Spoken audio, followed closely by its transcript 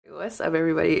What's up,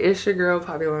 everybody? It's your girl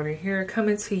Popular here,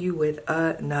 coming to you with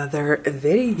another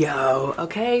video.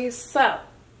 Okay, so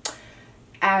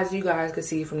as you guys can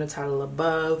see from the title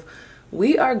above,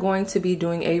 we are going to be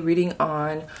doing a reading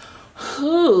on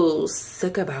who's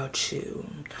sick about you,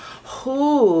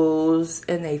 who's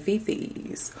in they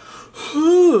fifis,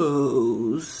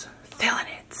 who's feeling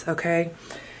it. Okay,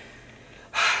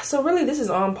 so really this is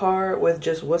on par with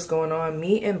just what's going on.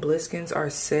 Me and Blisskins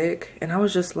are sick, and I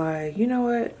was just like, you know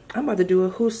what, I'm about to do a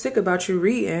who's sick about you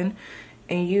reading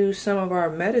and use some of our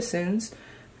medicines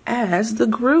as the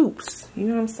groups. You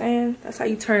know what I'm saying? That's how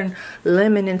you turn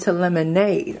lemon into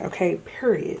lemonade. Okay,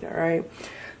 period. All right,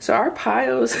 so our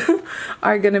piles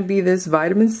are gonna be this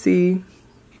vitamin C.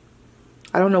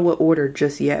 I don't know what order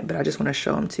just yet, but I just want to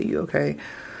show them to you. Okay,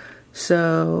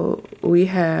 so we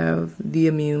have the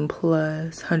Immune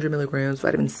Plus 100 milligrams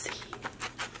vitamin C.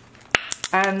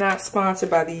 I'm not sponsored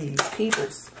by these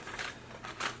peoples.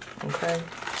 Okay,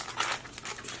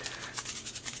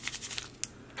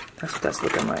 that's what that's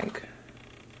looking like.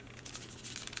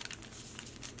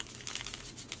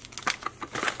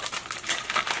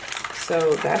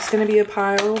 So that's gonna be a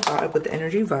pile. Vibe with the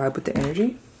energy, vibe with the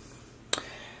energy.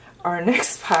 Our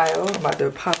next pile, I'm about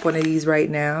to pop one of these right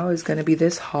now, is going to be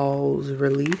this Halls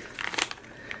Relief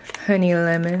Honey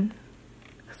Lemon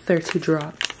 30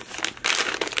 drops.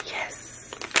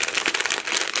 Yes.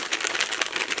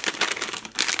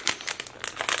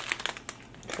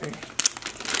 Okay.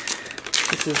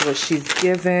 This is what she's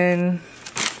given.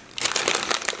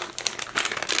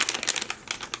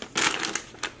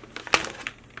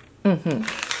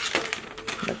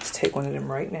 Let's take one of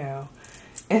them right now.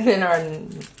 And then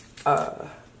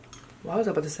what was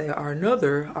I about to say? Our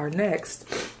next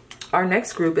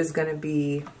group is gonna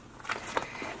be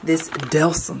this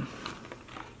Delsum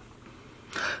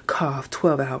Cough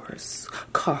 12 hours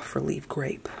Cough Relief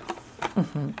Grape.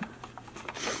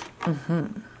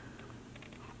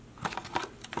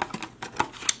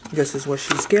 This is what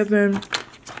she's given.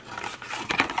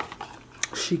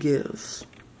 She gives.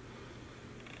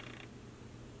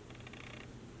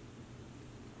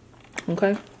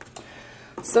 Okay,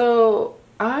 so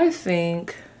I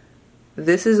think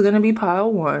this is gonna be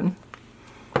pile 1,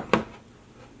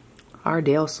 our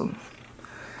Delsum.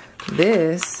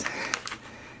 This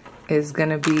is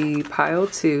gonna be pile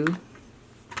 2,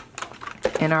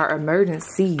 and our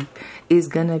emergency is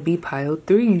gonna be pile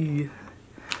 3.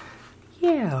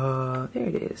 Yeah, there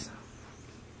it is.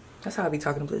 That's how I be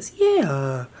talking to Bliss.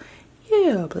 Yeah,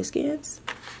 Blisskins.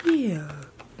 Yeah.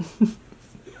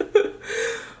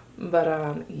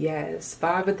 But yes,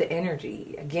 vibe with the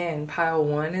energy. Again, pile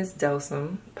 1 is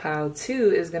Delsum. Pile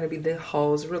 2 is going to be the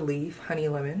Halls Relief Honey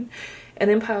Lemon. And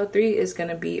then pile 3 is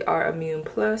going to be our Immune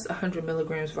Plus 100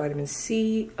 milligrams vitamin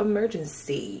C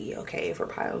emergency. Okay, for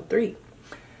pile 3.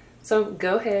 So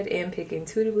go ahead and pick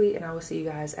intuitively, and I will see you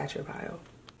guys at your pile.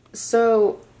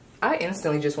 So I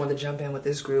instantly just wanted to jump in with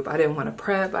this group. I didn't want to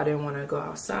prep. I didn't want to go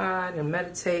outside and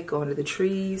meditate, go into the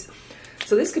trees.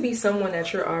 So this could be someone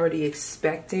that you're already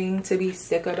expecting to be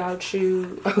sick about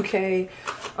you, okay?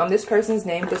 This person's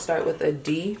name could start with a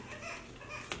D.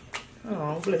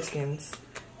 Oh, Blisskins.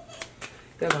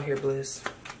 They don't hear Bliss.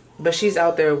 But she's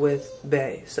out there with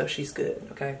Bae, so she's good,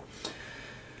 okay?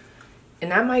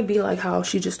 And that might be like how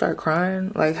she just started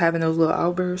crying, like having those little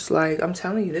outbursts. Like, I'm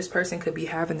telling you, this person could be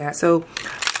having that. So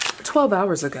 12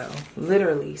 hours ago,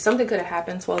 literally, something could have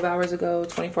happened 12 hours ago,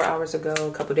 24 hours ago,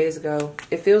 a couple days ago.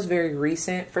 It feels very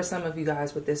recent for some of you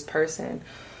guys with this person.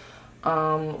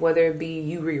 Whether it be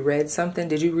you reread something,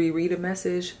 did you reread a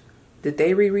message? Did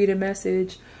they reread a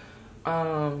message?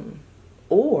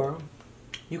 Or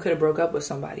you could have broke up with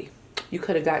somebody. You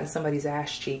could have gotten somebody's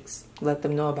ass cheeks, let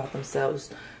them know about themselves.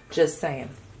 Just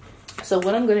saying. So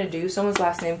what I'm gonna do, someone's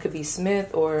last name could be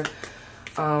Smith, or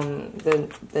the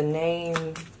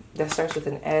name that starts with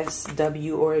an S,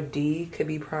 W, or a D could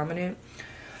be prominent.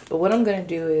 But what I'm going to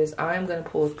do is I'm going to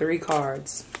pull 3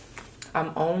 cards.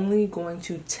 I'm only going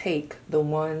to take the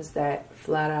ones that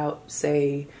flat out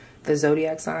say the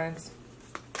zodiac signs.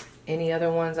 Any other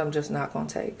ones I'm just not going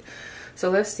to take. So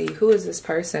let's see, who is this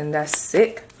person that's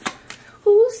sick?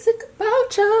 Who's sick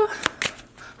about ya?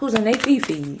 Who's in they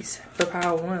fifis for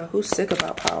pile 1? Who's sick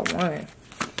about pile 1?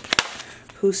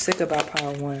 Who's sick about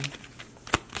pile 1?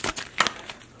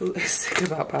 Who is sick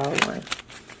about pile 1?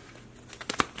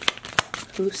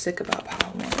 Who's sick about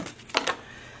pile 1?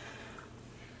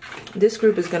 This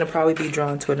group is going to probably be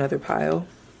drawn to another pile.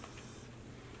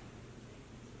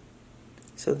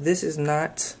 So this is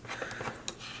not...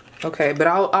 Okay, but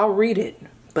I'll read it.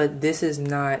 But this is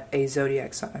not a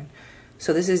zodiac sign.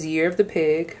 So this is Year of the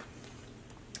Pig.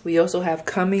 We also have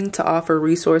coming to offer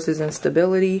resources and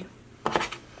stability.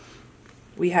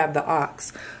 We have the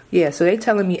ox. Yeah, so they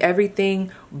telling me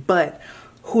everything but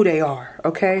who they are,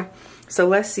 okay? So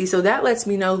let's see. So that lets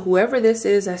me know whoever this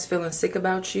is that's feeling sick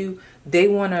about you, they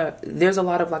want to, there's a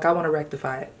lot of like, I want to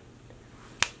rectify it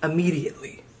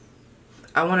immediately.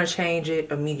 I want to change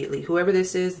it immediately. Whoever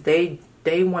this is, they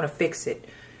want to fix it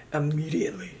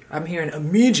immediately. I'm hearing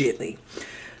immediately.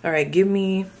 All right, give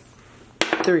me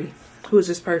 3. Who is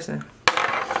this person?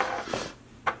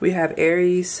 We have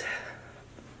Aries.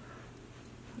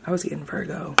 I was getting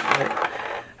Virgo,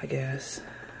 but I guess.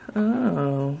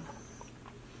 Oh.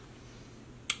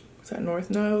 Is that North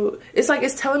Node? It's like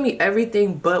it's telling me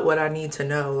everything but what I need to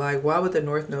know. Like, why would the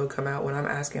North Node come out when I'm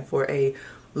asking for a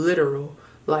literal?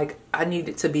 Like, I need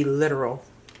it to be literal.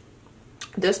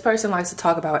 This person likes to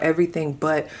talk about everything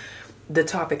but the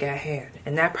topic at hand.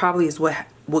 And that probably is what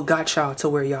got y'all to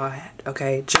where y'all at.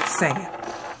 Okay, just saying.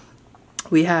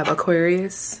 We have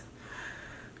Aquarius.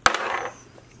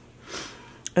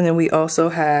 And then we also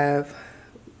have,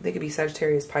 they could be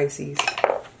Sagittarius, Pisces.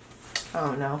 I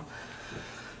don't know.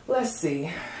 Let's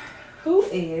see. Who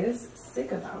is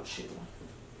sick about you?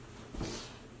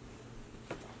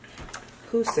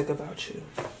 Who's sick about you?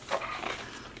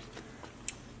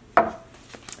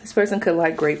 This person could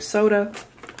like grape soda.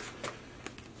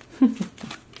 All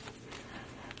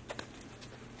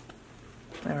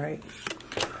right.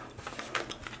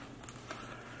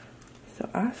 So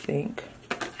I think,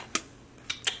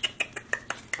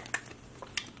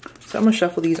 so I'm gonna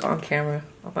shuffle these on camera.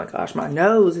 Oh my gosh, my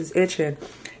nose is itching.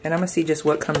 And I'm gonna see just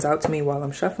what comes out to me while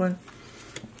I'm shuffling.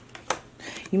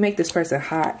 You make this person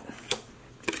hot.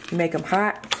 You make them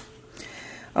hot.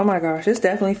 Oh my gosh, this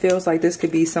definitely feels like this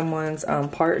could be someone's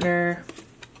partner.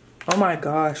 Oh my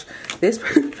gosh.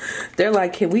 They're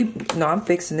like, can we, no, I'm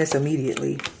fixing this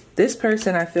immediately. This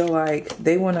person, I feel like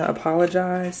they want to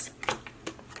apologize.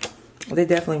 They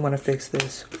definitely want to fix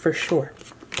this for sure.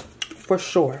 For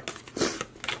sure.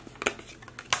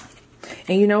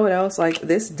 And you know what else? Like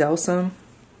this dulcim,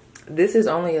 this is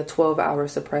only a 12-hour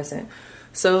suppressant.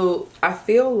 So I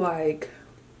feel like,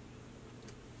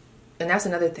 and that's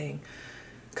another thing,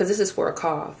 because this is for a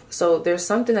cough. So there's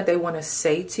something that they want to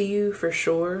say to you for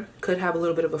sure. Could have a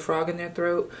little bit of a frog in their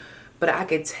throat. But I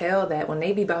could tell that when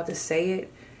they be about to say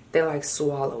it, they like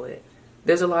swallow it.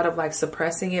 There's a lot of like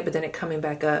suppressing it, but then it coming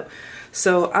back up.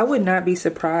 So I would not be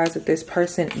surprised if this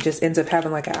person just ends up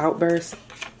having like an outburst.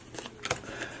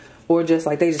 Or just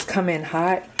like they just come in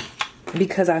hot.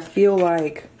 Because I feel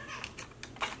like,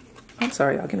 I'm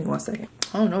sorry y'all, give me 1 second.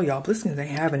 I don't know y'all, Blissings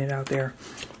ain't having it out there.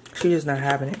 She just not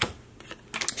having it.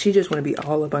 She just want to be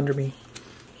all up under me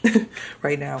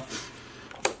right now.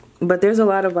 But there's a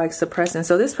lot of like suppressing.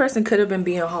 So this person could have been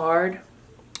being hard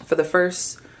for the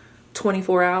first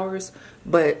 24 hours.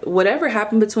 But whatever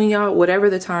happened between y'all, whatever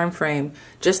the time frame,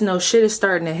 just know shit is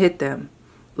starting to hit them.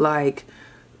 Like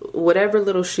whatever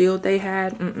little shield they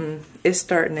had, it's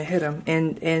starting to hit them.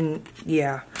 And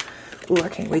yeah. Ooh, I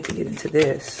can't wait to get into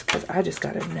this because I just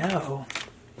got to know.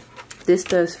 This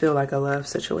does feel like a love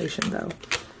situation though.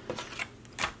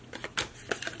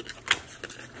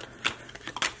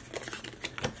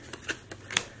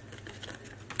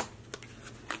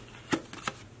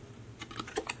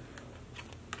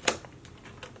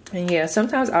 And yeah,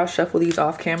 sometimes I'll shuffle these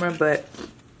off camera, but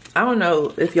I don't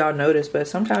know if y'all notice, but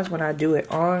sometimes when I do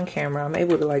it on camera, I'm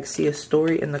able to like see a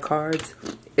story in the cards.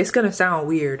 It's gonna sound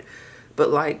weird, but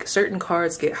like certain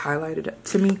cards get highlighted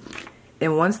to me.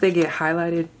 And once they get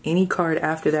highlighted, any card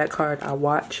after that card I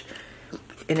watch,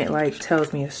 and it like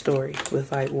tells me a story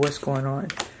with like what's going on.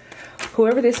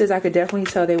 Whoever this is, I could definitely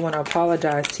tell they want to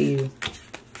apologize to you.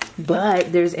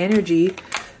 But there's energy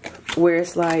where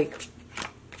it's like,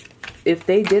 if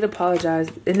they did apologize,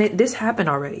 and this happened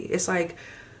already, it's like,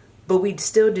 but we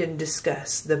still didn't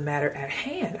discuss the matter at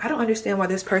hand. I don't understand why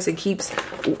this person keeps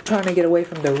trying to get away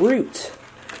from the root.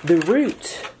 The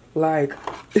root. Like,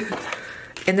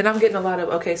 and then I'm getting a lot of,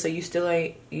 okay, so you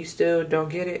still don't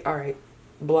get it? All right,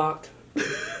 blocked.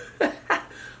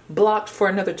 Blocked for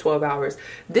another 12 hours.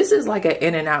 This is like an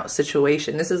in and out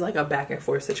situation. This is like a back and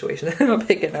forth situation that I'm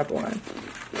picking up on.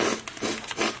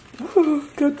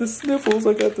 Got the sniffles.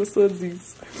 I got the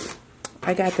sudsies.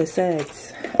 I got the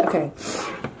suds. Okay.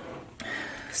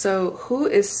 So who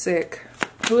is sick?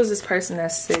 Who is this person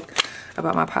that's sick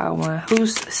about my pile 1?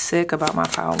 Who's sick about my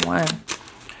pile 1?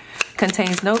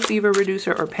 Contains no fever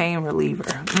reducer or pain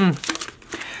reliever.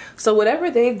 So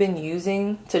whatever they've been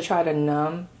using to try to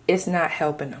numb, it's not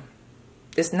helping them.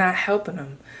 It's not helping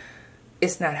them.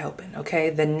 It's not helping, okay?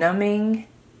 The numbing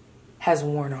has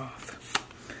worn off.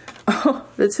 Oh,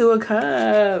 the 2 of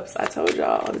Cups. I told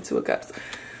y'all, the 2 of Cups.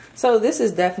 So this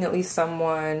is definitely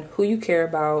someone who you cared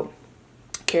about.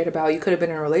 You could have been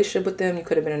in a relationship with them. You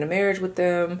could have been in a marriage with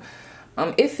them.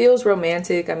 It feels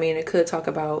romantic. I mean, it could talk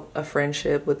about a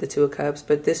friendship with the Two of Cups,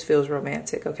 but this feels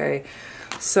romantic, okay?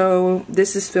 So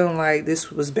this is feeling like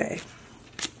this was bae.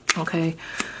 Okay.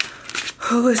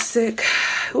 Who is sick?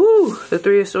 Ooh, the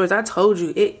Three of Swords. I told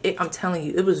you, I'm telling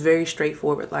you, it was very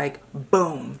straightforward. Like,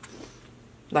 boom.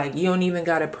 Like, you don't even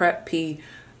gotta prep P.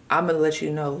 I'm gonna let you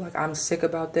know, like, I'm sick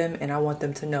about them and I want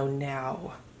them to know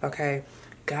now. Okay?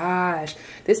 Gosh,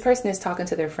 this person is talking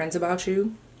to their friends about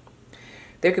you.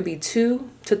 There could be 2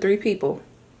 to 3 people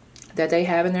that they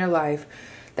have in their life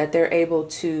that they're able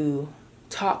to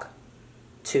talk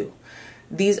to.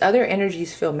 These other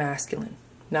energies feel masculine.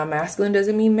 Now, masculine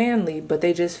doesn't mean manly, but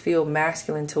they just feel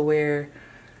masculine to where,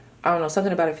 I don't know,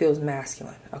 something about it feels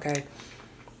masculine, okay?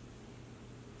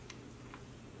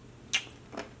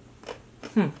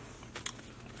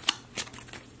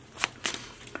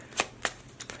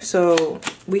 So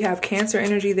we have Cancer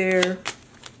energy there.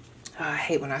 I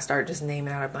hate when I start just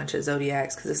naming out a bunch of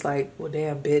zodiacs because it's like, well,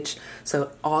 damn, bitch.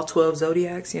 So all 12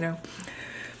 zodiacs, you know?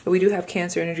 But we do have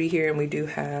Cancer energy here, and we do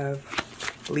have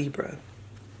Libra,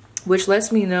 which lets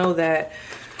me know that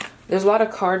there's a lot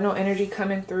of cardinal energy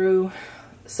coming through.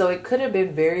 So it could have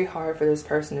been very hard for this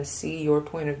person to see your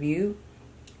point of view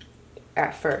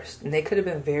at first. And they could have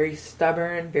been very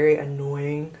stubborn, very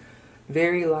annoying,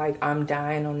 very like, I'm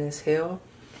dying on this hill.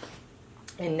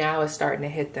 And now it's starting to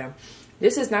hit them.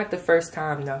 This is not the first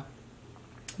time though.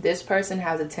 This person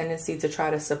has a tendency to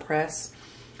try to suppress,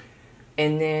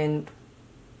 and then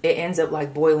it ends up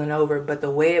like boiling over. But the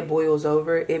way it boils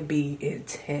over, it be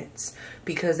intense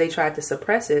because they tried to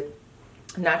suppress it.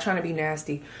 I'm not trying to be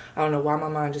nasty. I don't know why my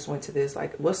mind just went to this.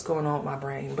 Like, what's going on with my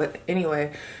brain? But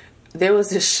anyway, there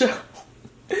was this show.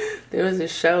 There was a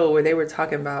show where they were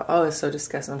talking about, oh, it's so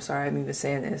disgusting. I'm sorry, I'm even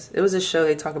saying this. It was a show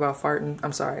they talk about farting.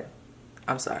 I'm sorry.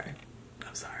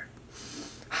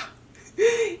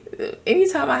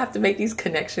 Anytime I have to make these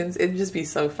connections, it'd just be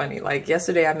so funny. Like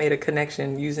yesterday I made a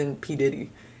connection using P. Diddy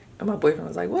and my boyfriend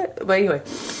was like, what? But anyway,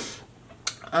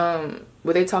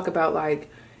 where they talk about like,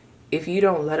 if you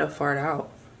don't let a fart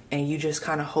out and you just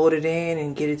kind of hold it in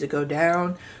and get it to go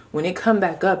down, when it come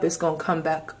back up, it's going to come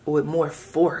back with more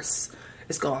force.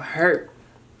 It's going to hurt.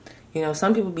 You know,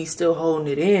 some people be still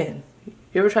holding it in.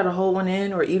 You ever try to hold one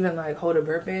in or even like hold a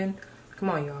burp in? Come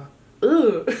on, y'all.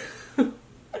 Ugh.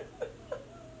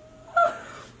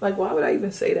 Like, why would I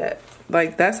even say that?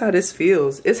 Like, that's how this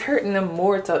feels. It's hurting them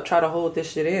more to try to hold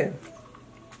this shit in.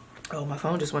 Oh, my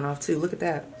phone just went off too. Look at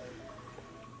that.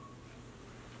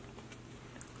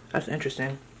 That's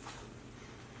interesting.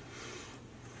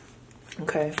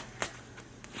 Okay.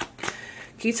 Can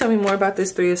you tell me more about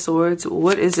this Three of Swords?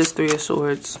 What is this Three of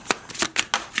Swords?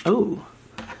 Oh.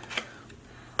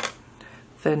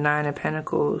 The Nine of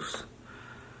Pentacles.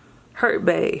 Hurt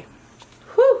bae.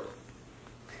 Whew.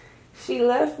 She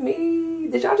left me.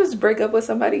 Did y'all just break up with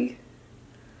somebody?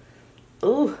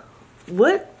 Ooh.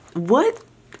 What?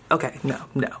 Okay, no.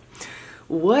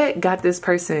 What got this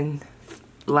person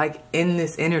like in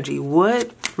this energy?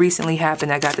 What recently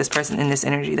happened that got this person in this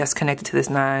energy that's connected to this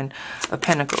Nine of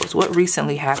Pentacles? What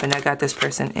recently happened that got this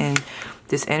person in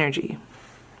this energy?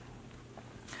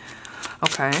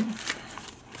 Okay.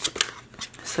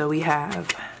 So we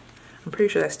have, I'm pretty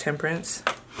sure that's Temperance.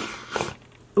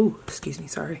 Ooh, excuse me,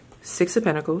 sorry. Six of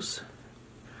Pentacles.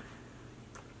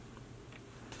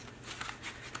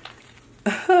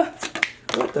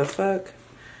 What the fuck?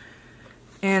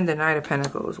 And the Knight of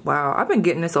Pentacles. Wow, I've been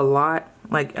getting this a lot.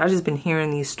 Like, I've just been hearing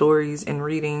these stories and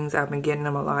readings. I've been getting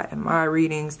them a lot in my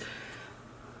readings.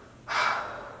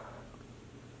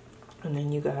 And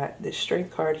then you got this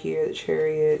Strength card here, the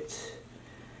Chariot,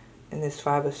 and this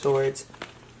Five of Swords.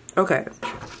 Okay.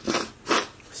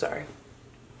 Sorry.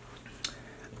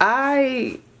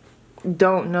 I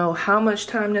don't know how much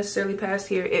time necessarily passed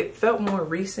here. It felt more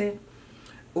recent,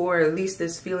 or at least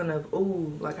this feeling of,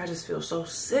 ooh, like I just feel so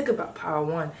sick about Power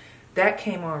One. That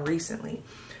came on recently.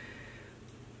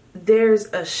 There's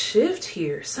a shift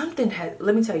here. Something had,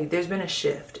 let me tell you, there's been a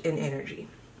shift in energy.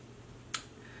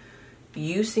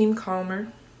 You seem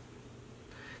calmer.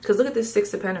 Because look at this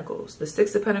Six of Pentacles. The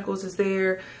Six of Pentacles is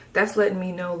there. That's letting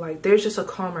me know, like, there's just a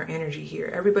calmer energy here.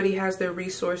 Everybody has their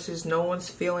resources. No one's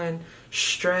feeling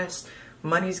stressed.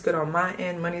 Money's good on my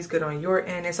end. Money's good on your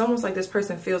end. It's almost like this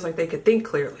person feels like they could think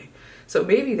clearly. So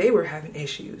maybe they were having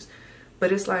issues.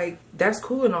 But it's like, that's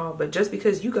cool and all. But just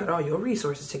because you got all your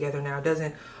resources together now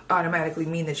doesn't automatically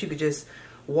mean that you could just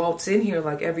waltz in here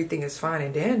like everything is fine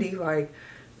and dandy. Like,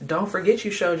 don't forget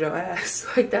you showed your ass.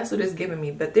 Like, that's what it's giving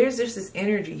me. But there's just this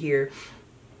energy here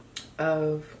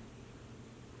of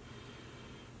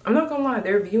I'm not gonna lie,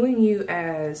 they're viewing you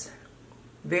as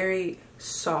very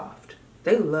soft.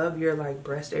 They love your like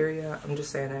breast area. I'm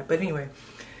just saying that. But anyway,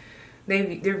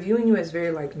 they're viewing you as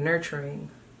very like nurturing,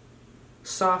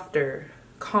 softer,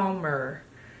 calmer.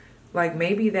 Like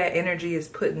maybe that energy is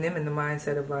putting them in the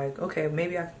mindset of like, okay,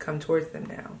 maybe I can come towards them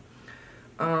now.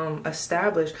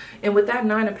 Established. And with that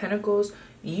 9 of Pentacles,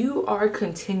 you are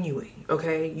continuing,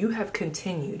 okay? You have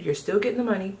continued. You're still getting the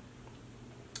money.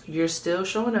 You're still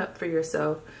showing up for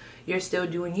yourself. You're still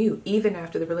doing you, even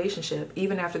after the relationship,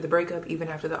 even after the breakup, even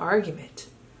after the argument.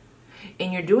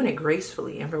 And you're doing it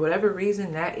gracefully. And for whatever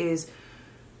reason, that is,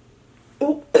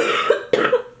 oh,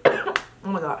 oh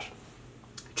my gosh,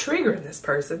 triggering this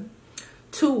person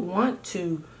to want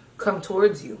to come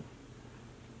towards you.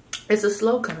 It's a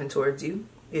slow coming towards you.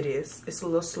 It is. It's a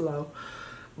little slow.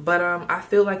 But I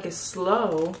feel like it's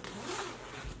slow.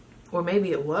 Or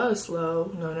maybe it was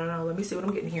slow. No. Let me see what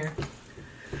I'm getting here.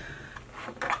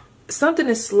 Something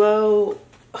is slow.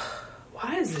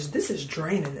 Why is this? This is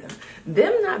draining them.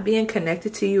 Them not being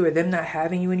connected to you or them not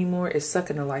having you anymore is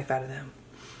sucking the life out of them.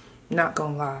 Not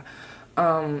gonna lie.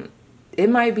 It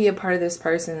might be a part of this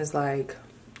person's like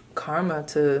karma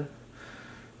to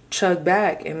chug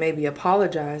back and maybe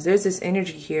apologize. There's this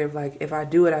energy here of like, if I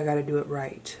do it, I got to do it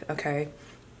right. Okay.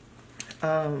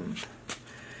 And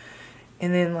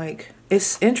then like,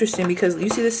 it's interesting because you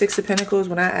see the 6 of Pentacles.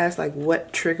 When I asked like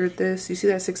what triggered this, you see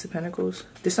that 6 of Pentacles?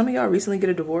 Did some of y'all recently get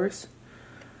a divorce?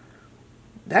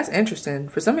 That's interesting.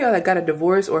 For some of y'all that got a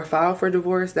divorce or filed for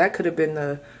divorce, that could have been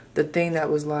the thing that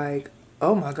was like,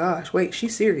 oh my gosh, wait,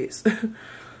 she's serious.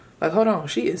 Like, hold on,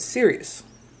 she is serious.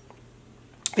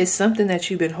 It's something that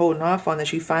you've been holding off on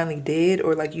that you finally did,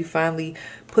 or like you finally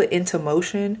put into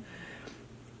motion.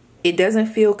 It doesn't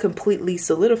feel completely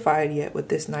solidified yet with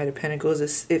this Knight of Pentacles.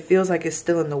 It feels like it's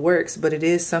still in the works, but it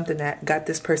is something that got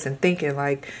this person thinking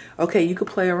like, okay, you could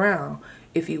play around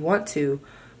if you want to.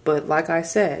 But like I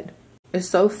said, it's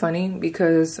so funny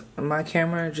because my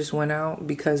camera just went out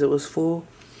because it was full.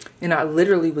 And I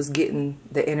literally was getting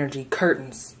the energy.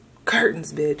 Curtains,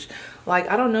 bitch. Like,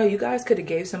 I don't know. You guys could have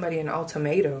gave somebody an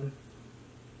ultimatum.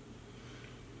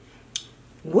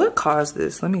 What caused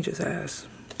this? Let me just ask.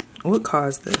 What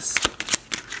caused this?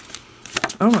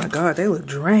 Oh my God, they look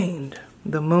drained.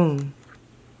 The Moon.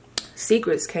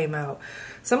 Secrets came out.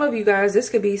 Some of you guys, this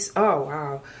could be, oh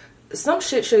wow. Some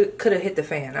shit could have hit the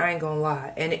fan. I ain't gonna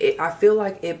lie. And I feel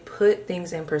like it put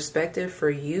things in perspective for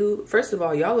you. First of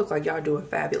all, y'all look like y'all doing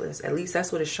fabulous. At least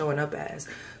that's what it's showing up as.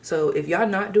 So if y'all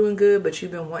not doing good, but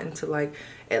you've been wanting to like,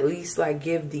 at least like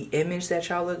give the image that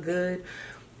y'all look good,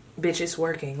 bitch, it's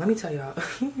working. Let me tell y'all.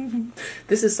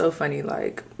 This is so funny.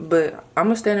 Like, but I'm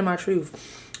gonna stand in my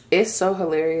truth. It's so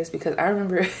hilarious because I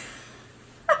remember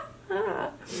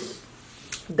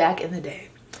back in the day,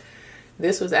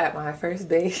 this was at my first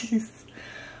base.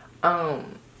 I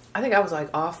think I was like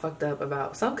all fucked up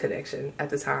about some connection at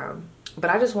the time,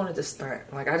 but I just wanted to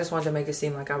stunt. Like, I just wanted to make it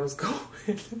seem like I was going,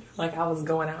 like I was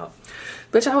going out.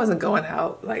 Bitch, I wasn't going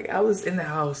out. Like, I was in the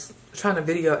house trying to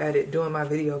video edit, doing my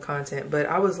video content. But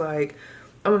I was like,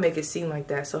 I'm gonna make it seem like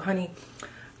that. So honey,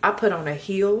 I put on a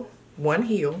heel, one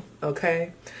heel,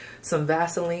 okay? Some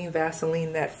Vaseline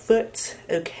that foot,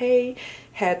 okay?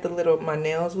 Had the little, my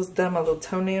nails was done, my little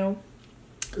toenail.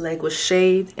 Leg was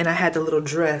shaved, and I had the little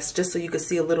dress just so you could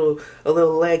see a little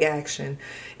leg action,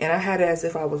 and I had it as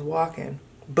if I was walking.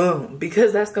 Boom,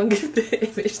 because that's gonna give the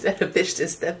image that a bitch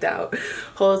just stepped out.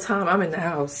 Whole time I'm in the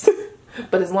house.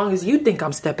 But as long as you think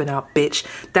I'm stepping out, bitch,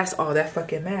 that's all that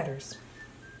fucking matters.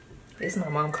 It's my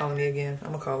mom calling me again.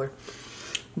 I'm gonna call her.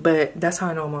 But that's how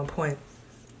I know I'm on point.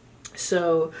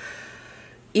 So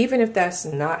even if that's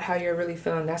not how you're really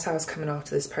feeling, that's how it's coming off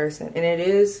to this person. And it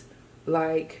is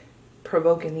like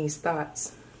provoking these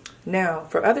thoughts. Now,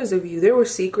 for others of you, there were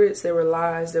secrets, there were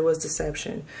lies, there was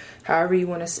deception. However you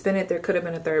want to spin it, there could have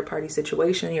been a third party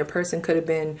situation. Your person could have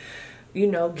been, you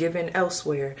know, given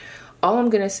elsewhere. All I'm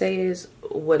going to say is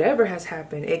whatever has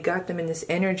happened, it got them in this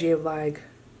energy of like,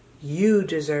 you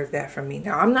deserve that from me.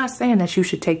 Now, I'm not saying that you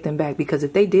should take them back, because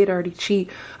if they did already cheat,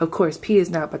 of course, P is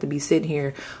not about to be sitting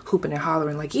here hooping and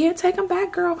hollering like, yeah, take them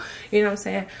back, girl. You know what I'm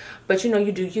saying? But you know,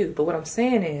 you do you. But what I'm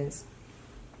saying is,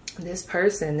 this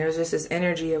person, there's just this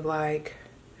energy of like,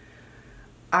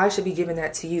 I should be giving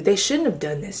that to you. They shouldn't have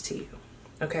done this to you.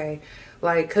 Okay?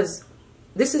 Like, because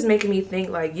this is making me think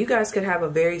like you guys could have a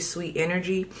very sweet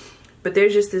energy, but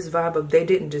there's just this vibe of they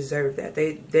didn't deserve that.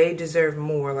 They deserve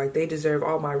more. Like, they deserve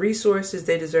all my resources.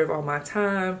 They deserve all my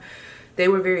time. They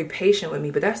were very patient with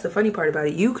me. But that's the funny part about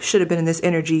it. You should have been in this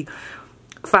energy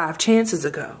 5 chances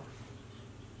ago,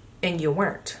 and you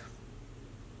weren't.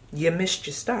 You missed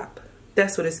your stop.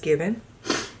 That's what it's given.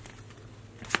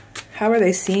 How are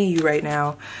they seeing you right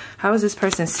now? How is this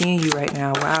person seeing you right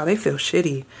now? Wow, they feel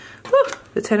shitty. Whew.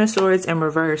 The Ten of Swords in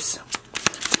reverse.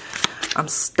 I'm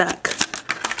stuck.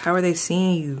 How are they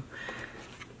seeing you?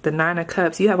 The Nine of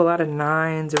Cups. You have a lot of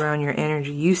nines around your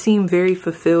energy. You seem very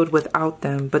fulfilled without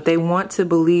them, but they want to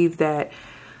believe that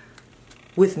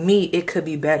with me, it could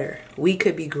be better. We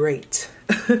could be great.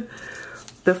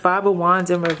 The Five of Wands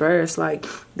in reverse. Like,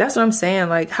 that's what I'm saying.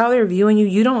 Like, how they're viewing you,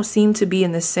 you don't seem to be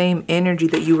in the same energy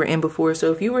that you were in before.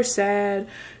 So if you were sad,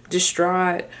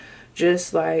 distraught,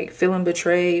 just like feeling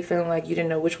betrayed, feeling like you didn't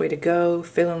know which way to go,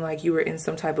 feeling like you were in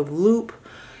some type of loop,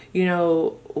 you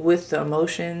know, with the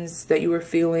emotions that you were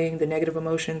feeling, the negative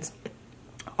emotions,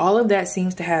 all of that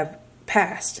seems to have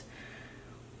passed.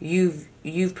 You've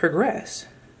progressed.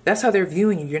 That's how they're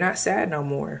viewing you. You're not sad no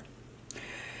more.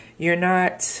 You're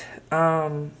not, I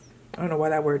don't know why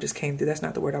that word just came through. That's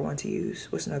not the word I want to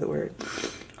use. What's another word?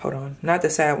 Hold on. Not the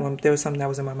sad one. There was something that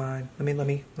was in my mind. Let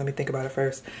me think about it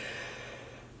first.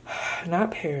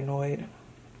 Not paranoid.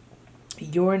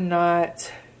 You're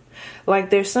not,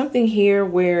 like, there's something here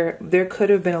where there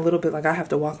could have been a little bit like I have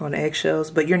to walk on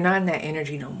eggshells, but you're not in that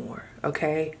energy no more,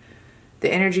 okay?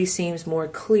 The energy seems more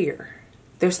clear.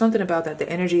 There's something about that. The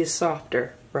energy is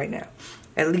softer right now.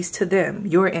 At least to them,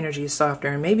 your energy is softer.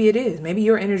 And maybe it is. Maybe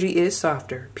your energy is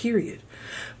softer, period.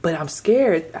 But I'm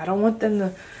scared. I don't want them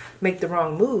to make the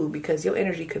wrong move because your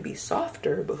energy could be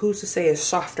softer, but who's to say it's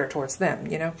softer towards them,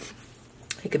 you know?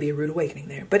 It could be a rude awakening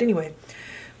there. But anyway,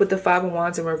 with the Five of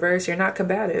Wands in reverse, you're not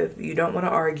combative. You don't want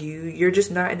to argue. You're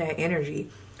just not in that energy.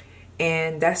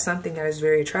 And that's something that is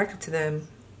very attractive to them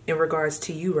in regards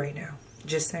to you right now.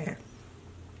 Just saying.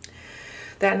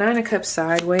 That Nine of Cups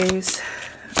sideways.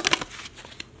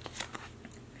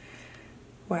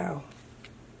 Wow.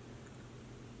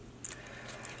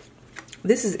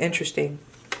 This is interesting.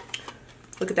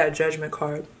 Look at that Judgment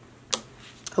card.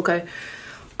 Okay.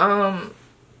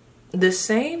 The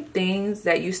same things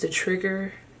that used to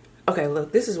trigger. Okay,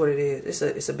 look, this is what it is.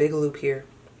 It's a big loop here.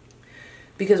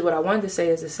 Because what I wanted to say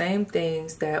is the same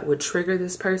things that would trigger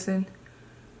this person,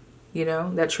 you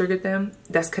know, that triggered them,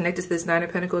 that's connected to this Nine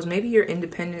of Pentacles. Maybe your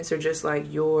independence or just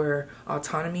like your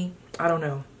autonomy. I don't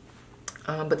know.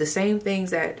 But the same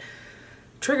things that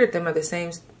triggered them are the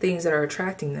same things that are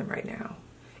attracting them right now.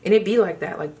 And it be like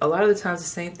that. Like a lot of the times the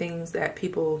same things that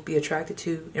people be attracted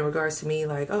to in regards to me,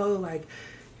 like, oh, like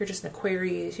you're just an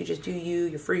Aquarius, you just do you,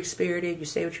 you're free spirited, you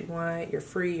say what you want, you're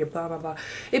free, you're blah, blah, blah.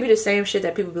 It'd be the same shit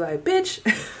that people be like, bitch,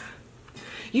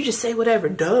 you just say whatever,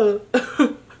 duh.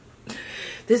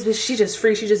 This bitch, she just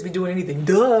free, she just be doing anything,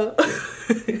 duh.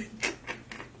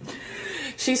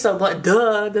 She's so blunt,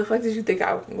 duh. The fuck did you think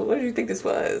what did you think this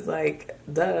was? Like,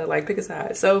 duh, like pick a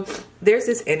side. So there's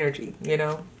this energy, you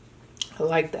know, I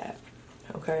like that,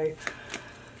 okay?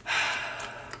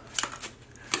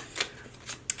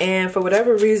 And for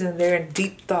whatever reason, they're in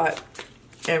deep thought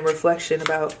and reflection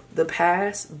about the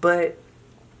past, but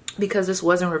because this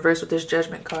wasn't reversed with this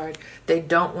Judgment card, they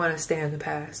don't want to stay in the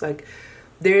past. Like,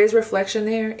 there is reflection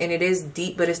there, and it is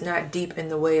deep, but it's not deep in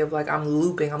the way of like I'm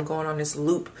looping, I'm going on this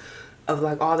loop of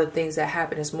like all the things that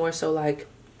happen. It's more so like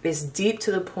it's deep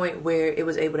to the point where it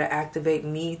was able to activate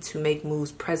me to make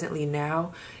moves presently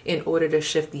now in order to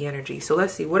shift the energy. So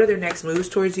let's see, what are their next moves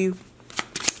towards you?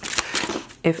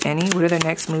 If any, what are their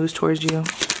next moves towards you?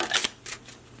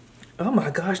 Oh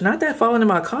my gosh, not that falling in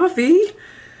my coffee.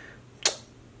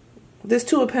 This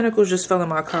Two of Pentacles just fell in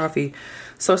my coffee.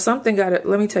 So something got it.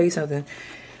 Let me tell you something.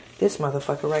 This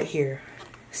motherfucker right here.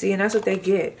 See, and that's what they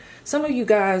get. Some of you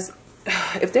guys,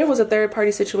 if there was a third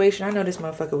party situation, I know this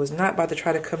motherfucker was not about to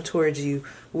try to come towards you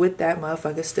with that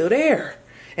motherfucker still there.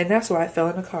 And that's why it fell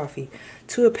in the coffee.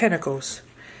 Two of Pentacles.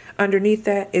 Underneath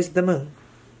that is the moon.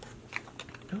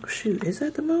 Oh shoot, is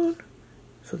that the moon?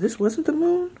 So this wasn't the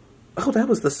moon? Oh, that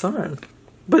was the sun.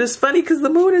 But it's funny because the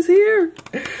moon is here.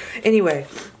 Anyway,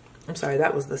 I'm sorry,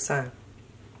 that was the sun.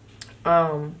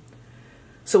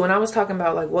 So when I was talking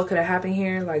about like what could have happened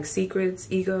here, like secrets,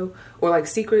 ego, or like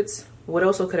secrets, what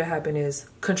also could have happened is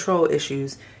control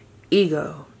issues,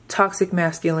 ego, toxic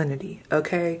masculinity,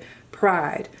 okay?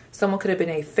 Pride. Someone could have been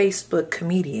a Facebook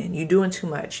comedian. You doing too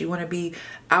much. You want to be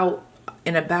out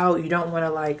and about. You don't want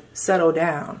to like settle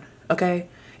down, okay?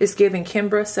 It's giving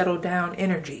Kimbra settle down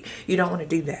energy. You don't want to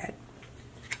do that.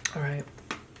 All right.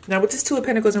 Now with this Two of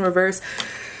Pentacles in reverse,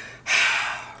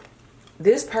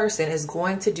 this person is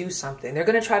going to do something. They're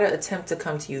going to try to attempt to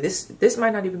come to you. This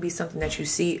might not even be something that you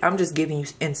see. I'm just giving you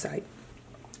insight.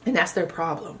 And that's their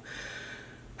problem.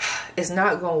 It's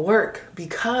not going to work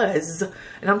because,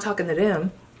 and I'm talking to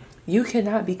them, you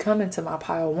cannot be coming to my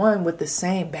pile one with the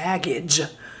same baggage.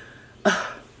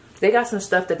 They got some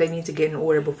stuff that they need to get in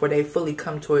order before they fully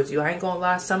come towards you. I ain't gonna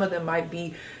lie, some of them might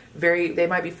be they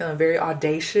might be feeling very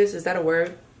audacious. Is that a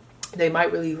word? They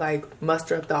might really like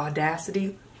muster up the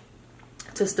audacity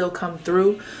to still come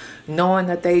through, knowing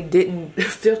that they didn't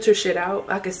filter shit out.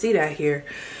 I can see that here.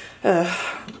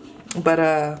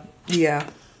 But yeah,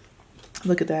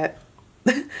 look at that.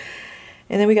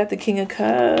 And then we got the King of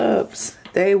Cups.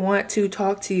 They want to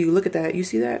talk to you. Look at that. You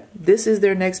see that? This is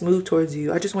their next move towards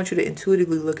you. I just want you to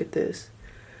intuitively look at this.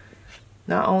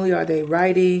 Not only are they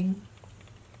writing,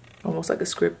 almost like a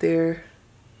script there,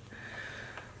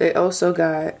 they also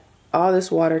got all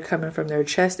this water coming from their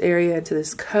chest area into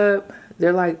this cup.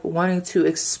 They're like wanting to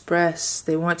express.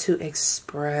 They want to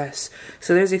express.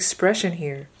 So there's expression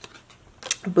here.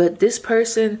 But this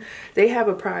person, they have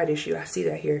a pride issue. I see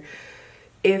that here.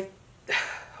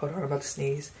 Hold on, I'm about to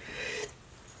sneeze.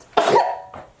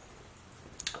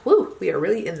 Woo, we are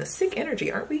really in the sick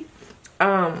energy, aren't we?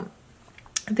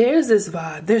 There's this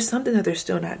vibe. There's something that they're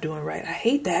still not doing right. I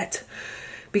hate that.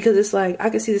 Because it's like, I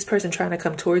can see this person trying to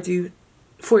come towards you.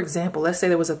 For example, let's say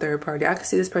there was a third party. I can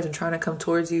see this person trying to come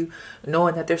towards you,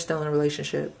 knowing that they're still in a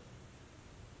relationship.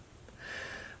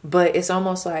 But it's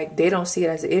almost like they don't see it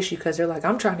as an issue because they're like,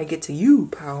 I'm trying to get to you,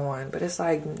 Power One. But it's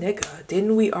like, nigga,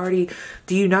 didn't we already...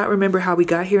 Do you not remember how we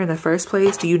got here in the first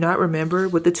place? Do you not remember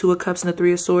with the Two of Cups and the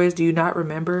Three of Swords? Do you not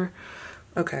remember?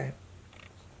 Okay.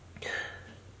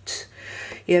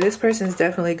 Yeah, this person is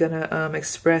definitely going to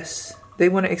express... They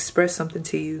want to express something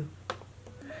to you.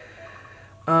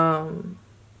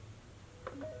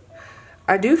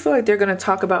 I do feel like they're going to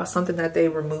talk about something that they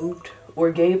removed or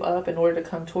gave up in order to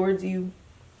come towards you.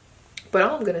 But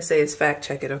all I'm going to say is fact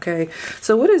check it, okay?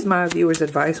 So what is my viewer's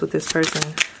advice with this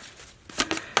person?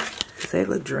 Because they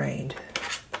look drained.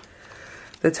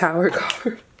 The Tower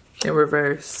card in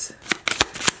reverse.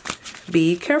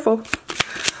 Be careful.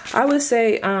 I would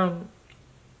say,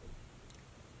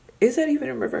 is that even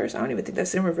in reverse? I don't even think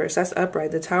that's in reverse. That's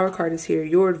upright. The Tower card is here.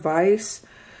 Your advice,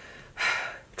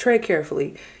 tread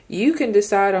carefully. You can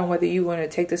decide on whether you want to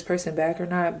take this person back or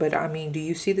not. But I mean, do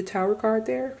you see the Tower card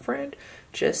there, friend?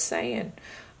 Just saying.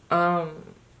 I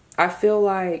feel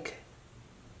like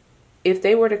if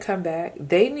they were to come back,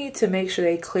 they need to make sure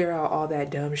they clear out all that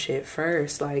dumb shit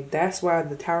first. Like, that's why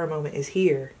the Tower moment is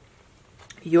here.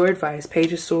 Your advice,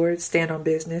 Page of Swords, stand on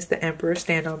business. The Emperor,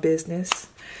 stand on business.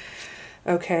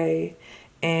 Okay.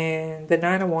 And the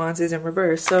Nine of Wands is in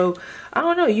reverse. So, I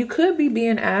don't know. You could be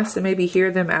being asked to maybe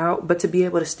hear them out, but to be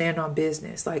able to stand on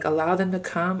business. Like, allow them to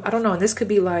come. I don't know. And this could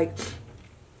be like...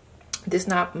 This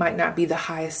might not be the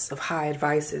highest of high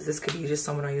advices. This could be just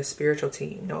someone on your spiritual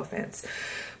team. No offense.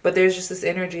 But there's just this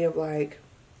energy of like,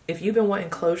 if you've been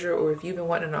wanting closure or if you've been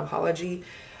wanting an apology,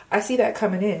 I see that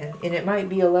coming in. And it might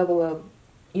be a level of,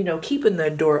 you know, keeping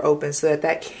the door open so that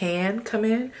that can come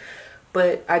in.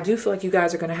 But I do feel like you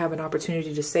guys are going to have an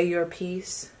opportunity to say your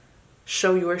piece,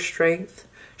 show your strength,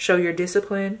 show your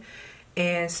discipline,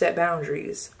 and set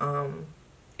boundaries.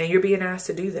 And you're being asked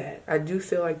to do that. I do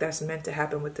feel like that's meant to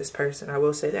happen with this person. I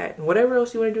will say that. And whatever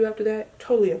else you want to do after that,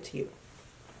 totally up to you.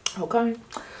 Okay.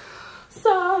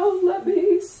 So let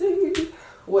me see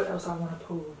what else I want to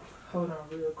pull. Hold on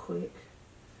real quick.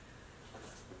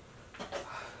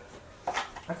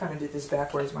 I kind of did this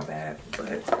backwards, my bad.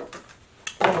 But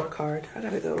one more card. I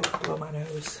gotta go blow my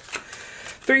nose.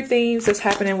 3 themes that's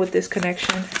happening with this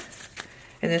connection.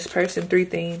 And this person, 3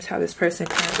 themes, how this person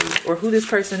can be, or who this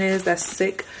person is that's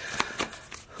sick.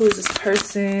 Who is this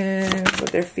person,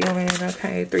 what they're feeling.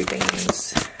 Okay, 3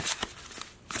 themes.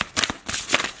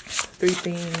 3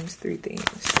 themes, 3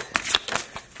 themes.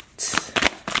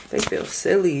 They feel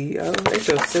silly. Oh, they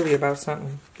feel silly about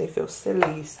something. They feel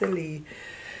silly, silly.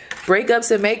 Breakups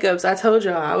and makeups. I told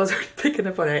y'all, I was picking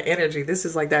up on that energy. This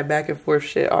is like that back and forth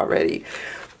shit already.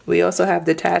 We also have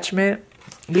detachment.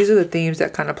 These are the themes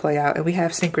that kind of play out. And we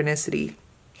have synchronicity.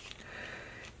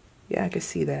 Yeah, I can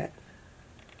see that.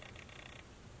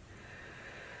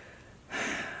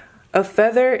 A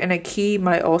feather and a key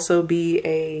might also be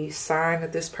a sign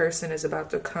that this person is about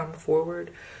to come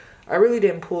forward. I really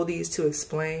didn't pull these to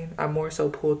explain. I more so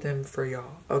pulled them for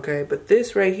y'all. Okay, but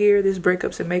this right here, this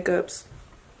breakups and makeups,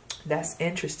 that's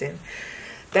interesting.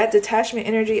 That detachment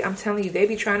energy, I'm telling you, they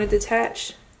be trying to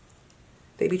detach.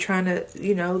 They be trying to,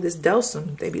 you know, this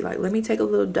dosum. They be like, let me take a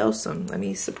little dosum. Let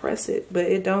me suppress it. But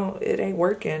it ain't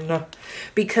working. No.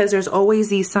 Because there's always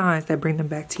these signs that bring them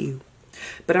back to you.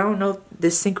 But I don't know if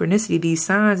this synchronicity, these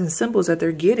signs and symbols that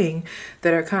they're getting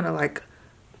that are kind of like,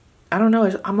 I don't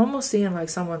know. I'm almost seeing like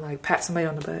someone like pat somebody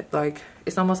on the butt. Like,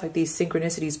 it's almost like these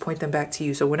synchronicities point them back to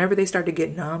you. So whenever they start to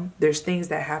get numb, there's things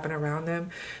that happen around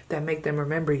them that make them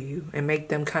remember you and make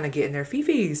them kind of get in their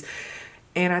fifis.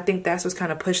 And I think that's what's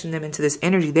kind of pushing them into this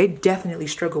energy. They definitely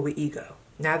struggle with ego.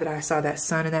 Now that I saw that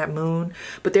sun and that moon,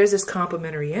 but there's this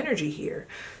complementary energy here.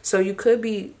 So you could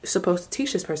be supposed to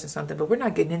teach this person something, but we're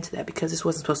not getting into that because this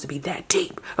wasn't supposed to be that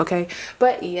deep, okay?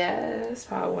 But yes,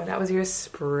 Power 1, that was your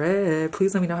spread.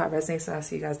 Please let me know how it resonates, and I'll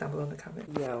see you guys down below in the comment.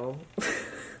 Yo.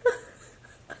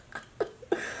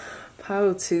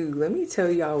 Power 2, let me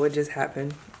tell y'all what just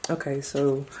happened. Okay,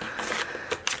 so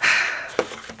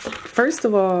first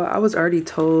of all, I was already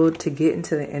told to get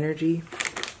into the energy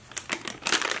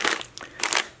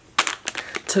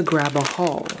to grab a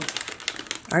haul.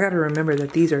 I gotta remember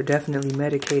that these are definitely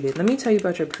medicated. Let me tell you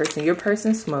about your person. Your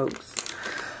person smokes.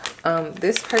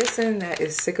 This person that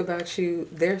is sick about you,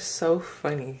 they're so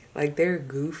funny. Like, they're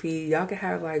goofy. Y'all can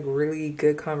have like really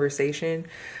good conversation.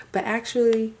 But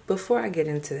actually, before I get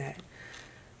into that,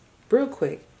 real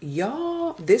quick,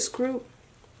 y'all, this group,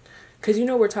 because you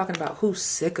know we're talking about who's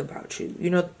sick about you. You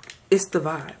know, it's the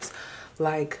vibes.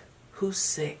 Like, who's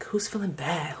sick? Who's feeling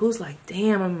bad? Who's like,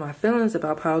 damn, I'm in my feelings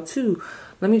about Power 2.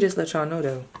 Let me just let y'all know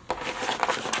though,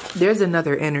 there's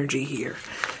another energy here.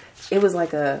 It was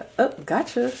like a, oh,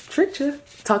 gotcha, tricked you,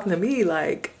 talking to me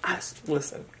like,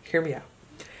 listen, hear me out.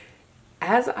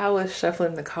 As I was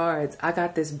shuffling the cards, I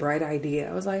got this bright idea.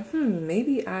 I was like,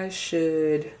 maybe I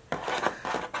should,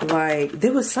 like,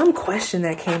 there was some question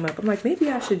that came up. I'm like,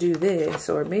 maybe I should do this,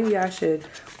 or maybe I should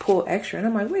pull extra. And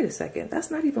I'm like, wait a second,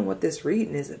 that's not even what this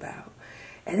reading is about.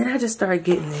 And then I just started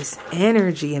getting this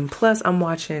energy. And plus, I'm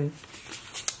watching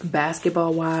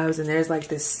Basketball Wives, and there's like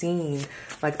this scene,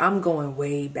 like, I'm going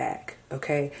way back,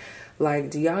 okay?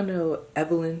 Like, do y'all know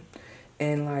Evelyn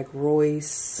and like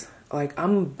Royce? Like,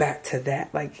 I'm back to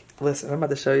that. Like, listen, I'm about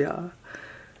to show y'all.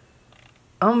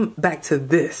 I'm back to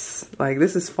this. Like,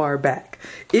 this is far back,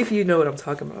 if you know what I'm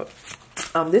talking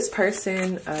about. This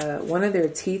person, one of their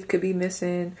teeth could be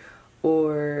missing,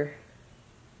 or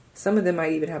some of them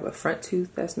might even have a front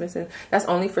tooth that's missing. That's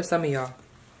only for some of y'all.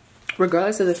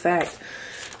 Regardless of the fact,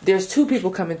 there's two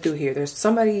people coming through here. There's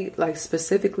somebody like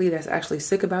specifically that's actually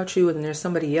sick about you, and then there's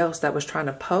somebody else that was trying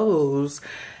to pose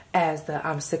as the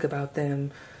I'm sick about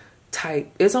them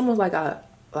type. It's almost like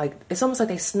it's almost like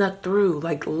they snuck through.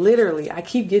 Like, literally, I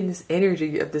keep getting this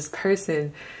energy of this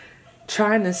person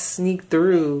trying to sneak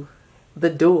through the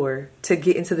door to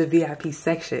get into the VIP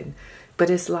section. But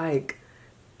it's like,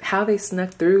 how they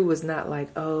snuck through was not like,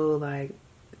 oh, like,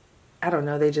 I don't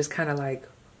know, they just kind of like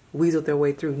weaseled their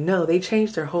way through. No, they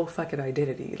changed their whole fucking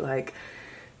identity. Like,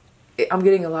 I'm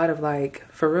getting a lot of like,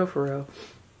 for real,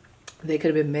 they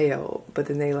could have been male, but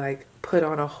then they like put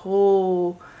on a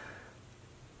whole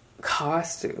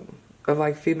costume of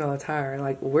like female attire.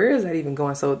 Like, where is that even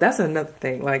going? So that's another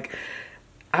thing. Like,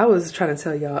 I was trying to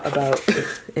tell y'all about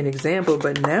an example,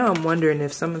 but now I'm wondering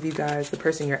if some of you guys, the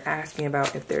person you're asking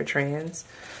about, if they're trans.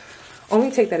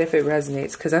 Only take that if it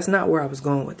resonates, because that's not where I was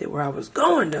going with it. Where I was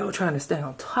going though, trying to stay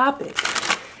on topic,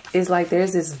 is like,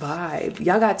 there's this vibe.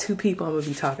 Y'all got two people I'm gonna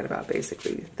be talking about,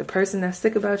 basically. The person that's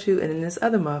sick about you, and then this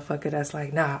other motherfucker that's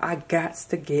like, nah, I gots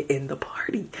to get in the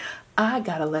party. I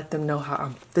gotta let them know how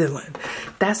I'm feeling.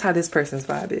 That's how this person's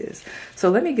vibe is. So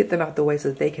let me get them out the way so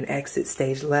that they can exit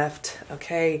stage left,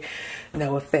 okay?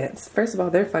 No offense. First of all,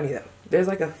 they're funny though. There's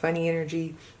like a funny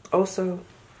energy. Also,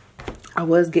 I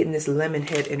was getting this lemon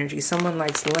head energy. Someone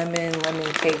likes lemon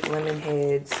cake, lemon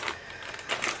heads.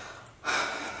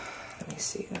 Let me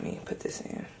see. Let me put this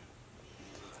in.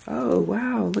 Oh,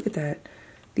 wow. Look at that.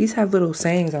 These have little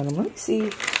sayings on them. Let me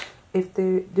see if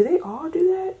they, do they all do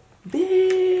that?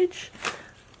 Bitch.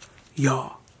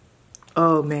 Y'all.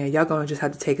 Oh, man. Y'all gonna just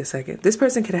have to take a second. This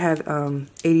person could have ADD,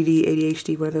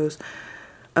 ADHD, one of those.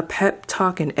 A pep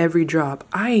talk in every drop.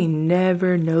 I ain't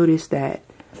never noticed that.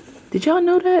 Did y'all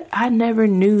know that? I never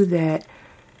knew that.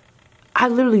 I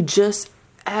literally just,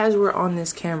 as we're on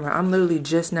this camera, I'm literally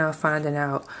just now finding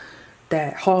out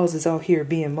that Halls is out here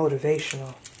being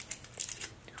motivational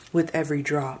with every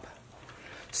drop.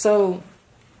 So,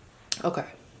 okay.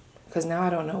 Because now I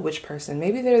don't know which person.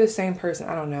 Maybe they're the same person.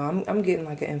 I don't know. I'm getting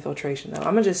like an infiltration though.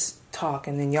 I'm going to just talk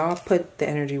and then y'all put the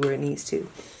energy where it needs to.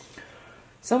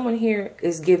 Someone here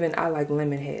is giving, I like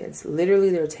lemon heads. Literally,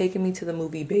 they're taking me to the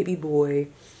movie Baby Boy.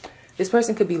 This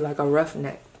person could be like a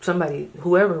roughneck. Somebody,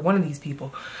 whoever, one of these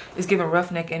people is giving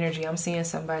roughneck energy. I'm seeing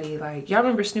somebody like, y'all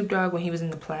remember Snoop Dogg when he was in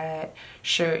the plaid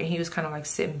shirt and he was kind of like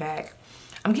sitting back?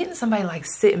 I'm getting somebody like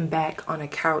sitting back on a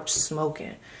couch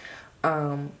smoking.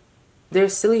 They're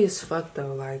silly as fuck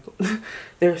though. Like,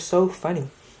 they're so funny.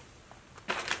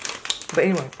 But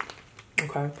anyway,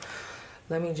 okay.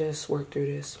 Let me just work through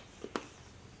this.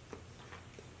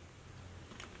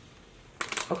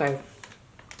 Okay.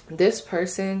 this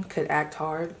person could act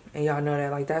hard, and y'all know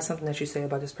that. Like, that's something that you say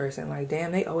about this person. Like,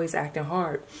 damn, they always acting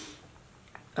hard.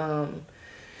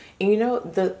 And you know,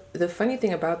 the funny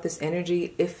thing about this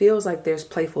energy, it feels like there's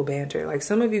playful banter. Like,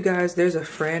 some of you guys, there's a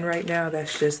friend right now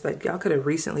that's just like, y'all could have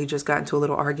recently just gotten into a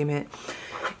little argument.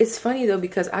 It's funny though,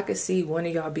 because I could see one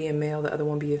of y'all being male, the other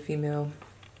one being female.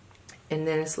 And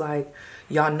then it's like,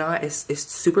 y'all not, it's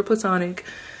super platonic.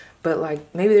 But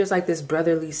like, maybe there's like this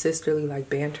brotherly, sisterly like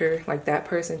banter. Like, that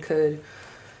person could,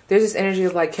 there's this energy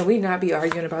of like, can we not be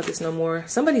arguing about this no more?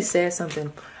 Somebody said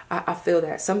something. I feel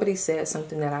that somebody said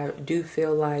something that I do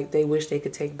feel like they wish they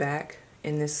could take back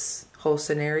in this whole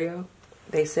scenario.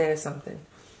 They said something,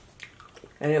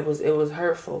 and it was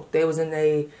hurtful. They was in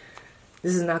this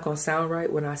is not gonna sound right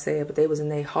when I say it, but they was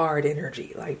in a hard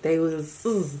energy. Like, they was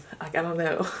like, I don't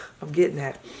know. I'm getting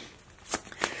that.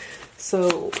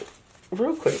 So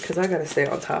real quick, because I gotta stay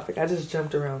on topic. I just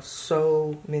jumped around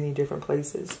so many different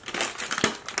places.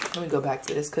 Let me go back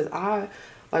to this, because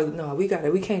no, we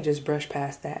can't just brush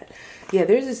past that. Yeah,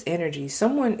 there's this energy.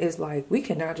 Someone is like, we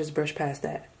cannot just brush past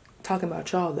that. Talking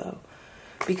about y'all though.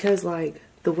 Because like,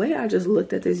 the way I just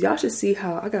looked at this, y'all should see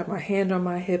how I got my hand on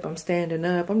my hip. I'm standing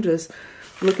up. I'm just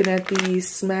looking at these,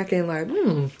 smacking like,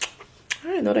 I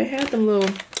didn't know they had them little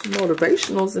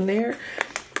motivationals in there.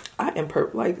 I am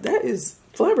like, that is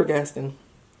flabbergasting.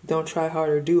 Don't try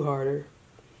harder, do harder.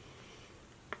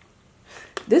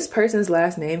 This person's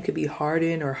last name could be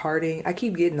Harden or Harding. I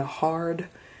keep getting the hard.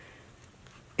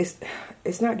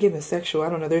 It's not giving sexual. I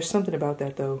don't know. There's something about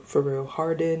that though, for real.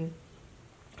 Harding.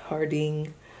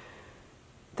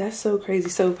 That's so crazy.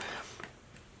 So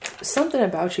something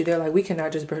about you, they're like, we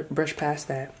cannot just brush past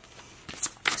that.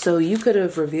 So you could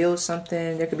have revealed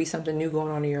something. There could be something new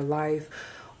going on in your life.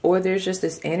 Or there's just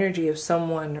this energy of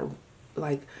someone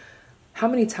like, how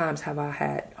many times have I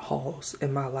had hauls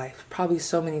in my life? Probably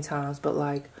so many times, but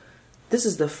like, this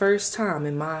is the first time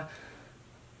in my,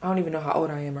 I don't even know how old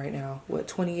I am right now. What,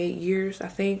 28 years, I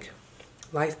think?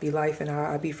 Life be life, and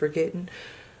I be forgetting.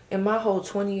 In my whole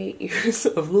 28 years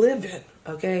of living,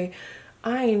 okay,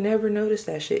 I ain't never noticed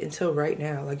that shit until right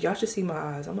now. Like, y'all should see my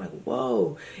eyes. I'm like,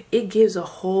 whoa, it gives a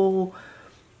whole,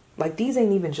 like, these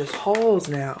ain't even just hauls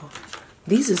now.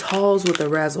 These is hauls with a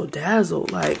razzle dazzle.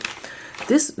 Like,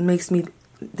 this lets me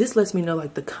know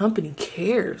like the company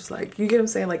cares. Like, you get what I'm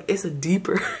saying? Like, it's a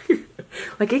deeper,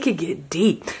 like, it could get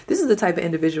deep. This is the type of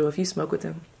individual, if you smoke with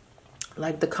them,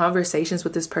 like, the conversations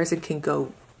with this person can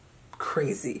go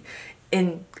crazy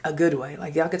in a good way.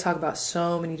 Like, y'all could talk about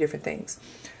so many different things.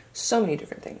 Somebody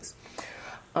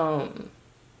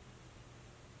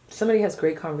has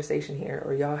great conversation here,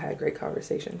 or y'all had great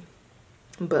conversation.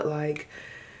 But like,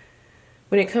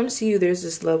 when it comes to you, there's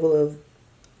this level of,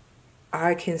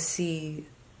 I can see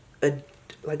a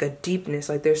deepness.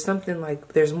 Like, there's something,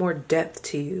 like, there's more depth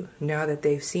to you now that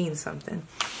they've seen something.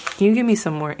 Can you give me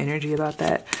some more energy about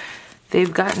that?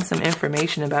 They've gotten some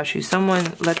information about you.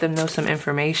 Someone let them know some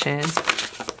information.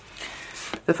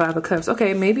 The Five of Cups.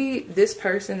 Okay, maybe this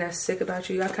person that's sick about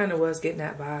you, I kind of was getting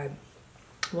that vibe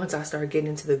once I started getting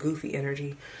into the goofy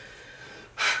energy.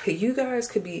 You guys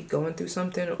could be going through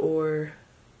something, or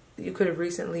you could have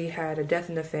recently had a death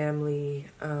in the family,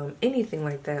 anything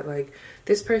like that. Like,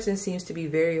 this person seems to be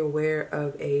very aware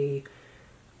of I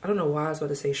don't know why I was about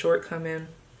to say shortcoming,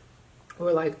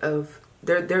 or like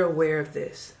they're aware of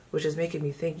this, which is making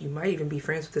me think you might even be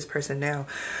friends with this person now.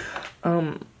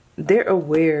 They're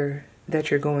aware that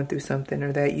you're going through something,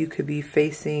 or that you could be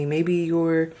facing, maybe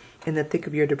you're in the thick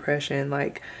of your depression.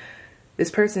 Like, this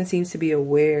person seems to be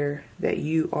aware that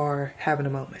you are having a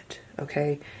moment,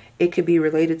 okay? It could be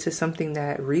related to something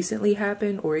that recently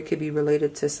happened, or it could be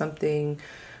related to something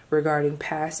regarding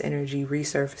past energy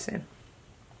resurfacing.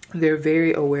 They're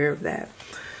very aware of that.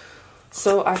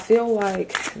 So I feel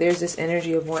like there's this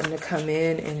energy of wanting to come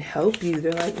in and help you.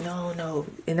 They're like, no.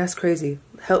 And that's crazy.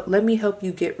 Let me help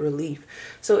you get relief.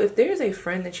 So if there's a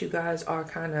friend that you guys are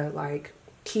kind of like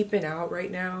keeping out right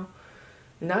now,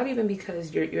 not even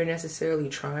because you're necessarily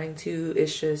trying to,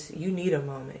 it's just you need a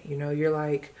moment. You know, you're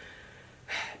like,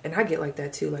 and I get like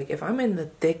that too. Like, if I'm in the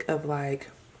thick of like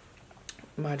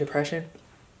my depression,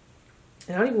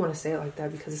 and I don't even want to say it like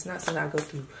that because it's not something I go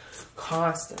through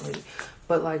constantly,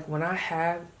 but like when I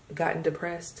have gotten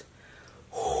depressed,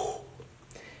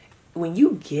 when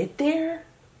you get there,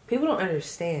 people don't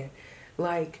understand.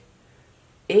 Like,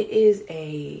 it is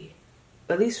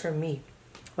at least for me,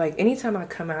 like anytime I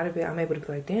come out of it, I'm able to be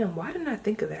like, damn, why didn't I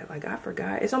think of that? Like, I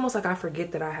forgot. It's almost like I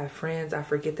forget that I have friends. I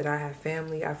forget that I have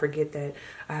family. I forget that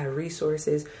I have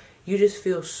resources. You just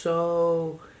feel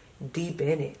so deep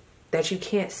in it that you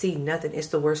can't see nothing. It's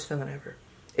the worst feeling ever.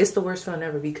 It's the worst feeling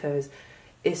ever because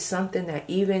is something that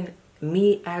even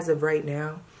me as of right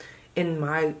now, in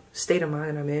my state of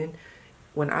mind I'm in,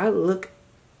 when I look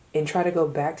and try to go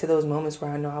back to those moments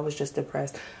where I know I was just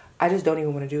depressed, I just don't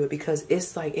even want to do it, because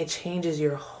it's like it changes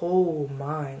your whole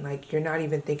mind. Like, you're not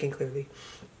even thinking clearly.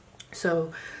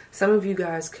 So some of you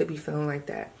guys could be feeling like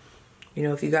that. You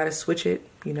know, if you got to switch it,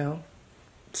 you know,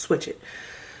 switch it.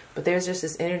 But there's just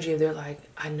this energy of, they're like,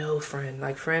 I know, friend.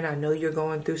 Like, friend, I know you're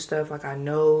going through stuff. Like, I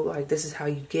know, like, this is how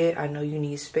you get. I know you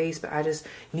need space, but I just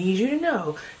need you to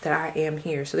know that I am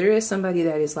here. So there is somebody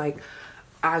that is like,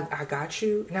 I got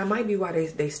you. And that might be why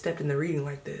they stepped in the reading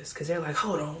like this. Because they're like,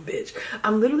 hold on, bitch.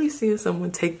 I'm literally seeing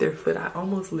someone take their foot. I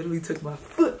almost literally took my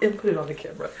foot and put it on the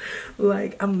camera.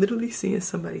 Like, I'm literally seeing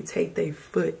somebody take their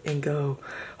foot and go,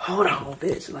 hold on,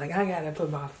 bitch. Like, I gotta put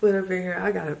my foot up in here.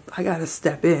 I gotta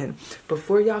step in.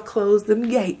 Before y'all close them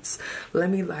gates,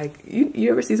 let me, like, you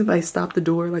ever see somebody stop the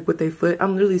door, like, with their foot?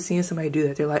 I'm literally seeing somebody do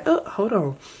that. They're like, oh, hold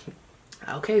on.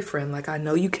 Okay, friend, like, I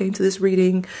know you came to this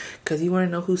reading because you want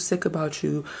to know who's sick about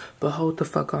you, but hold the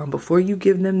fuck on. Before you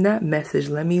give them that message,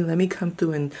 let me come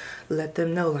through and let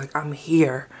them know, like, I'm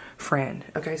here, friend.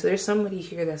 Okay, so there's somebody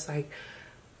here that's like,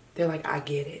 they're like, I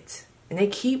get it. And they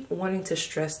keep wanting to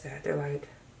stress that. They're like,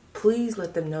 please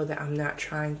let them know that I'm not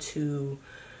trying to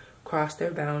cross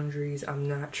their boundaries. I'm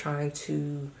not trying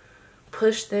to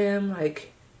push them.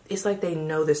 Like, it's like they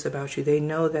know this about you. They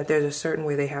know that there's a certain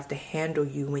way they have to handle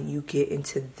you when you get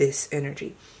into this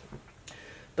energy.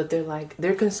 But they're like,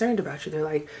 they're concerned about you. They're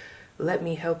like, let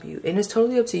me help you. And it's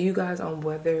totally up to you guys on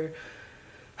whether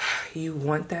you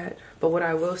want that. But what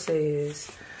I will say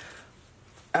is,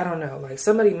 I don't know, like,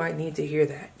 somebody might need to hear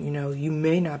that. You know, you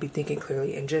may not be thinking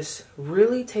clearly, and just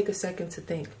really take a second to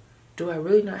think, do I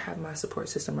really not have my support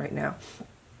system right now?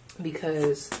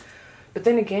 Because, but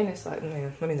then again, it's like,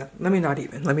 man, let me not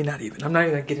even. I'm not even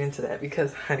gonna get into that,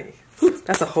 because, honey,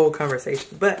 that's a whole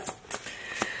conversation. But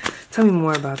tell me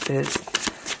more about this.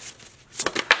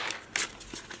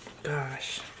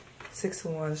 Gosh, 6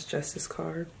 of Wands, Justice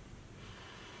card.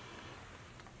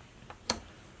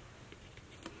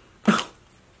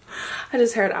 I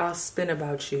just heard, I'll spin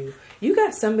about you. You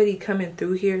got somebody coming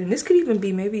through here, and this could even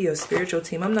be maybe your spiritual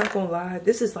team. I'm not gonna lie,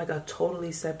 this is like a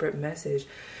totally separate message.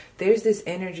 There's this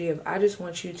energy of, I just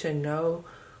want you to know,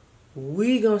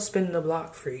 we gonna spin the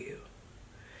block for you.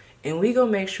 And we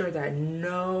gonna make sure that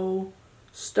no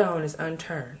stone is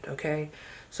unturned, okay?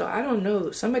 So I don't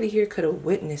know, somebody here could have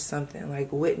witnessed something,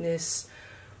 like witness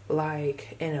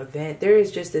like an event. There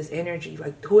is just this energy,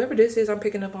 like whoever this is I'm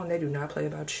picking up on, they do not play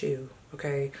about you,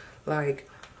 okay? Like,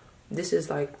 this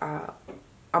is like, I'm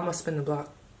gonna spin the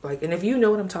block. Like, and if you know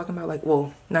what I'm talking about, like,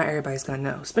 well, not everybody's gonna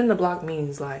know. Spin the block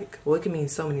means, like, well, it can mean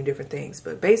so many different things.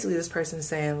 But basically, this person's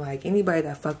saying, like, anybody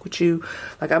that fuck with you,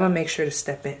 like, I'm gonna make sure to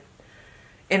step in.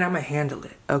 And I'm gonna handle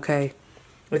it, okay?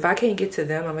 If I can't get to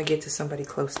them, I'm gonna get to somebody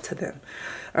close to them.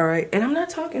 All right? And I'm not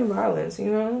talking violence,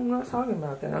 you know? I'm not talking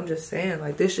about that. I'm just saying,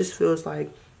 like, this just feels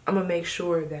like I'm gonna make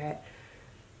sure that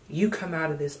you come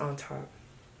out of this on top.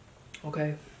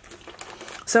 Okay?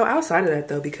 So outside of that,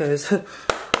 though, because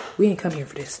we ain't come here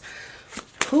for this.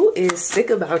 Who is sick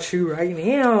about you right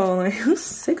now? Like, who's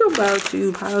sick about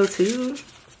you, Pile 2?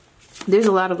 There's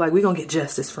a lot of, like, we gonna get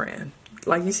justice, friend.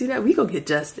 Like, you see that? We gonna get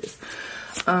justice.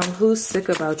 Who's sick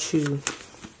about you,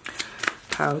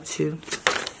 Pile 2?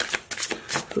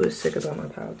 Who is sick about my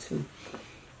Pile 2?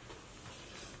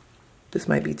 This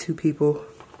might be 2 people.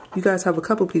 You guys have a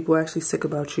couple people actually sick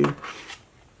about you.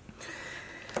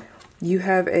 You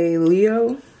have a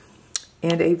Leo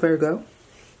and a Virgo.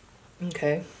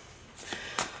 Okay.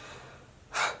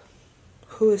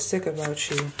 Who is sick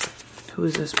about you? Who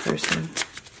is this person?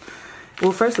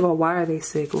 Well, first of all, why are they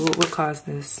sick? What caused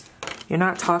this? You're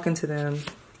not talking to them.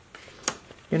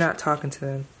 You're not talking to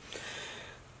them.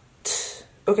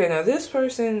 Okay, now this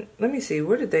person, let me see.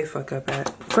 Where did they fuck up at?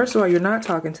 First of all, you're not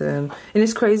talking to them. And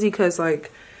it's crazy because,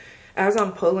 like, as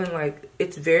I'm pulling, like,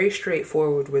 it's very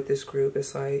straightforward with this group.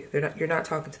 It's like, you're not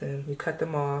talking to them. You cut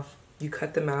them off. You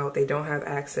cut them out. They don't have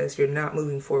access. You're not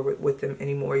moving forward with them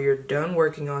anymore. You're done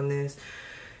working on this.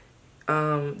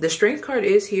 The strength card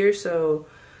is here, so,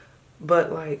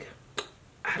 but, like,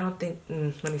 I don't think,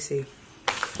 let me see.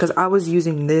 Because I was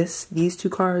using these 2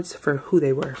 cards for who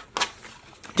they were.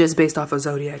 Just based off of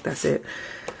Zodiac, that's it.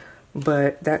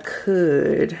 But that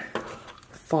could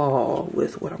fall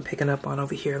with what I'm picking up on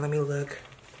over here. Let me look.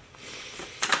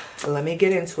 Let me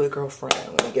get into it, girlfriend.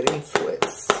 Let me get into it.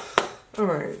 All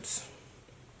right.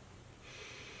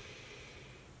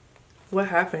 What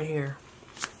happened here?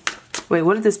 Wait,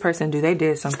 what did this person do? They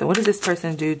did something. What did this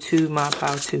person do to my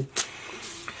Pile 2?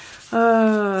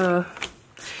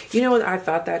 You know what I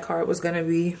thought that card was going to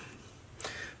be?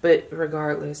 But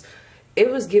regardless, it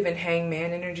was giving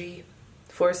hangman energy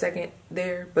for a second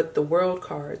there, but the world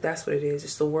card, that's what it is.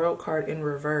 It's the world card in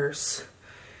reverse.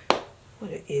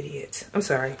 What an idiot. I'm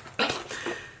sorry.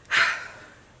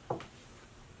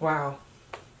 Wow.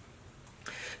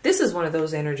 This is one of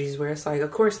those energies where it's like, of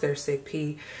course they're sick,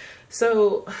 P.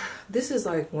 So this is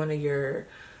like one of your,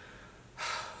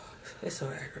 it's so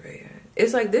aggravating.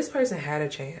 It's like this person had a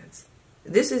chance.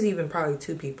 This is even probably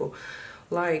two people.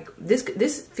 Like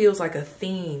this feels like a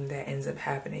theme that ends up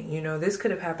happening. You know, this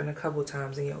could have happened a couple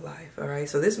times in your life. All right.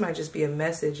 So this might just be a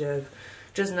message of,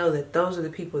 just know that those are the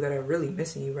people that are really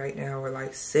missing you right now, or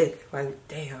like sick, like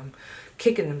damn,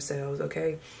 kicking themselves.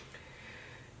 Okay.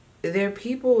 They're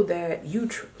people that you,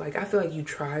 like, I feel like you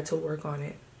tried to work on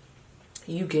it.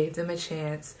 You gave them a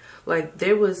chance. Like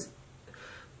there was,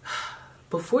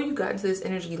 before you got into this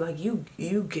energy, like you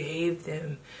gave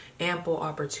them ample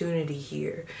opportunity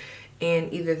here.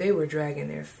 And either they were dragging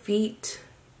their feet,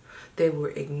 they were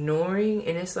ignoring,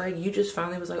 and it's like you just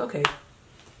finally was like, okay,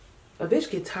 a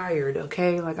bitch get tired,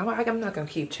 okay? Like I'm not gonna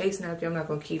keep chasing after you. I'm not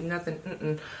gonna keep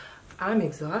nothing. I'm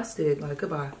exhausted. Like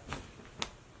goodbye.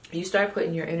 You start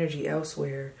putting your energy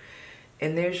elsewhere,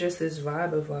 and there's just this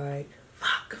vibe of like,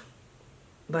 fuck.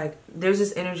 Like there's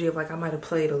this energy of like I might have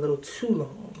played a little too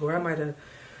long, or I might have,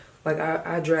 like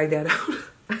I dragged that out.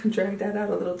 I dragged that out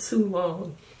a little too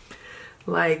long.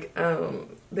 Like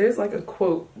there's like a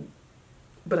quote,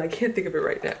 but I can't think of it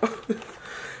right now.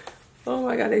 Oh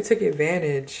my god, they took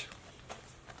advantage.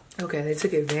 Okay, they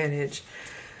took advantage.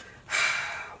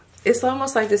 It's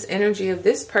almost like this energy of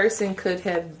this person could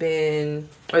have been,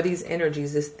 or these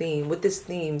energies, this theme. With this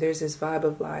theme, there's this vibe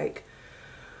of like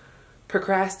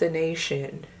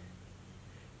procrastination.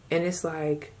 And it's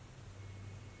like,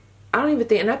 I don't even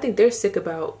think, and I think they're sick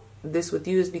about this with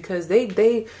you, is because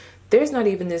there's not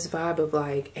even this vibe of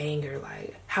like anger,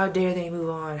 like how dare they move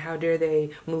on, how dare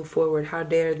they move forward, how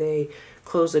dare they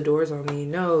close the doors on me.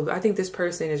 No, I think this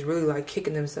person is really like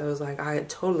kicking themselves, like I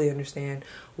totally understand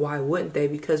why wouldn't they,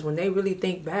 because when they really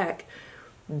think back,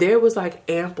 there was like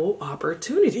ample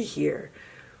opportunity here.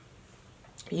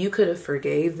 You could have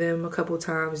forgave them a couple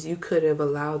times. You could have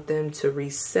allowed them to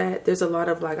reset. There's a lot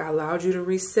of like, I allowed you to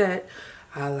reset,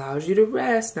 I allowed you to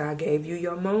rest, now I gave you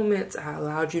your moments, I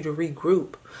allowed you to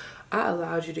regroup, I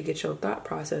allowed you to get your thought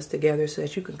process together so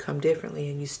that you can come differently,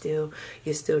 and you still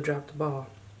dropped the ball.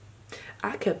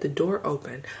 I kept the door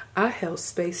open. I held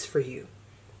space for you.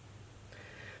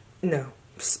 No,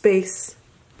 space.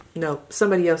 No,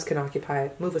 somebody else can occupy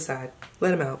it. Move aside.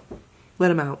 Let him out.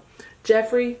 Let him out.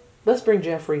 Jeffrey, let's bring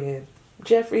Jeffrey in.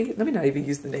 Jeffrey, let me not even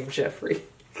use the name Jeffrey.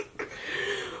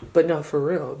 But no, for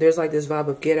real. There's like this vibe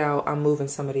of get out. I'm moving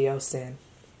somebody else in.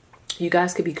 You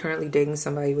guys could be currently dating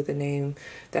somebody with a name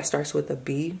that starts with a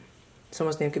B.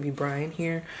 Someone's name could be Brian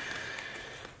here.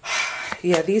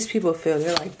 Yeah, these people feel,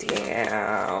 they're like,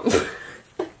 damn.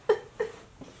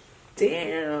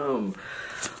 Damn.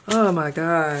 Oh my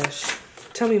gosh.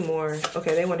 Tell me more.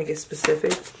 Okay, they want to get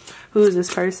specific. Who is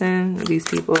this person? These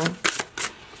people.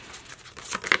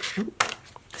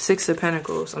 Six of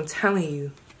Pentacles. I'm telling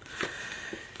you.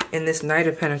 And this Knight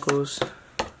of Pentacles.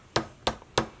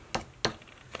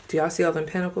 Do y'all see all them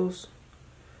pentacles?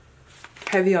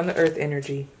 Heavy on the earth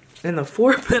energy. And the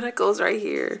Four of Pentacles right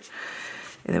here.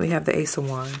 And then we have the Ace of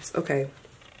Wands. Okay.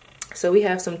 So we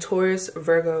have some Taurus,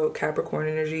 Virgo, Capricorn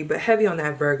energy, but heavy on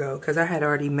that Virgo, because I had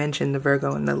already mentioned the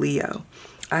Virgo and the Leo.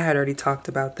 I had already talked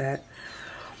about that.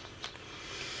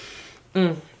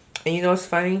 And you know what's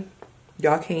funny?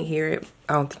 Y'all can't hear it.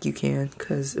 I don't think you can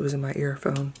because it was in my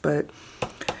earphone. But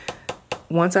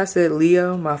once I said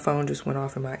Leo, my phone just went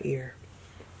off in my ear.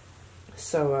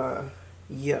 So,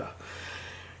 yeah.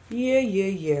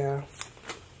 Yeah.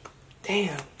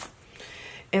 Damn.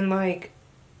 And like,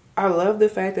 I love the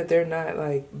fact that they're not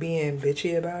like being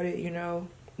bitchy about it, you know?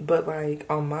 But like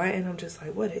on my end, I'm just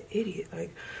like, what an idiot.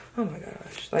 Like, oh my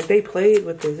gosh. Like they played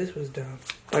with this. This was dumb.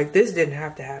 Like this didn't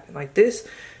have to happen. Like this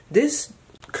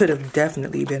could have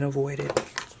definitely been avoided.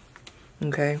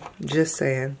 Okay? Just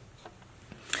saying.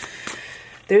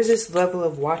 There's this level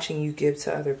of watching you give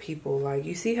to other people. Like,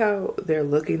 you see how they're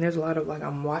looking? There's a lot of like,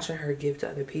 I'm watching her give to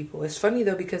other people. It's funny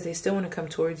though, because they still want to come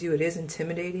towards you. It is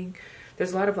intimidating.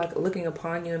 There's a lot of like looking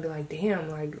upon you and be like, damn,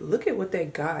 like look at what they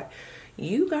got.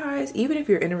 You guys, even if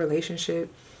you're in a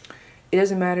relationship, it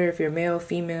doesn't matter if you're male,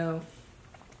 female.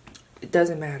 It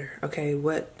doesn't matter. Okay,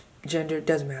 what gender,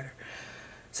 doesn't matter.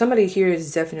 Somebody here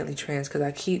is definitely trans, because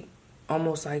I keep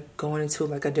almost like going into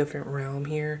like a different realm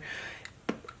here.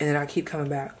 And then I keep coming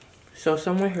back. So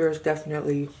someone here is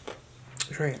definitely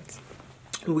trans.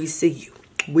 We see you.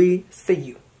 We see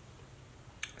you.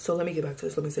 So let me get back to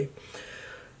this. Let me see.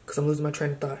 because I'm losing my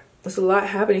train of thought. There's a lot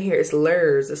happening here. It's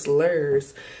lures. It's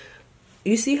lures.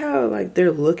 You see how like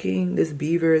they're looking, this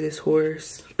beaver, this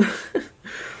horse.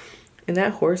 And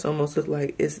that horse almost looks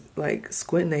like it's like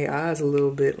squinting their eyes a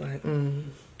little bit, like,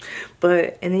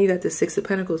 But, and then you got the Six of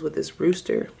Pentacles with this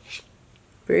rooster.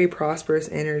 Very prosperous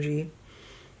energy.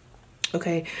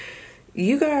 Okay.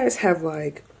 You guys have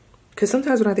like, because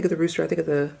sometimes when I think of the rooster, I think of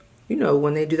the, you know,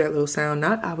 when they do that little sound,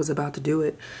 not I was about to do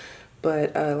it,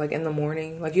 but like in the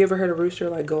morning, like you ever heard a rooster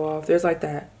like go off? There's like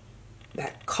that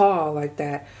call, like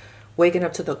that waking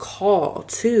up to the call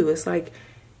too. It's like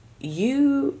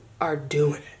you are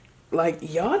doing it. Like,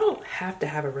 y'all don't have to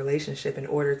have a relationship in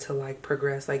order to like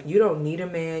progress. Like, you don't need a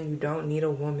man, you don't need a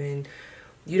woman,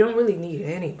 you don't really need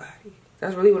anybody.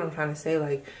 That's really what I'm trying to say.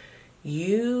 Like,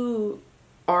 you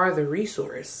are the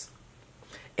resource,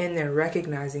 and they're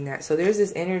recognizing that. So there's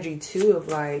this energy too of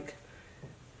like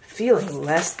feeling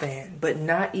less than, but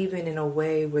not even in a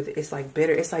way where it's like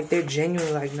bitter. It's like they're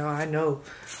genuinely like, no, I know,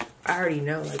 I already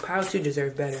know, like Pile 2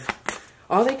 deserve better.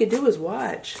 All they could do is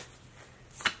watch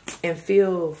and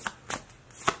feel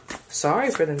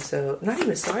sorry for themselves. Not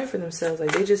even sorry for themselves,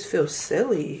 like they just feel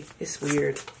silly. It's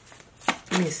weird.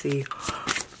 Let me see,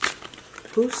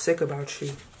 who's sick about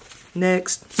you?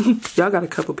 Next. Y'all got a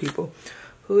couple people.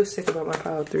 Who is sick about my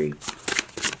Pile 3?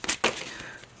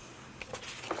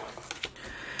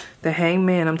 The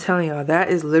Hangman. I'm telling y'all, that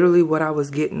is literally what I was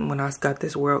getting when I got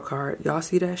this World card. Y'all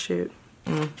see that shit?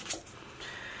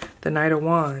 The Knight of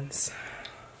Wands.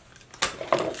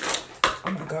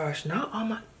 Oh my gosh, not all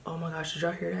my, oh my gosh, did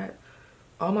y'all hear that?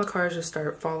 All my cards just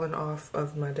start falling off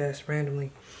of my desk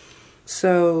randomly.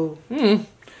 So,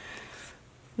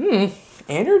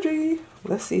 energy.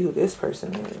 Let's see who this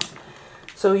person is.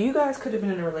 So you guys could have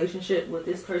been in a relationship with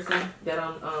this person that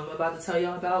I'm about to tell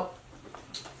y'all about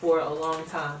for a long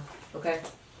time, okay?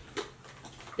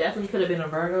 Definitely could have been a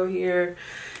Virgo here.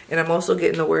 And I'm also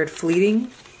getting the word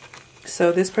fleeting.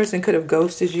 So this person could have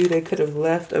ghosted you. They could have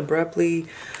left abruptly.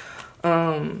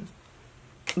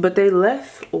 But they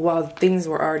left while things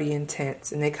were already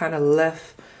intense. And they kind of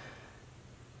left.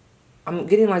 I'm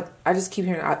getting like, I just keep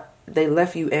hearing, they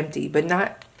left you empty. But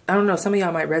not, I don't know, some of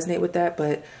y'all might resonate with that.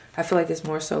 But I feel like it's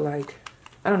more so like,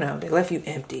 I don't know, they left you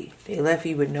empty. They left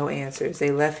you with no answers.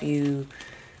 They left you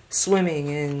swimming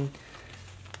in,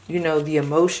 you know, the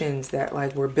emotions that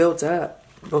like were built up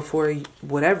before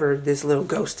whatever this little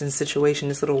ghosting situation,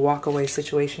 this little walk away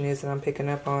situation is that I'm picking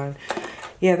up on.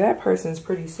 Yeah, that person's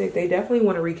pretty sick. They definitely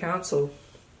want to recounsel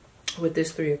with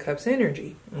this Three of Cups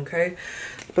energy, okay?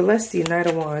 But let's see, Knight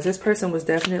of Wands. This person was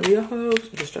definitely a host.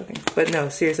 I'm just joking. But no,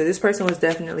 seriously, this person was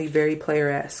definitely very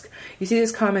player-esque. You see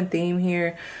this common theme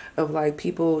here of like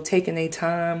people taking their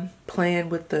time, playing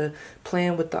with the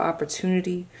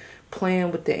opportunity,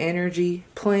 playing with the energy,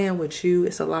 playing with you.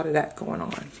 It's a lot of that going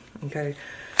on, okay?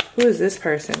 Who is this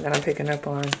person that I'm picking up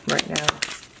on right now?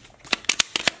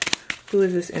 Who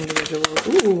is this individual?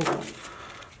 Ooh,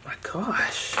 my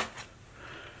gosh.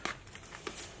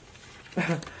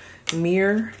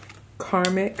 Mirror,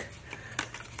 karmic.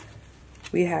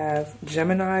 We have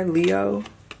Gemini, Leo.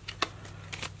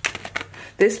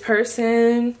 This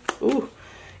person, ooh,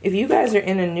 if you guys are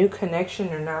in a new connection,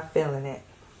 you're not feeling it.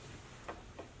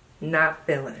 Not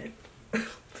feeling it.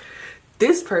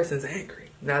 This person's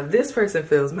angry. Now this person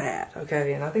feels mad,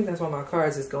 okay? And I think that's why my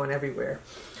cards is going everywhere.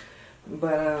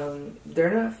 But they're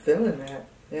not feeling that.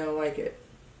 They don't like it.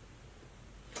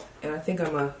 And I think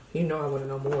you know I want to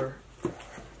know more.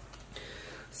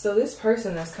 So this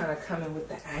person that's kind of coming with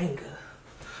the anger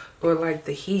or like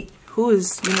the heat, who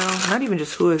is, you know, not even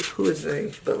just who is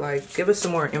they, but like give us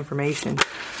some more information.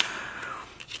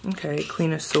 Okay,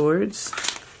 Queen of Swords.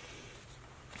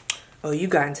 Oh, you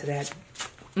got into that.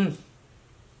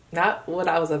 Not what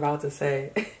I was about to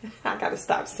say. I gotta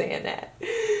stop saying that.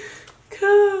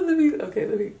 Let me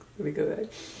go back.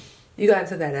 You got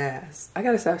into that ass. I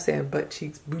gotta stop saying butt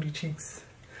cheeks, booty cheeks,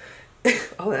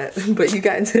 all that. But you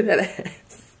got into that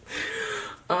ass.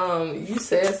 You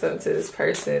said something to this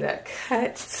person that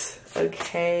cut,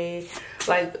 okay?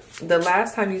 Like, the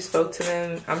last time you spoke to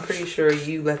them, I'm pretty sure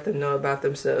you let them know about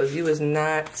themselves. You was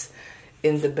not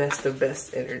in the best of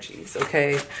best energies,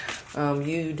 okay?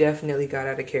 You definitely got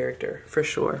out of character, for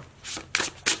sure.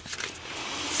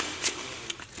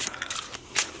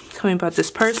 Tell me about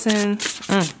this person.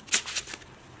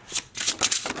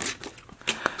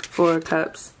 Four of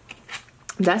Cups.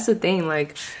 That's the thing,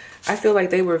 like, I feel like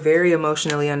they were very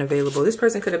emotionally unavailable. This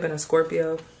person could have been a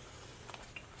Scorpio,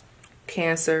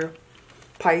 Cancer,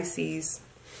 Pisces,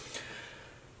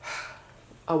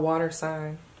 a water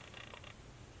sign.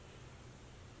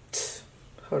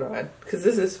 Hold on, because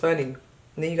this is funny.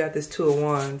 And then you got this Two of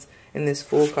Wands and this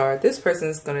Fool card. This person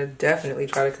is going to definitely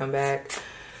try to come back.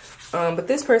 But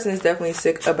this person is definitely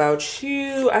sick about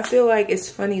you. I feel like it's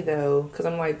funny though, because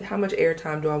I'm like, how much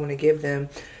airtime do I want to give them?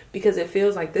 Because it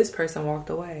feels like this person walked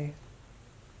away.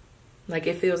 Like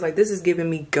it feels like this is giving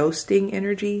me ghosting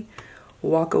energy,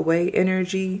 walk away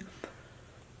energy,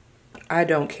 I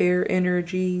don't care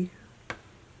energy.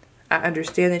 I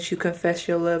understand that you confess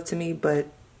your love to me, but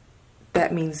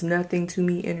that means nothing to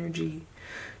me energy.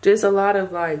 Just a lot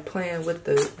of like playing with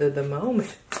the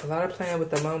moment. A lot of playing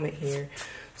with the moment here.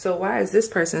 So why is this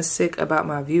person sick about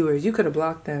my viewers? You could have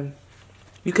blocked them.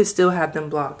 You could still have them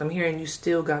blocked. I'm hearing you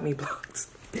still got me blocked.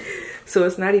 So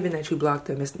it's not even that you blocked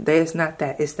them. It's not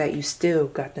that. It's that you still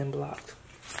got them blocked.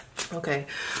 Okay.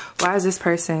 Why is this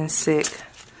person sick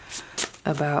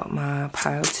about my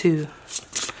pile 2?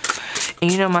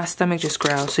 And you know, my stomach just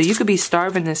growled. So you could be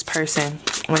starving this person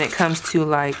when it comes to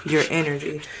like your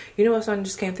energy. You know what song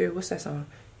just came through? What's that song?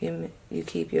 You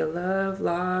keep your love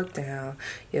locked down.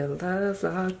 Your love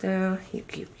locked down. You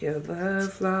keep your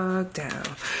love locked down.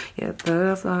 Your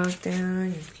love locked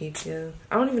down. You keep your...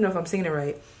 I don't even know if I'm singing it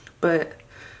right. But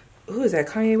who is that?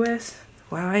 Kanye West?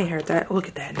 Wow, I ain't heard that. Look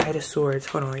at that Knight of Swords.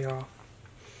 Hold on, y'all.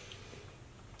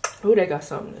 Oh, they got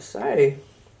something to say.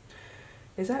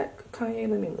 Is that Kanye?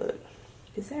 Let me look.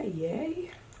 Is that Ye?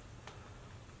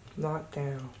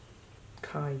 Lockdown.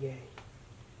 Kanye.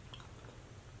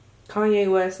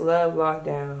 Kanye West, love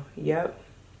lockdown. Yep.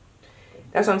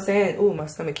 That's what I'm saying. Ooh, my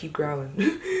stomach keep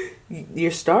growling.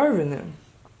 You're starving them.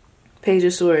 Page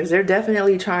of Swords. They're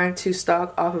definitely trying to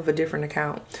stock off of a different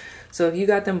account. So if you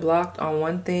got them blocked on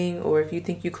one thing, or if you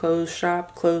think you closed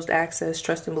shop, closed access,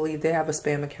 trust and believe, they have a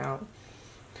spam account.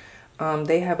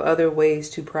 They have other ways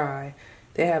to pry.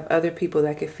 They have other people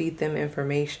that could feed them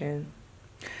information.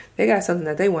 They got something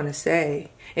that they want to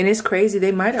say. And it's crazy.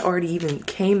 They might have already even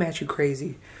came at you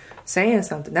crazy, saying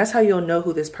something. That's how you'll know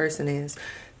who this person is.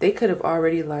 They could have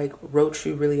already like wrote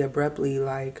you really abruptly,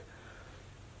 like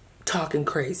talking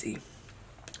crazy.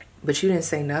 But you didn't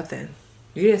say nothing.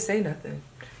 You didn't say nothing.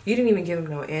 You didn't even give them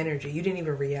no energy. You didn't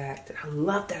even react. I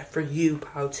love that for you,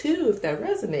 Pile 2, if that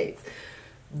resonates.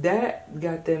 That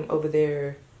got them over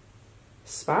there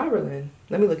spiraling.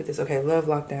 Let me look at this. Okay, love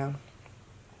lockdown.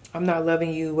 I'm not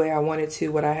loving you the way I wanted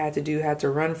to. What I had to do, had to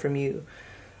run from you.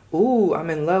 Ooh, I'm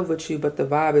in love with you, but the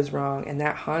vibe is wrong. And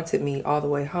that haunted me all the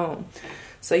way home.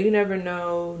 So you never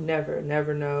know, never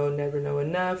know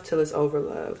enough till it's over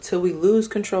love. Till we lose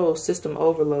control, system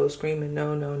overload, screaming,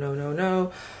 no, no, no, no,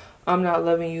 no. I'm not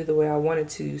loving you the way I wanted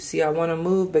to. See, I want to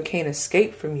move, but can't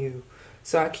escape from you.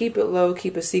 So I keep it low,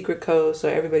 keep a secret code so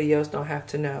everybody else don't have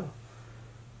to know.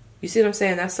 You see what I'm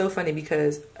saying? That's so funny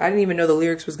because I didn't even know the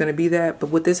lyrics was going to be that. But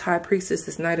with this High Priestess,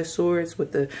 this Knight of Swords,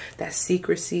 with that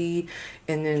secrecy,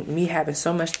 and then me having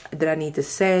so much that I need to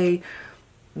say,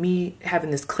 me having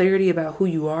this clarity about who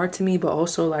you are to me, but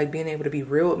also like being able to be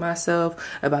real with myself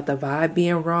about the vibe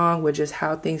being wrong with just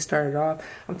how things started off.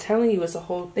 I'm telling you, it's a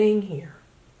whole thing here.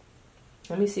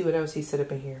 Let me see what else he set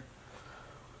up in here.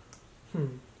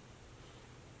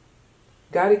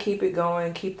 Gotta keep it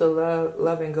going, keep the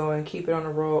loving going, keep it on the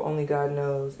roll, only God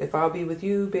knows. If I'll be with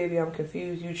you, baby, I'm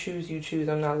confused. You choose.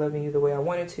 I'm not loving you the way I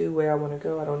wanted to, the way I want to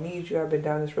go. I don't need you. I've been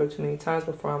down this road too many times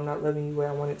before. I'm not loving you the way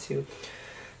I wanted to.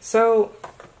 So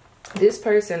this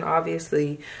person,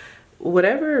 obviously,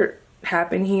 whatever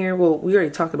happened here, well, we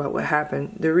already talked about what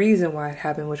happened. The reason why it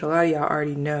happened, which a lot of y'all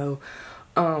already know,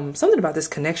 something about this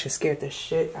connection scared the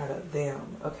shit out of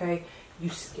them, okay? You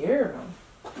scared them.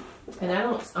 And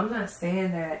I'm not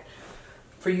saying that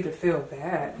for you to feel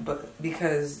bad, but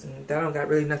because that don't got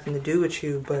really nothing to do with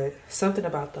you, but something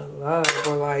about the love,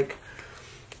 or like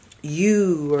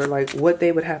you, or like what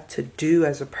they would have to do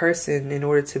as a person in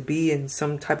order to be in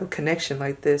some type of connection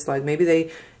like this. Like maybe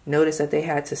they noticed that they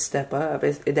had to step up.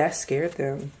 That scared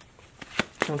them.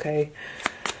 Okay.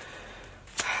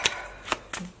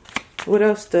 What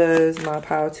else does my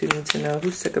Pile 2 need to know?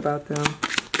 Who's sick about them?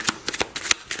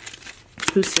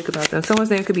 Who's sick about them? Someone's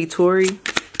name could be Tori.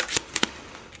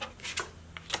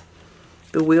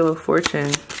 The Wheel of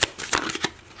Fortune.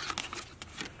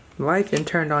 Life and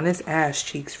turned on its ass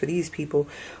cheeks for these people.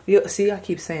 See, I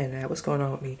keep saying that. What's going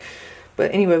on with me?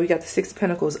 But anyway, we got the Six of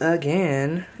Pentacles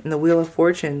again. And the Wheel of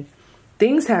Fortune.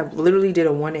 Things have literally did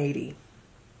a 180.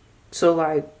 So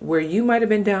like where you might have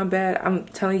been down bad, I'm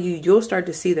telling you, you'll start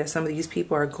to see that some of these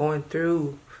people are going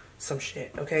through some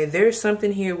shit. Okay, there's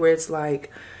something here where it's like,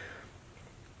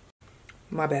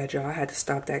 my bad, y'all. I had to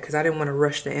stop that because I didn't want to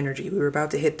rush the energy. We were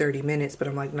about to hit 30 minutes, but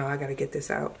I'm like, no, I got to get this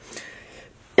out.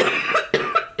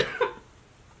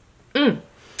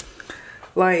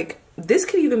 Like, this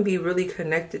could even be really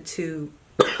connected to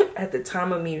at the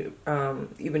time of me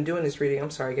even doing this reading, I'm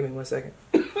sorry, give me 1 second.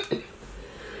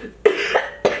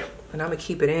 And I'm gonna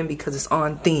keep it in because it's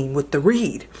on theme with the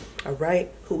read, all right?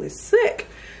 Who is sick?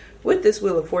 With this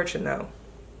Wheel of Fortune though,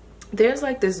 there's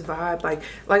like this vibe,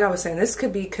 like I was saying, this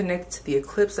could be connected to the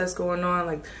eclipse that's going on.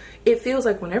 Like, it feels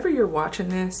like whenever you're watching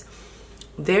this,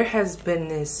 there has been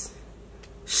this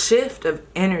shift of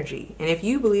energy. And if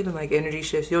you believe in like energy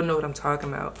shifts, you'll know what I'm talking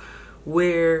about,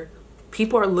 where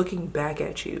people are looking back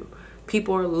at you,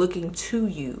 people are looking to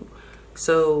you.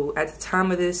 So at the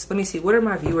time of this, let me see, what are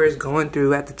my viewers going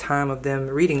through at the time of them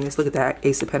reading this? Look at that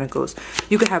Ace of Pentacles.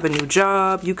 You could have a new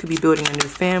job, you could be building a new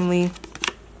family,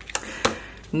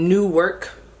 new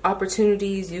work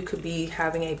opportunities, you could be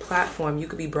having a platform, you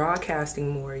could be broadcasting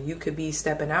more, you could be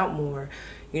stepping out more.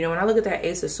 You know, when I look at that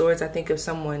Ace of Swords, I think of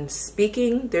someone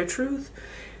speaking their truth,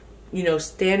 you know,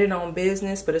 standing on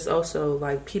business, but it's also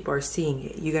like people are seeing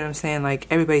it. You get what I'm saying? Like,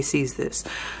 everybody sees this.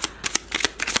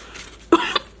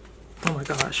 Oh my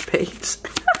gosh, Paige.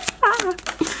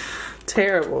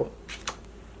 Terrible.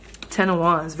 10 of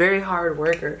Wands, very hard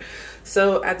worker.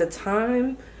 So at the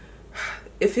time,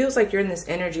 it feels like you're in this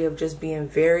energy of just being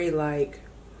very like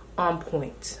on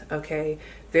point, okay?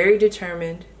 Very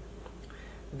determined,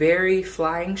 very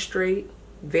flying straight,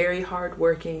 very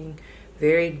hardworking,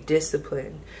 very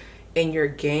disciplined. And your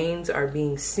gains are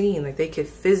being seen, like they could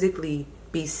physically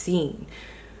be seen.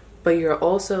 But you're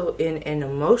also in an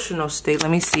emotional state. Let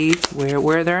me see,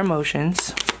 where are their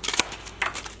emotions?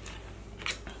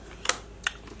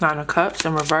 Nine of Cups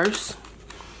in reverse.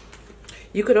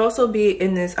 You could also be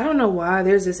in this, I don't know why,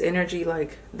 there's this energy,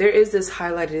 like there is this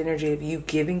highlighted energy of you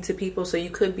giving to people. So you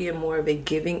could be in more of a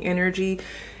giving energy.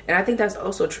 And I think that's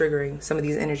also triggering some of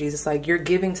these energies. It's like you're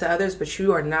giving to others, but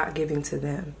you are not giving to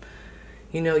them.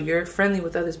 You know, you're friendly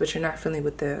with others, but you're not friendly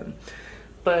with them.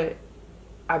 But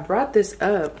I brought this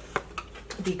up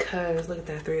because look at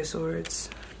that Three of Swords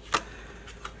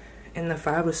and the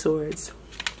Five of Swords.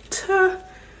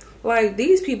 Like,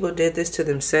 these people did this to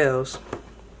themselves.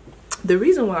 The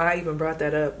reason why I even brought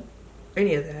that up,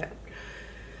 any of that,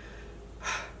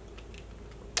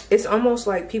 it's almost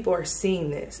like people are seeing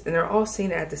this and they're all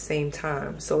seeing it at the same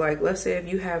time. So like, let's say if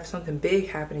you have something big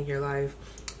happen in your life,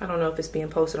 I don't know if it's being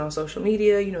posted on social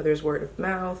media, you know, there's word of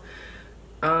mouth.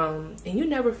 And you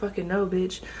never fucking know,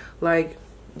 bitch. Like,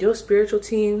 your spiritual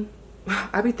team,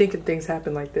 I be thinking things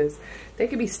happen like this. They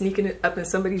could be sneaking it up in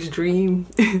somebody's dream,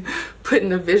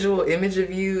 putting a visual image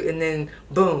of you, and then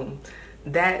boom,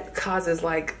 that causes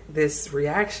like this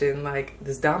reaction, like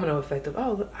this domino effect of,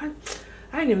 oh,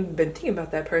 I ain't even been thinking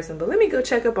about that person, but let me go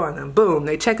check up on them. Boom,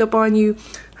 they check up on you.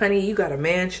 Honey, you got a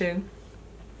mansion,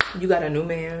 you got a new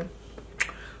man,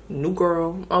 new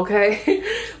girl, okay?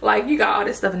 Like, you got all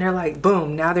this stuff and they're like,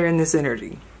 boom, now they're in this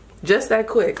energy. Just that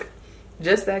quick.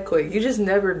 Just that quick. You just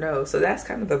never know. So that's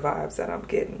kind of the vibes that I'm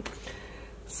getting.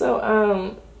 So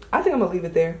I think I'm gonna leave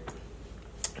it there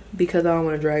because I don't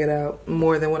want to drag it out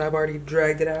more than what I've already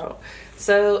dragged it out.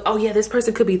 So, oh yeah, this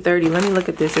person could be 30. Let me look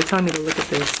at this. They're telling me to look at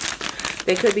this.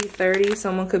 They could be 30.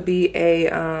 Someone could be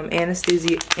a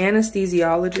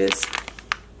anesthesiologist.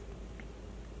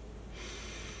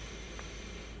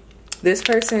 This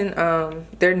person,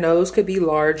 their nose could be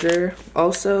larger.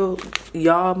 Also,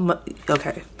 y'all,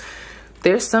 okay.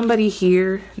 There's somebody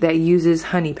here that uses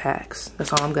honey packs.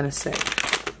 That's all I'm gonna say.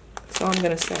 That's all I'm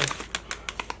gonna say.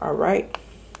 All right.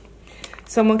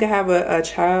 Someone could have a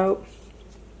child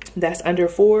that's under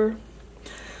 4.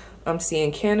 I'm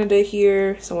seeing Canada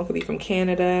here. Someone could be from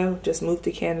Canada, just moved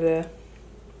to Canada.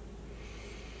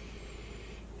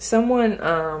 Someone,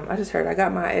 I just heard, I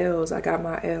got my L's. I got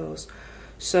my L's.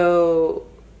 So,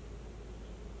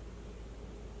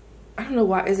 I don't know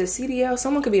why. Is it CDL?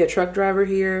 Someone could be a truck driver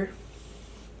here.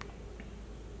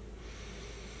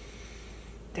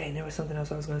 Dang, there was something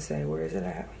else I was going to say. Where is it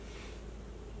at?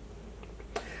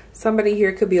 Somebody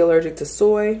here could be allergic to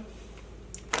soy.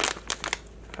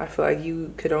 I feel like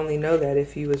you could only know that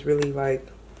if you was really like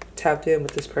tapped in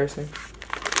with this person.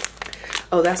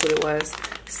 Oh, that's what it was.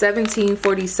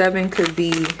 1747 could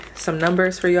be some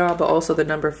numbers for y'all, but also the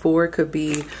number 4 could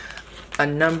be a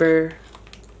number,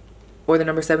 or the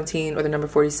number 17 or the number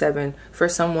 47 for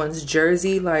someone's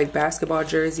jersey, like basketball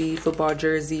jersey, football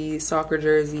jersey, soccer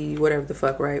jersey, whatever the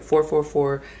fuck, right?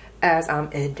 444 as I'm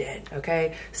ending,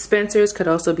 okay? Spencer's could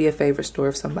also be a favorite store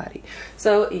of somebody.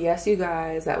 So yes, you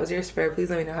guys, that was your spirit. Please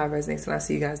let me know how it resonates, and I'll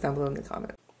see you guys down below in the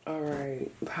comments. All right,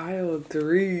 pile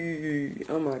 3.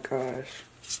 Oh my gosh.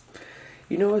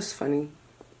 You know what's funny?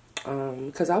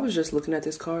 Because I was just looking at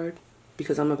this card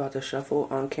because I'm about to shuffle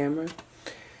on camera,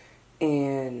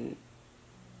 and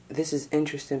this is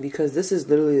interesting because this is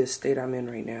literally the state I'm in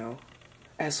right now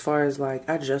as far as like,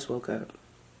 I just woke up.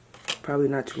 Probably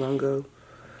not too long ago.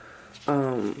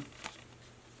 Well,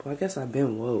 I guess I've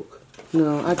been woke.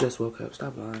 No, I just woke up.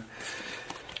 Stop lying.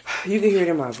 You can hear it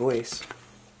in my voice.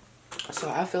 So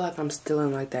I feel like I'm still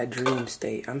in like that dream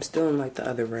state. I'm still in like the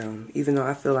other realm. Even though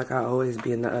I feel like I always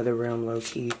be in the other realm low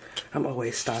key. I'm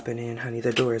always stopping in, honey.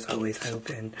 The door is always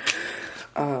open.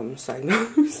 It's like, no.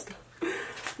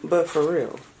 But for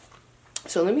real.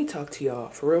 So let me talk to y'all.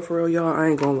 For real, y'all. I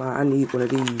ain't gonna lie. I need one of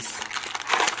these.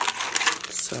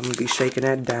 So I'm gonna be shaking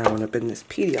that down up in this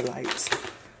Pedialyte.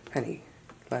 Honey,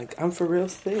 like, I'm for real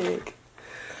sick.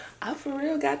 I for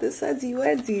real got the sudsy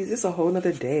wedsies. It's a whole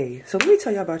nother day. So let me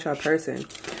tell y'all about y'all person.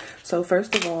 So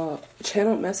first of all,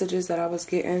 channel messages that I was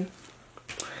getting.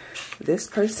 This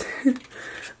person,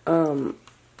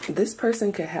 this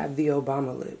person could have the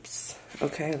Obama lips.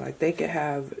 Okay, like they could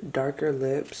have darker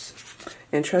lips.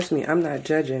 And trust me, I'm not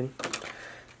judging.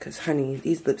 Cause honey,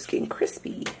 these lips getting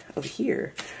crispy over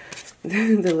here.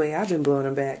 The way I've been blowing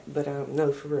them back. But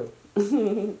no, for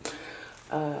real.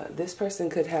 This person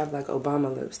could have like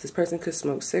Obama lips. This person could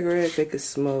smoke cigarettes. They could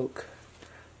smoke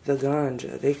the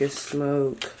ganja. They could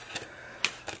smoke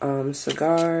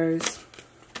cigars.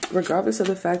 Regardless of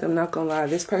the fact, I'm not gonna lie,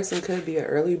 this person could be an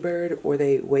early bird, or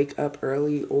they wake up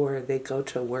early, or they go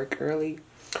to work early.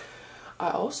 I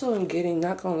also am getting,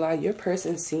 not gonna lie, your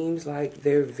person seems like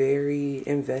they're very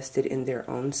invested in their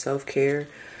own self-care.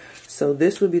 So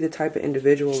this would be the type of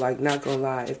individual, like, not gonna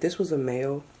lie, if this was a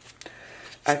male,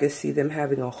 I could see them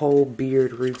having a whole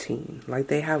beard routine. Like,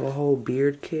 they have a whole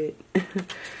beard kit.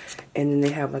 And then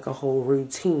they have, like, a whole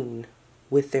routine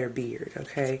with their beard,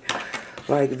 okay?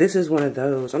 Like, this is one of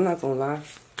those. I'm not gonna lie.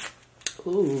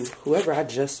 Ooh, whoever I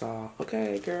just saw.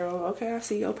 Okay, girl. Okay, I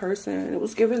see your person. It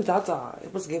was giving Zaza.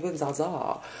 It was giving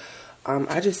Zaza.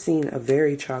 I just seen a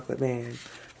very chocolate man.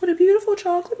 What a beautiful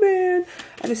chocolate man.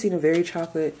 I just seen a very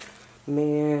chocolate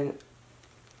man.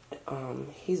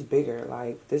 He's bigger.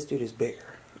 Like, this dude is bigger.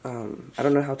 I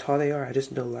don't know how tall they are. I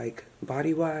just know, like,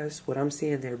 body-wise, what I'm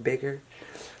seeing, they're bigger.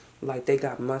 Like, they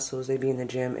got muscles. They be in the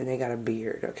gym, and they got a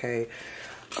beard, okay?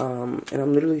 And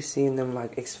I'm literally seeing them,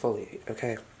 like, exfoliate,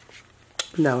 okay?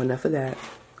 Now, enough of that.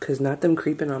 Because not them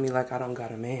creeping on me like I don't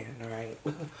got a man, all right?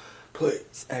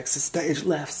 Please, exit stage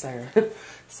left, sir.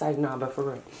 Side nah, but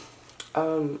for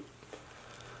real.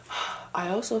 I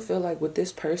also feel like with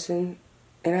this person,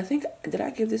 and I think, did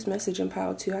I give this message in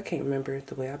Pile 2? I can't remember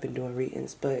the way I've been doing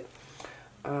readings, but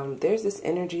there's this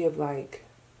energy of, like,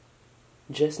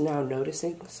 just now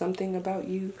noticing something about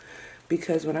you.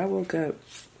 Because when I woke up,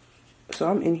 so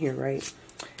I'm in here, right?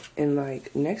 And,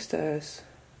 like, next to us,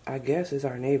 I guess, is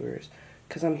our neighbors.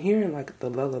 Because I'm hearing, like, the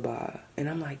lullaby. And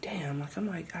I'm like, damn. Like, I'm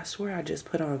like, I swear I just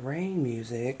put on rain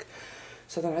music.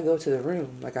 So then I go to the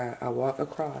room. Like, I walk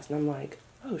across. And I'm like,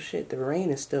 oh, shit, the rain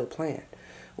is still playing.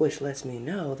 Which lets me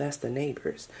know that's the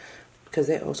neighbors. Because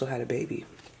they also had a baby.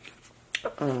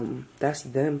 That's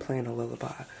them playing a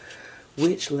lullaby.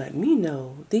 Which let me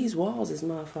know these walls is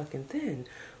motherfucking thin.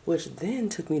 Which then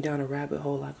took me down a rabbit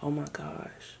hole like, oh my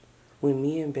gosh. When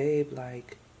me and babe,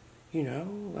 like, you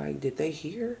know, like, did they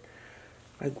hear?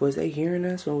 Like, was they hearing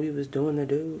us when we was doing the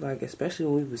do? Like, especially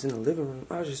when we was in the living room.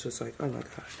 I was just like, oh my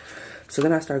God. So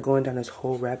then I started going down this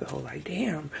whole rabbit hole like,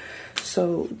 damn.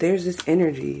 So there's this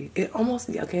energy. It almost,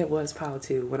 okay, it was Pile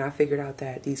 2 when I figured out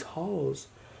that these halls,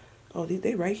 oh,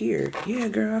 they right here. Yeah,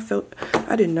 girl,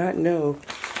 I did not know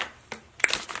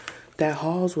that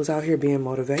Halls was out here being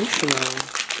motivational.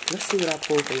 Let's see what I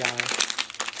pulled for y'all.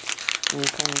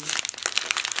 Okay.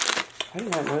 I did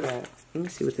not know that. Let me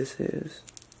see what this is.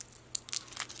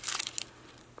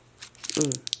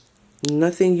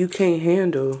 Nothing you can't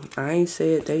handle. I ain't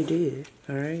said they did.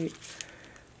 Alright.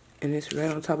 And it's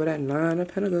right on top of that 9 of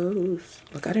Pentacles.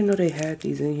 Like, I didn't know they had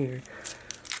these in here.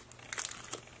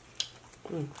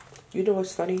 You know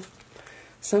what's funny?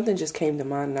 Something just came to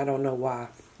mind and I don't know why.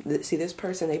 See, this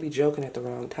person, they be joking at the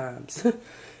wrong times.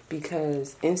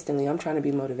 Because instantly I'm trying to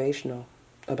be motivational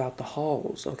about the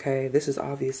halls, okay? This is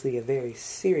obviously a very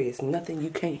serious, nothing you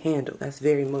can't handle. That's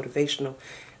very motivational,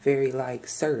 very, like,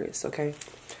 serious, okay?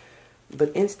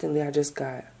 But instantly I just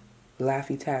got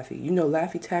Laffy Taffy. You know,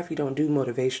 Laffy Taffy don't do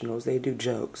motivationals. They do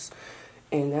jokes.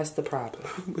 And that's the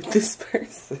problem with this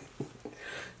person.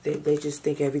 They just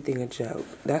think everything a joke.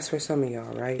 That's for some of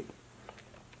y'all, right?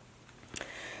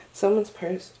 Someone's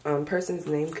person's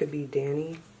name could be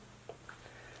Danny.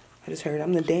 I just heard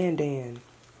I'm the Dan.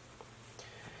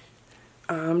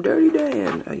 I'm Dirty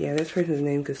Dan. Oh yeah, this person's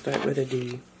name could start with a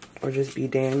D. Or just be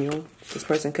Daniel. This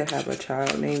person could have a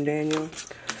child named Daniel.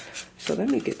 So let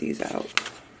me get these out.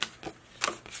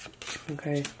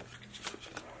 Okay.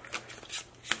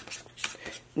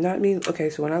 not me. Okay,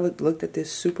 so when I looked at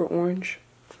this super orange,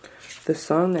 the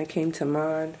song that came to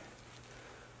mind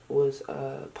was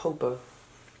Popa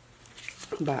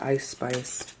by Ice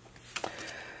Spice.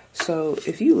 So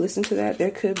if you listen to that,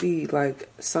 there could be like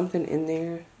something in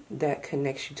there that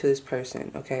connects you to this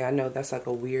person. Okay, I know that's like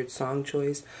a weird song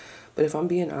choice, but if I'm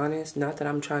being honest, not that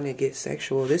I'm trying to get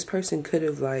sexual, this person could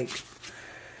have like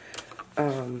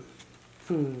how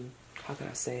can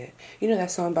I say it? You know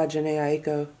that song by Jhené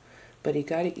Aiko? But he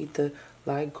gotta eat the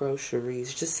like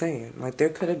groceries. Just saying. Like, there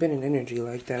could have been an energy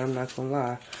like that, I'm not gonna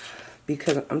lie.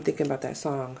 Because I'm thinking about that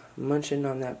song, munching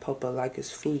on that popa like it's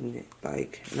food in it.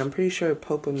 Like, and I'm pretty sure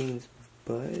popa means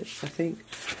bud, I think.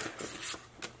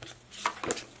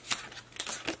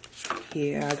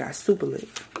 Yeah, I got super lit.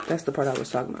 That's the part I was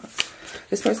talking about.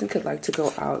 This person could like to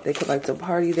go out. They could like to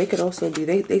party. They could also be,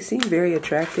 they seem very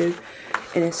attractive.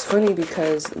 And it's funny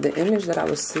because the image that I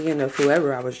was seeing of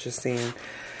whoever I was just seeing,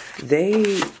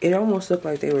 it almost looked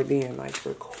like they were being like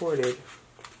recorded,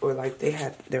 or like they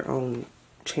had their own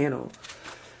channel.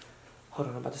 Hold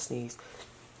on, I'm about to sneeze.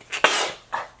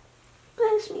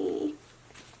 Bless me.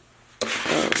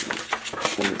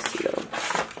 Let me see though.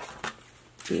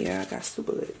 Yeah, I got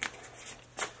super lit.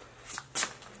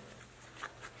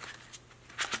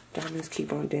 Diamonds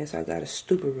keep on dancing. I got a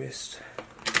stupid wrist.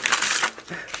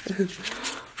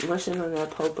 Munching on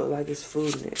that popa like it's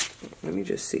food in it. Let me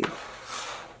just see.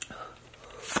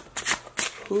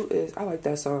 Who is... I like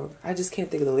that song. I just can't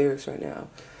think of the lyrics right now.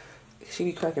 She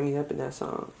be cracking me up in that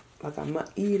song. Like I'm a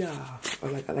eater. Or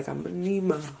like I'm a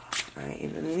Nima. I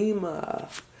ain't a Nima.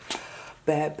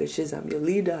 Bad bitches, I'm your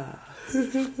leader.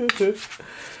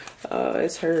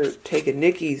 It's her taking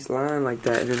Nikki's line like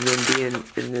that and then being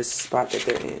in this spot that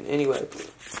they're in. Anyway.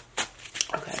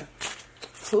 Okay.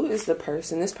 Who is the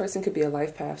person? This person could be a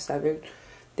life path 7.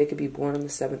 They could be born on the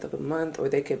 7th of a month, or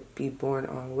they could be born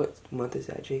on, what month is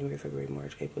that? January, February,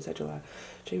 March, April. Is that July?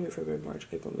 January, February, March,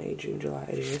 April, May, June, July.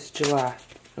 It is July.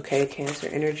 Okay, Cancer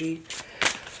energy.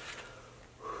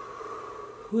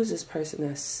 Who is this person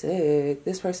that's sick?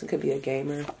 This person could be a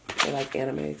gamer. They like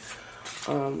anime.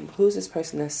 Who is this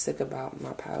person that's sick about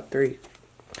my pile 3?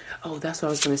 Oh, that's what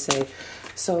I was going to say.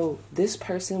 So this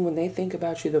person, when they think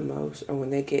about you the most, or when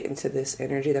they get into this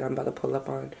energy that I'm about to pull up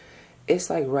on, it's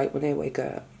like right when they wake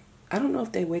up. I don't know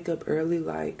if they wake up early,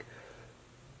 like,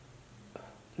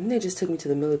 and they just took me to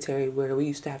the military where we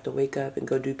used to have to wake up and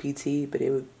go do PT, but it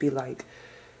would be like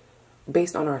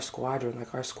based on our squadron.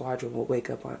 Like our squadron will wake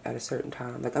up at a certain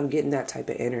time. Like I'm getting that type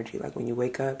of energy. Like when you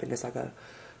wake up and it's like a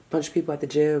bunch of people at the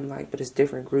gym, like, but it's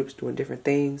different groups doing different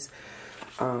things.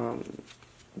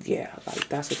 Yeah, like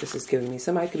that's what this is giving me.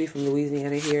 Somebody could be from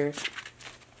Louisiana here.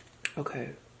 Okay,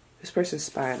 this person's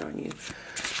spying on you.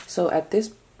 So at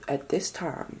this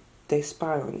time, they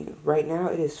spy on you. Right now,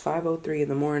 it is 5:03 in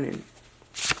the morning.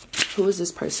 Who is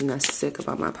this person that's sick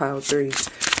about my pile 3?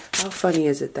 How funny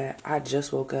is it that I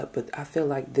just woke up, but I feel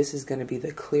like this is going to be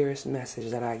the clearest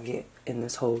message that I get in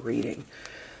this whole reading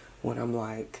when I'm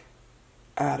like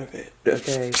out of it,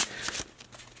 okay?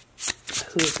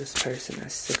 Who is this person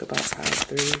that's sick about pile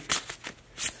 3?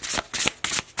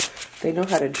 They know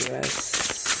how to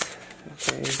dress,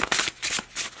 okay?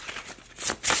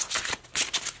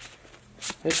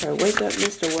 They try, wake up,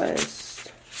 Mr.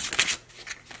 West.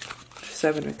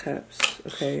 7 of Cups,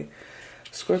 okay?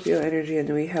 Scorpio energy, and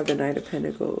then we have the Knight of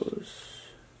Pentacles.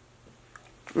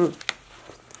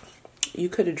 You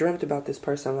could have dreamt about this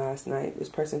person last night. This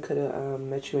person could have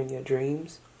met you in your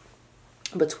dreams.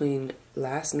 Between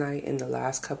last night and the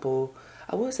last couple,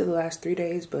 I would say the last 3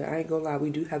 days, but I ain't gonna lie, we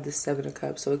do have the 7 of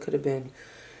Cups, so it could have been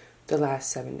the last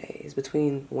 7 days.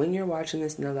 Between when you're watching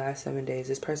this and the last 7 days,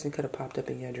 this person could have popped up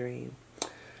in your dream.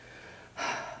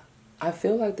 I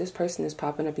feel like this person is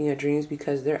popping up in your dreams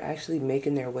because they're actually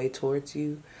making their way towards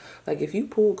you. Like if you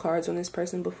pulled cards on this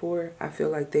person before, I feel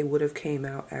like they would have came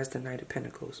out as the Knight of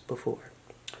Pentacles before,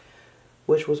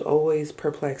 which was always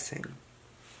perplexing.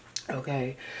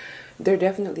 Okay, they're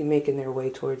definitely making their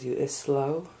way towards you. It's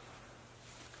slow.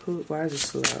 Why is it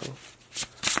slow?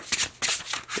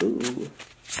 Ooh,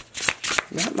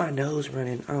 not my nose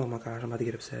running. Oh my gosh, I'm about to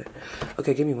get upset.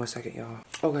 Okay, give me 1 second, y'all.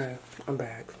 Okay, I'm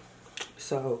back.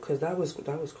 So, cause that was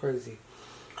crazy.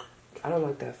 I don't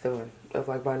like that feeling of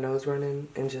like my nose running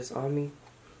and just on me.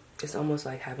 It's almost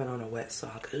like having on a wet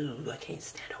sock. Ooh, I can't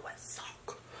stand a wet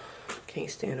sock. Can't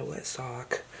stand a wet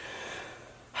sock.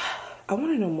 I want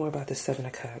to know more about the 7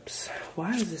 of Cups.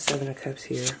 Why is the 7 of Cups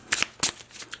here?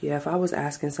 Yeah, if I was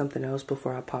asking something else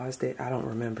before I paused it, I don't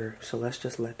remember. So let's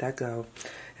just let that go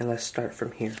and let's start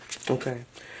from here. Okay.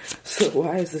 So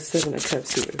why is the 7 of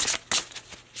Cups here?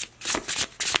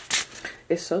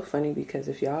 It's so funny because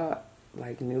if y'all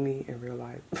like knew me in real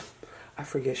life, I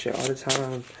forget shit all the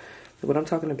time. When I'm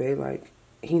talking to Babe, like,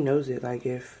 he knows it. Like,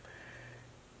 if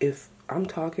I'm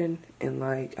talking and,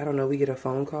 like, I don't know, we get a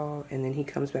phone call and then he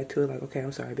comes back to it like, okay,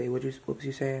 I'm sorry, Babe, what was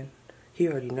you saying? He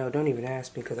already know. Don't even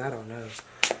ask me because I don't know.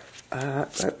 I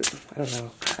don't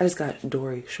know. I just got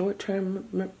Dory. Short-term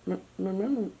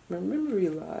memory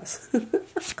loss.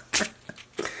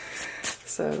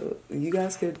 So you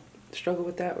guys could struggle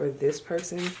with that, or this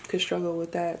person could struggle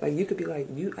with that. Like, you could be like,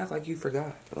 you act like you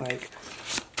forgot. Like,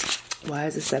 why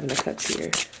is the 7 of Cups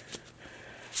here?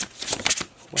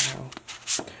 Wow.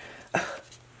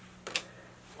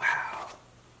 Wow.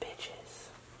 Bitches.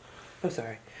 I'm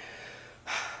sorry.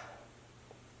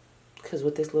 Because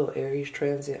with this little Aries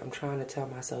transit, I'm trying to tell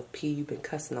myself, P, you've been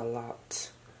cussing a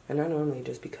lot. And I normally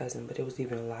just be cussing, but it was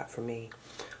even a lot for me.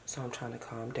 So I'm trying to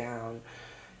calm down.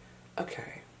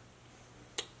 Okay.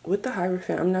 With the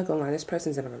Hierophant, I'm not going to lie, this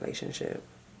person's in a relationship.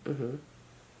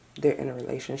 They're in a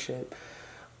relationship.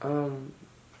 I'm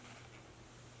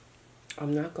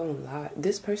not going to lie.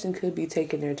 This person could be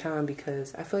taking their time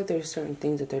because I feel like there's certain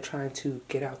things that they're trying to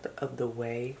get out of the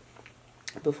way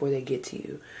before they get to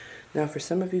you. Now, for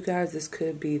some of you guys, this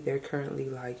could be they're currently,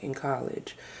 like, in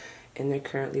college and they're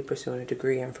currently pursuing a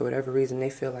degree, and for whatever reason, they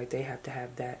feel like they have to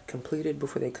have that completed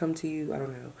before they come to you. I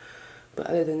don't know. But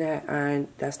other than that,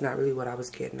 that's not really what I was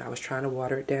getting. I was trying to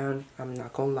water it down. I'm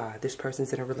not going to lie. This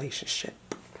person's in a relationship.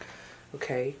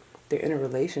 Okay? They're in a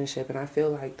relationship, and I feel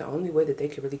like the only way that they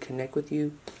can really connect with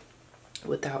you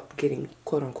without getting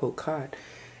quote-unquote caught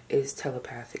is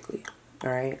telepathically.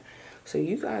 All right? So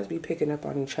you guys be picking up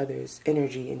on each other's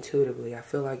energy intuitively. I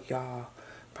feel like y'all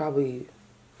probably,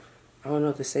 I don't know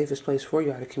if the safest place for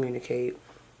y'all to communicate,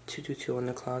 222 on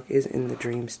the clock, is in the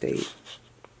dream state.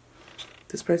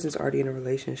 This person's already in a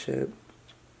relationship.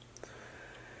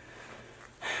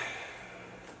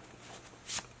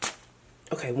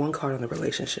 Okay, one card on the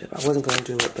relationship. I wasn't going to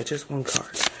do it, but just one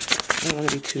card. I don't want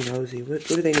to be too nosy. What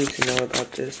do they need to know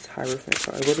about this Hierophant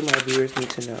card? What do my viewers need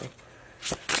to know?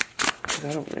 Because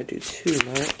I don't want to do too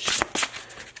much.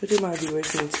 What do my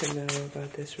viewers need to know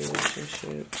about this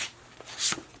relationship?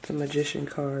 The Magician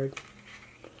card.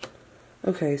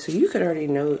 Okay, so you could already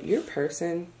know your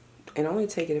person, and only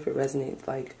take it if it resonates.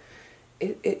 Like,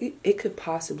 it could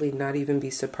possibly not even be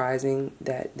surprising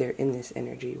that they're in this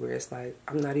energy where it's like,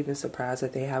 I'm not even surprised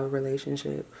that they have a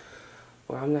relationship,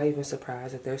 or I'm not even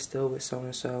surprised that they're still with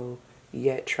so-and-so,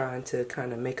 yet trying to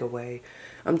kind of make a way.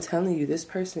 I'm telling you, this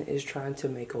person is trying to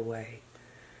make a way.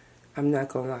 I'm not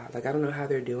gonna lie. Like, I don't know how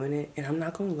they're doing it, and I'm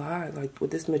not gonna lie. Like,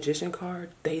 with this Magician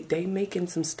card, they making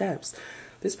some steps.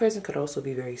 This person could also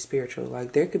be very spiritual.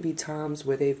 Like, there could be times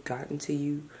where they've gotten to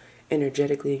you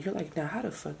energetically, and you're like, now how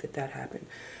the fuck did that happen?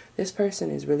 This person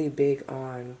is really big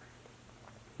on,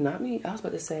 not me, I was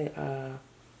about to say,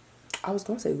 I was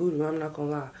gonna say voodoo, I'm not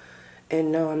gonna lie.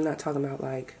 And no, I'm not talking about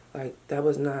like that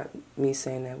was not me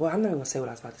saying that. Well, I'm not gonna say what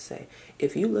I was about to say.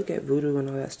 If you look at voodoo and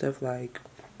all that stuff like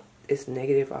it's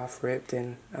negative off rip,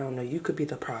 then I don't know, you could be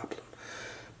the problem.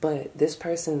 But this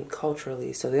person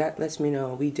culturally, so that lets me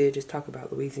know, we did just talk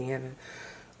about Louisiana,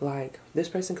 like this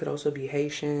person could also be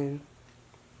Haitian.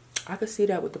 I could see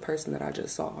that with the person that I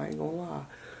just saw, I ain't gonna lie.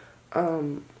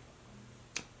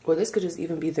 Well, this could just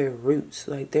even be their roots,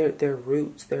 like their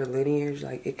roots, their lineage.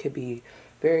 Like, it could be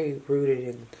very rooted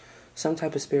in some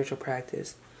type of spiritual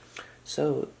practice.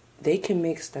 So they can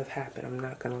make stuff happen, I'm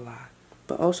not gonna lie.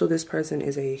 But also, this person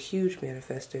is a huge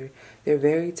manifester. They're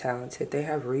very talented. They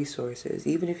have resources.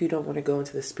 Even if you don't want to go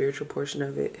into the spiritual portion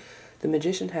of it, the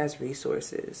Magician has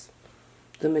resources.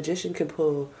 The Magician can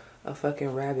pull a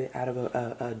fucking rabbit out of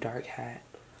a dark hat.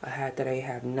 A hat that ain't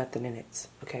have nothing in it,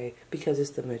 okay? Because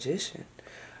it's the Magician,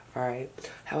 alright?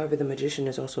 However, the Magician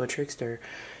is also a trickster,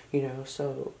 you know?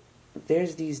 So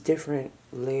there's these different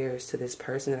layers to this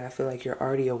person that I feel like you're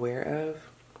already aware of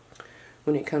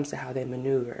when it comes to how they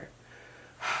maneuver.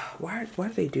 Why do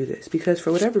they do this? Because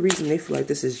for whatever reason, they feel like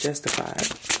this is justified.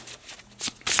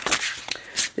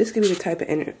 This could be the type of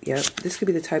this could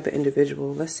be the type of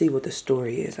individual. Let's see what the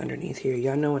story is underneath here.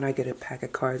 Y'all know when I get a pack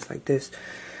of cards like this,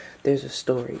 there's a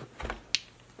story.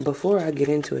 Before I get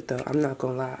into it though, I'm not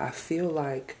gonna lie, I feel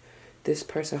like this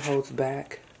person holds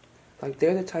back. Like,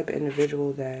 they're the type of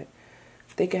individual that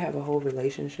they could have a whole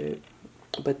relationship,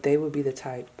 but they would be the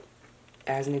type,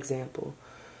 as an example,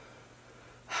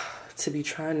 to be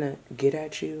trying to get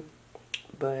at you,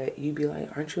 but you'd be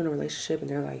like, aren't you in a relationship? And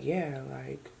they're like, yeah,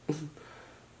 like,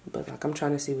 but like, I'm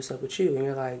trying to see what's up with you. And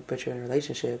you're like, but you're in a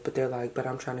relationship. But they're like, but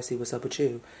I'm trying to see what's up with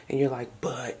you. And you're like,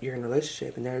 but you're in a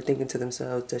relationship. And they're thinking to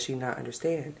themselves, does she not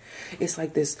understand? It's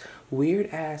like this weird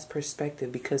ass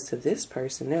perspective, because to this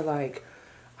person, they're like,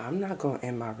 I'm not going to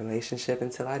end my relationship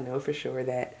until I know for sure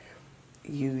that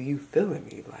you feeling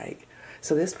me. Like,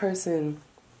 so this person,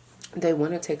 they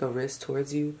want to take a risk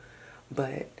towards you,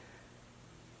 but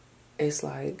it's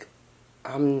like,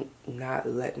 I'm not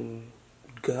letting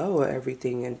go of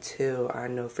everything until I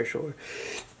know for sure.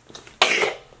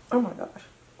 Oh my gosh.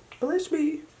 Bless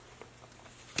me.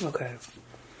 Okay.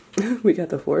 We got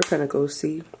the Four of Pentacles.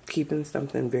 See, keeping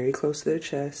something very close to their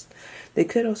chest. They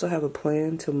could also have a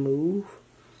plan to move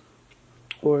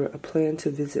or a plan to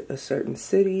visit a certain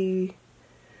city.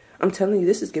 I'm telling you,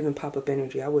 this is giving pop-up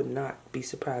energy. I would not be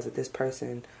surprised if this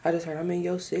person, I just heard, I'm in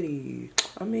your city.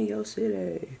 I'm in your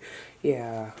city.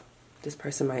 Yeah, this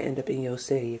person might end up in your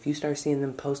city. If you start seeing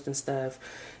them posting stuff,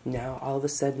 now all of a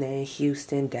sudden they're in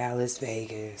Houston, Dallas,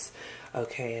 Vegas.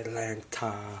 Okay,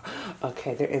 Atlanta.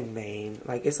 Okay, they're in Maine.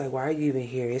 Like, it's like, why are you even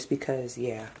here? It's because,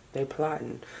 yeah, they're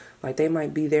plotting. Like, they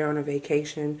might be there on a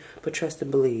vacation, but trust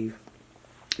and believe,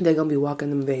 they're going to be walking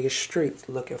them Vegas streets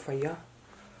looking for y'all.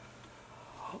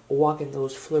 Walking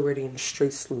those Floridian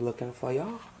streets looking for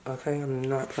y'all. Okay, I'm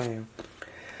not playing.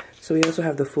 So we also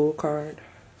have the Fool card,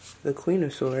 the Queen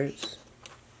of Swords,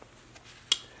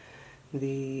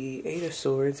 the Eight of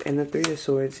Swords, and the Three of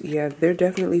Swords. Yeah, there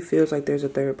definitely feels like there's a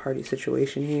third party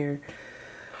situation here.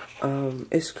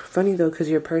 It's funny though, because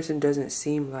your person doesn't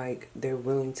seem like they're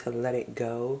willing to let it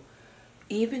go,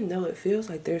 even though it feels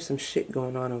like there's some shit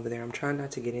going on over there. I'm trying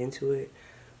not to get into it,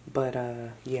 but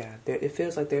yeah, it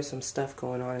feels like there's some stuff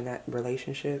going on in that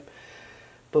relationship,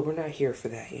 but we're not here for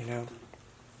that, you know.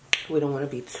 We don't want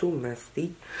to be too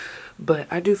messy. But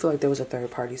I do feel like there was a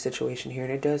third party situation here,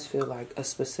 and it does feel like a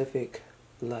specific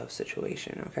love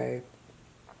situation, okay?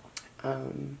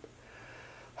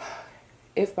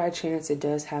 If by chance it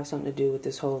does have something to do with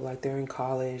this whole, like, they're in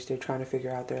college, they're trying to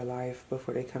figure out their life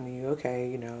before they come to you, okay,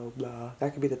 you know, blah,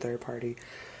 that could be the third party.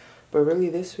 But really,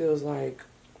 this feels like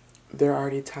they're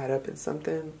already tied up in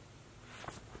something.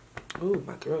 Ooh,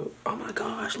 my throat. Oh my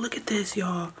gosh, look at this,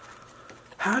 y'all.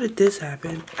 How did this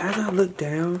happen? As I look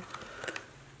down,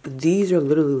 these are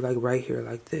literally like right here,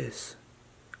 like this,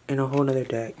 in a whole nother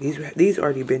deck. These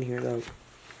already been here though,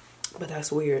 but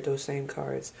that's weird. Those same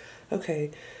cards.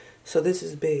 Okay, so this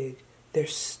is big. They're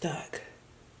stuck.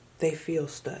 They feel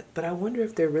stuck, but I wonder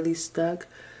if they're really stuck.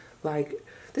 Like,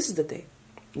 this is the thing.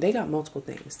 They got multiple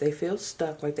things. They feel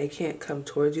stuck, like they can't come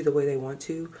towards you the way they want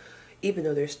to, even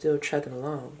though they're still chugging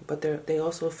along. But they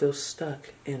also feel stuck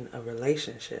in a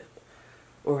relationship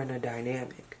or in a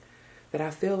dynamic that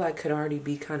I feel like could already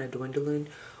be kind of dwindling,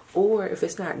 or if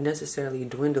it's not necessarily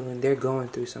dwindling, they're going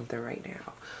through something right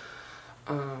now.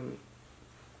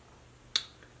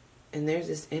 And there's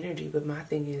this energy, but my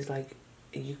thing is, like,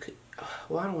 you could,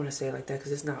 well, I don't want to say it like that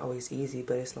because it's not always easy,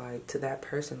 but it's like, to that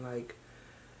person, like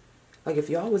if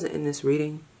y'all wasn't in this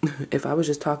reading, if I was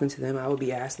just talking to them, I would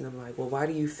be asking them, like, well, why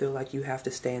do you feel like you have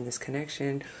to stay in this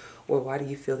connection? Or why do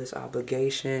you feel this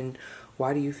obligation?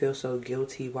 Why do you feel so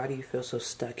guilty? Why do you feel so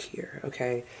stuck here?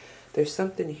 Okay, there's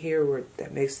something here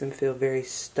that makes them feel very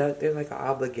stuck. They're like an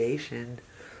obligation.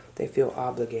 They feel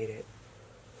obligated.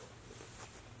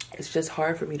 It's just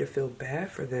hard for me to feel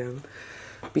bad for them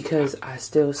because I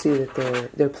still see that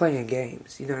they're playing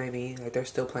games. You know what I mean? Like, they're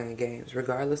still playing games,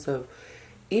 regardless of,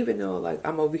 even though, like,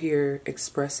 I'm over here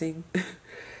expressing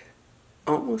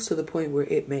almost to the point where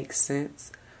it makes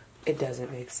sense, it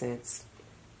doesn't make sense.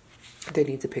 They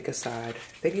need to pick a side.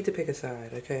 They need to pick a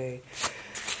side, okay?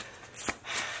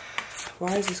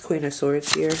 Why is this Queen of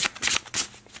Swords here?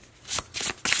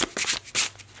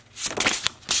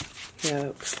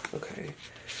 Yep, okay.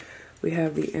 We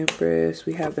have the Empress.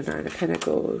 We have the Nine of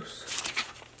Pentacles.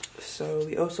 So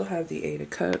we also have the Eight of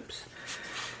Cups.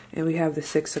 And we have the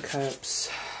Six of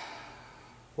Cups.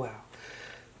 Wow.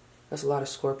 That's a lot of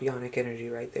scorpionic energy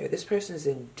right there. This person is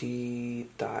in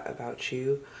deep thought about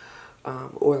you.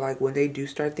 Or like when they do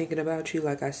start thinking about you,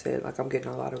 like I said, like I'm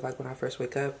getting a lot of, like, when I first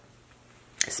wake up,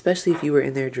 especially if you were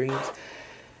in their dreams,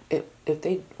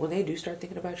 when they do start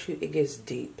thinking about you, it gets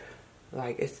deep.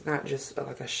 Like, it's not just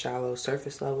like a shallow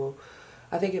surface level.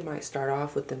 I think it might start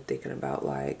off with them thinking about,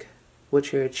 like,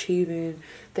 what you're achieving.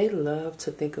 They love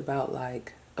to think about,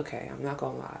 like, okay, I'm not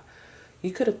gonna lie,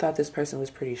 you could have thought this person was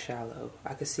pretty shallow.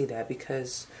 I could see that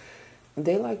because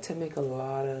they like to make a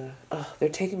lot of, they're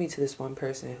taking me to this one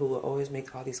person who will always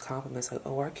make all these compliments, like,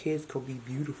 oh, our kids gonna be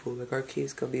beautiful, like, our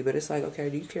kids gonna be, but it's like, okay,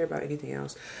 do you care about anything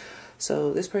else?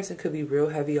 So this person could be real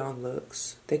heavy on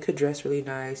looks. They could dress really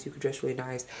nice. You could dress really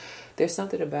nice. There's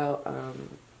something about,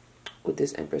 with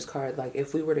this Empress card, like,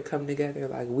 if we were to come together,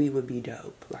 like, we would be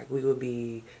dope. Like, we would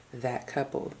be that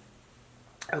couple.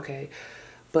 Okay.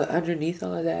 But underneath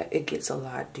all of that, it gets a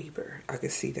lot deeper. I can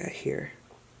see that here.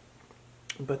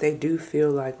 but they do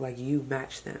feel like you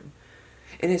match them.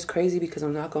 And it's crazy because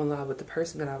I'm not gonna lie, with the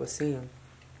person that I was seeing,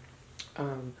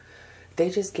 they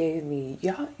just gave me,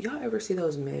 y'all ever see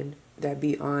those men that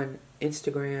be on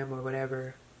Instagram or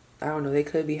whatever? I don't know, they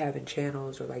could be having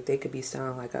channels, or like they could be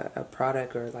selling like a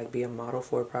product, or like be a model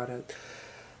for a product.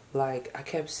 Like, I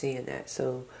kept seeing that.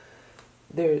 So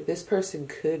this person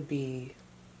could be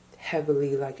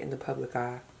heavily like in the public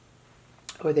eye,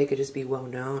 or they could just be well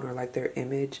known, or like their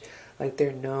image, like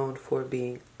they're known for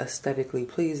being aesthetically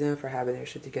pleasing, for having their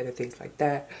shit together, things like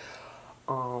that.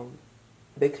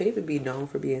 They could even be known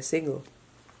for being single,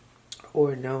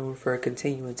 or known for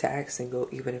continuing to act single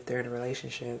even if they're in a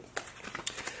relationship.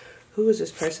 Who is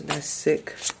this person that's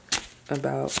sick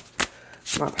about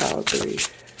my pile 3?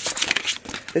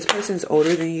 This person's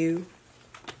older than you.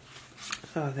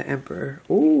 Oh, the Emperor.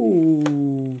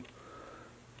 Ooh.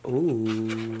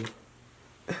 Ooh.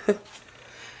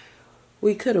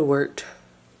 We could have worked,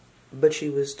 but she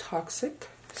was toxic.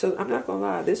 So I'm not gonna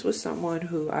lie, this was someone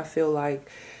who I feel like,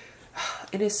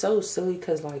 and it's so silly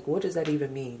because like, what does that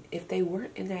even mean? If they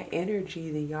weren't in that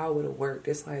energy, then y'all would have worked.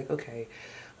 It's like, okay,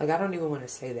 like I don't even want to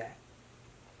say that.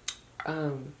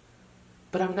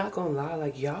 But I'm not gonna lie,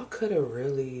 like y'all could have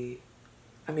really,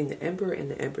 I mean, the Emperor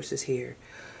and the Empress is here,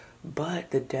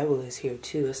 but the Devil is here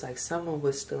too. It's like someone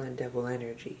was still in Devil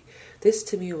energy. This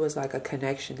to me was like a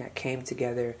connection that came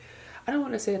together. I don't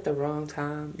want to say at the wrong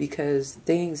time, because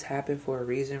things happen for a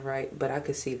reason, right? But I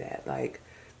could see that, like,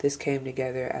 this came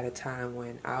together at a time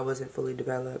when I wasn't fully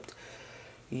developed.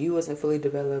 You wasn't fully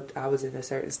developed. I was in a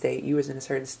certain state. You was in a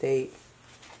certain state.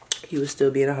 You was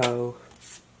still being a hoe.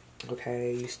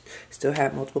 Okay, you still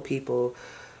had multiple people.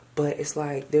 But it's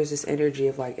like, there's this energy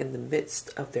of like, in the midst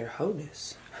of their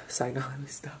wholeness, psychology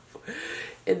stuff,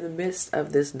 in the midst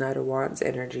of this Knight of Wands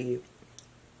energy,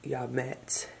 y'all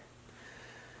met.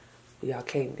 Y'all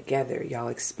came together, y'all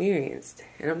experienced.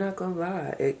 And I'm not gonna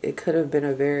lie, it could have been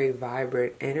a very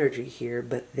vibrant energy here,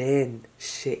 but then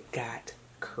shit got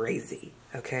crazy,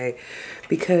 okay?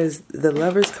 Because the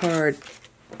Lovers card,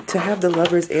 to have the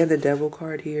Lovers and the Devil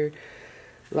card here,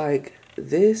 like,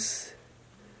 this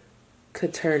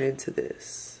could turn into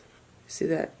this. See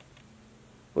that?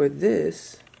 Or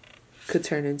this could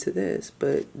turn into this,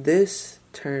 but this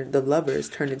turned, the Lovers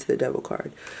turned into the Devil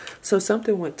card. So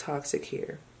something went toxic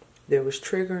here. There was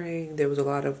triggering. There was a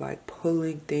lot of like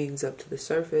pulling things up to the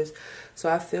surface. So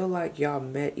I feel like y'all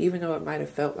met, even though it might have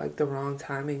felt like the wrong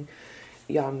timing,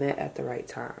 y'all met at the right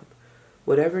time.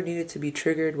 Whatever needed to be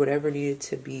triggered, whatever needed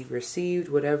to be received,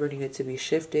 whatever needed to be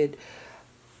shifted,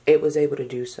 it was able to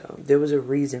do so. There was a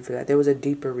reason for that. There was a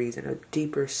deeper reason, a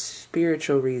deeper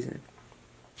spiritual reason.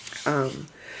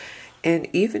 And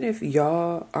even if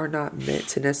y'all are not meant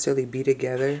to necessarily be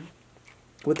together,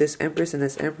 with this Empress and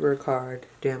this Emperor card,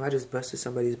 damn, I just busted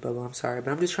somebody's bubble, I'm sorry,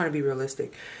 but I'm just trying to be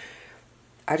realistic.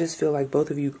 I just feel like both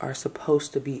of you are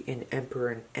supposed to be in Emperor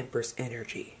and Empress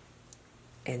energy.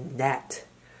 And that,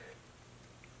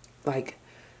 like,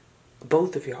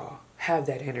 both of y'all have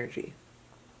that energy.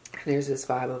 And there's this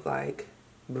vibe of like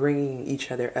bringing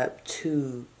each other up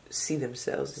to see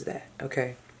themselves as that,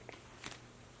 okay?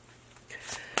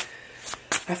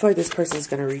 I feel like this person's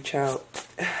gonna reach out.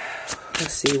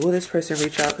 Let's see, will this person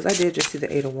reach out? Because I did just see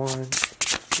the 8 of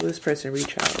Wands. Will this person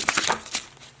reach out?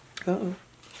 Uh-oh.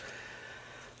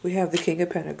 We have the King of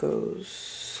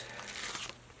Pentacles.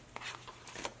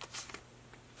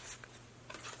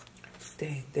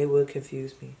 Dang, they would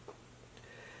confuse me.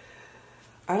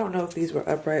 I don't know if these were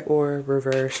upright or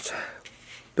reversed.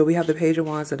 But we have the Page of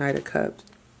Wands and Knight of Cups.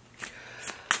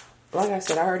 Like I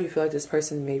said, I already feel like this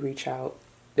person may reach out.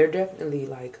 They're definitely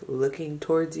like looking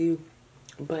towards you.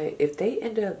 But if they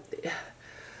end up,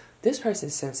 this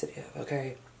person's sensitive,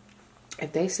 okay?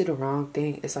 If they see the wrong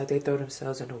thing, it's like they throw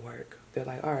themselves into work. They're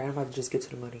like, all right, I'm about to just get to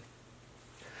the money.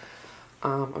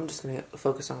 I'm just going to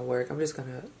focus on work. I'm just going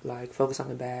to like focus on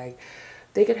the bag.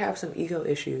 They could have some ego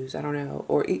issues. I don't know.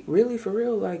 Or really, for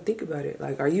real, like think about it.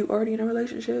 Like, are you already in a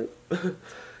relationship?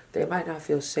 They might not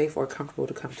feel safe or comfortable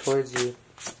to come towards you.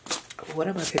 What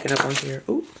am I picking up on here?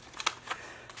 Ooh.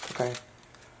 Okay.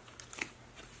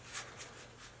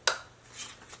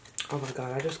 Oh my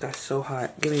god, I just got so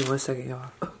hot. Give me 1 second,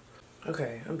 y'all.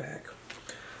 Okay, I'm back.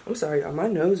 I'm sorry, y'all. My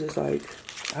nose is like,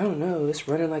 I don't know, it's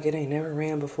running like it ain't never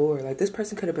ran before. Like, this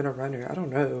person could have been a runner. I don't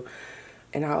know.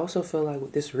 And I also feel like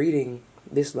with this reading,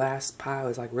 this last pile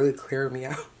is like really clearing me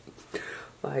out.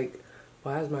 Like,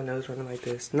 why is my nose running like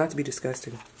this? Not to be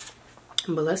disgusting,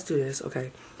 but let's do this,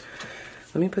 okay?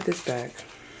 Let me put this back.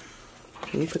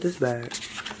 Let me put this back.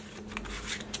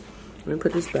 Let me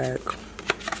put this back.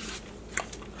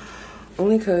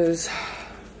 Only because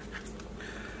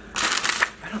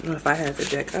I don't know if I have the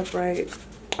deck upright.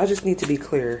 I just need to be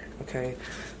clear, okay?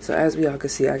 So as we all can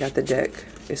see, I got the deck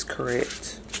is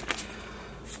correct.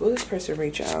 Will this person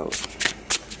reach out?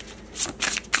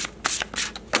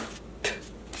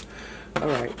 All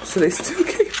right, so they still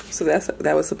came. So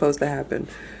that was supposed to happen.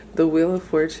 The Wheel of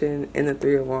Fortune and the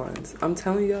Three of Wands. I'm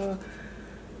telling y'all.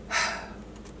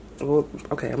 Well,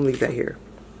 okay, I'm gonna leave that here.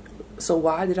 So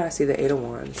why did I see the Eight of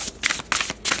Wands?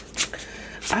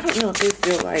 I don't know if they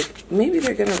feel like maybe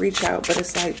they're gonna reach out, but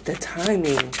it's like the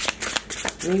timing,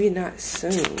 maybe not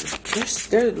soon.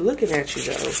 They're looking at you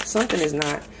though. Something is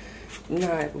not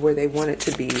where they want it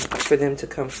to be for them to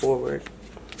come forward.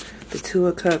 The Two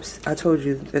of Cups, I told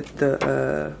you that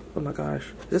the, oh my gosh.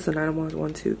 Is this the Nine of Wands?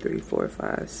 1, 2, 3, 4,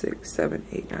 5, 6, 7,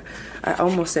 8, 9. I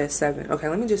almost said 7. Okay,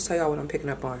 let me just tell y'all what I'm picking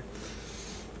up on.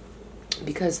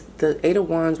 Because the Eight of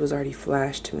Wands was already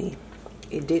flashed to me.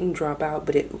 It didn't drop out,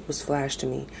 but it was flashed to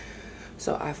me.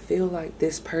 So I feel like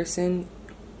this person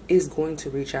is going to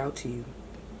reach out to you.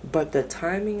 But the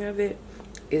timing of it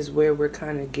is where we're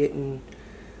kind of getting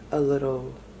a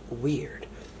little weird.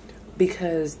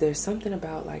 Because there's something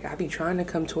about, like, I be trying to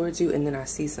come towards you and then I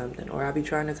see something. Or I be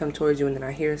trying to come towards you and then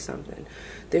I hear something.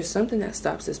 There's something that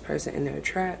stops this person in their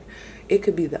track. It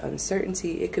could be the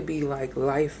uncertainty. It could be, like,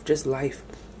 life, just life.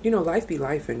 You know, life be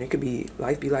life, and it could be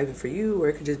life be life for you, or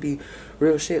it could just be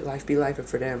real shit, life be life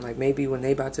for them. Like, maybe when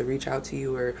they about to reach out to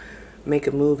you or make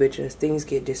a move, it just, things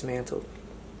get dismantled.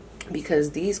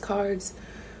 Because these cards,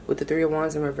 with the Three of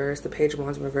Wands in reverse, the Page of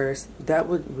Wands in reverse, that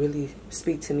would really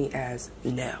speak to me as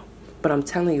no. But I'm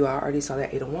telling you, I already saw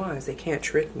that Eight of Wands. They can't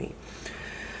trick me.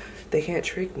 They can't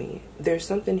trick me. There's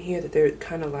something here that they're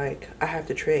kind of like, I have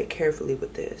to tread carefully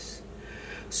with this.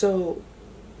 So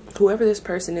whoever this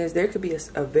person is, there could be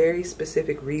a very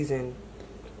specific reason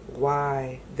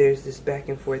why there's this back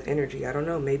and forth energy. I don't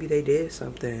know. Maybe they did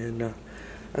something.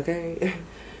 Okay?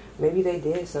 Maybe they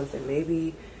did something.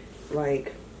 Maybe,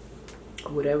 like,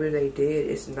 whatever they did,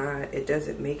 it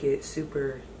doesn't make it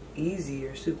super easy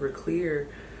or super clear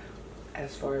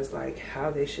as far as, like,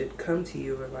 how they should come to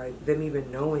you, or, like, them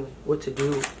even knowing what to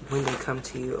do when they come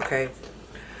to you, okay?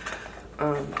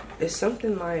 It's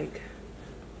something like,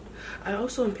 I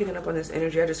also am picking up on this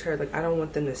energy. I just heard, like, I don't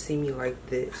want them to see me like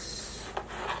this.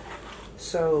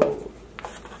 So,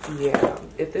 yeah,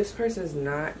 if this person's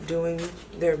not doing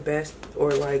their best,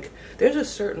 or, like, there's a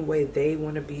certain way they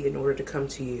want to be in order to come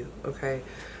to you, okay?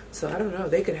 So, I don't know.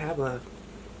 They could have a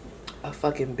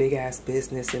fucking big ass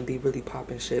business and be really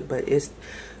popping shit, but it's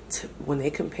when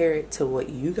they compare it to what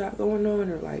you got going on,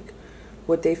 or like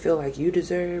what they feel like you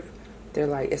deserve, they're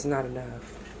like, it's not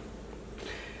enough.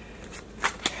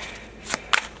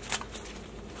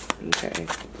 Okay,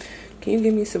 can you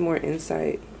give me some more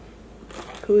insight?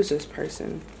 Who is this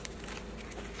person?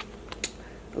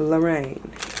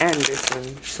 Lorraine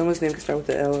Anderson. Someone's name can start with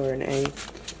an L or an A.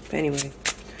 But anyway,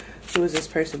 who is this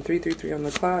person? 333 on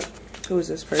the clock. Who is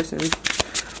this person?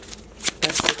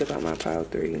 Let's think about my pile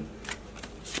 3.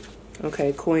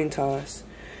 Okay, coin toss.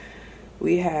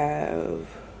 We have,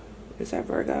 is that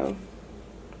Virgo?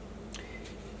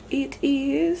 It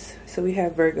is. So we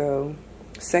have Virgo,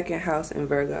 second house in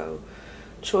Virgo.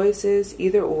 Choices,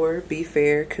 either or, be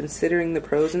fair, considering the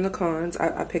pros and the cons.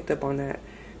 I picked up on that.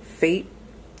 Fate,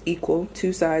 equal,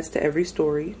 two sides to every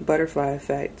story. Butterfly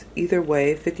effect, either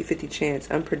way, 50-50 chance.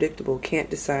 Unpredictable, can't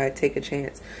decide, take a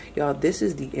chance. Y'all, this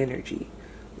is the energy,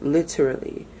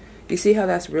 literally. You see how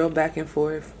that's real back and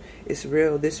forth? It's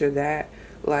real this or that.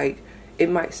 Like, it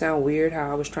might sound weird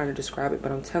how I was trying to describe it,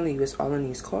 but I'm telling you, it's all in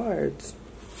these cards.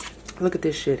 Look at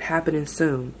this shit happening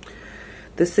soon.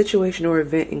 The situation or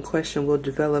event in question will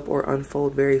develop or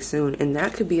unfold very soon. And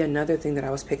that could be another thing that I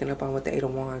was picking up on with the Eight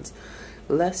of Wands.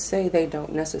 Let's say they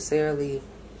don't necessarily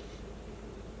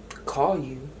call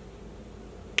you.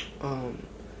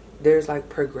 There's like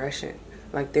progression,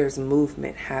 like there's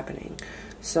movement happening.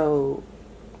 So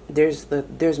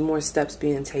there's more steps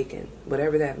being taken,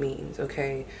 whatever that means,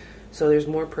 okay? So there's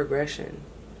more progression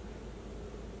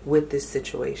with this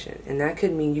situation, and that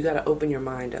could mean you got to open your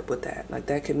mind up with that. Like,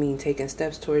 that could mean taking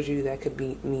steps towards you. That could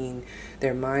mean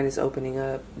their mind is opening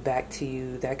up back to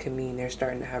you. That could mean they're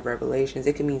starting to have revelations.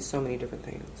 It could mean so many different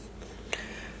things.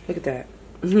 Look at that.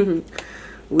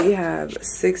 We have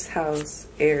 6th house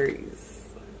Aries.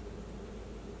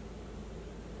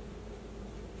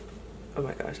 Oh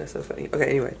my gosh, that's so funny. Okay,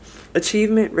 anyway,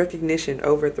 achievement, recognition,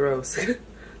 overthrows.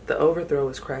 The overthrow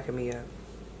is cracking me up.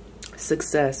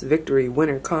 Success, victory,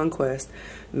 winner, conquest,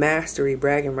 mastery,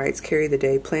 bragging rights, carry the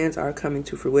day, plans are coming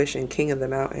to fruition, king of the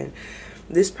mountain.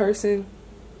 This person,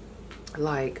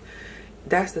 like,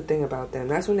 that's the thing about them.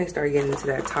 That's when they start getting into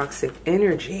that toxic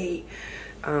energy.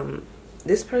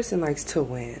 this person likes to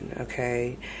win,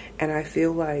 okay? And I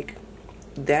feel like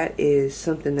that is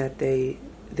something that they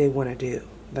want to do.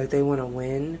 Like, they want to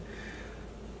win.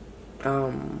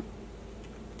 I'm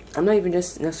not even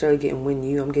just necessarily getting win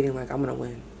you. I'm getting like, I'm going to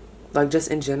win. Like,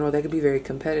 just in general, they could be very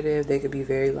competitive. They could be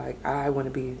very like, I want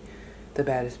to be the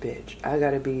baddest bitch. I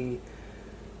got to be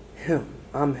him.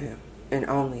 I'm him. And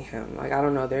only him. Like, I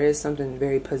don't know. There is something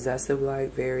very possessive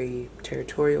like, very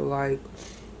territorial like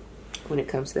when it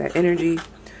comes to that energy.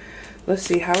 Let's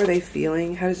see. How are they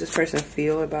feeling? How does this person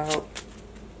feel about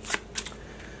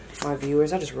my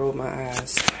viewers? I just rolled my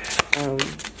eyes.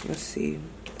 Let's see.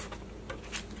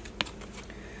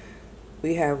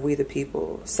 We have We the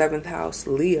People, 7th house,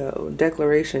 Leo,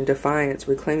 declaration, defiance,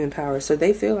 reclaiming power. So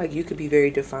they feel like you could be very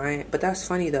defiant. But that's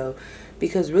funny though,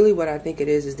 because really what I think it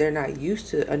is they're not used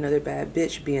to another bad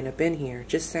bitch being up in here.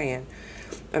 Just saying.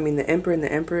 I mean, the Emperor and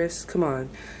the Empress, come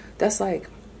on. That's like,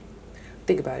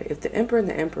 think about it. If the Emperor and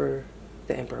the Emperor,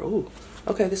 ooh.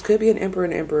 Okay, this could be an Emperor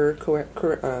and Emperor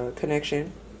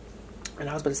connection. And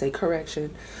I was about to say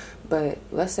correction. But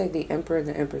let's say the Emperor and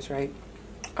the Empress, right?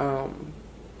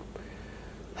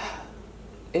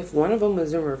 If one of them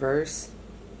was in reverse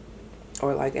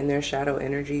or like in their shadow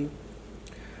energy,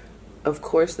 of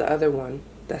course the other one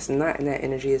that's not in that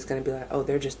energy is going to be like, oh,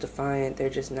 they're just defiant. They're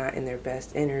just not in their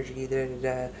best energy. Da, da,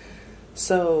 da.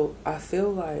 So I feel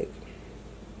like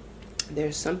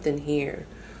there's something here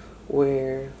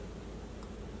where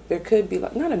there could be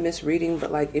like, not a misreading,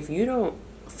 but like if you don't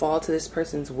fall to this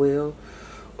person's will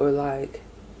or like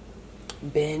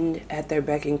bend at their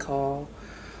beck and call,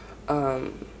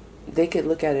 they could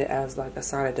look at it as like a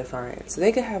sign of defiance. So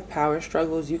they could have power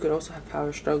struggles. You could also have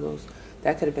power struggles.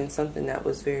 That could have been something that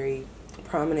was very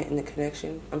prominent in the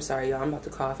connection. I'm sorry, y'all. I'm about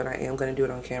to cough and I am going to do it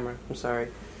on camera. I'm sorry.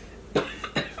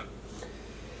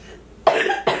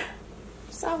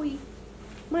 Sorry.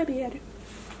 My bad.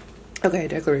 Okay,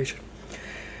 declaration.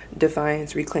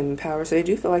 Defiance, reclaiming power. So they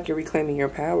do feel like you're reclaiming your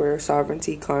power,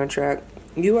 sovereignty, contract.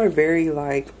 You are very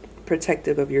like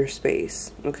protective of your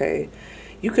space, okay?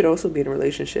 You could also be in a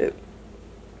relationship.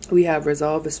 We have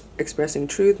resolve, expressing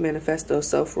truth, manifesto,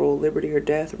 self-rule, liberty or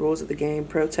death, rules of the game,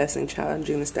 protesting,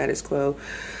 challenging the status quo.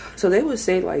 So they would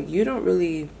say, like, you don't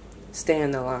really stay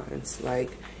in the lines.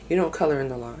 Like, you don't color in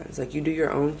the lines. Like, you do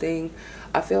your own thing.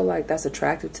 I feel like that's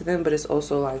attractive to them, but it's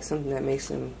also, like, something that makes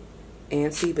them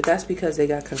antsy. But that's because they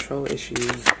got control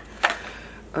issues.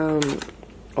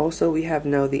 Also, we have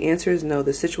no. The answer is no.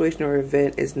 The situation or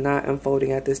event is not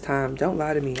unfolding at this time. Don't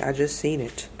lie to me. I just seen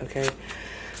it. Okay.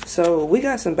 So we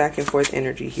got some back and forth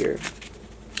energy here.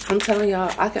 I'm telling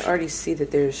y'all, I can already see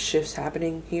that there's shifts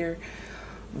happening here.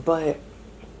 But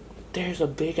there's a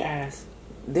big ass.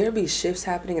 There'll be shifts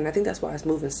happening. And I think that's why it's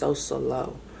moving so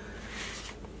slow.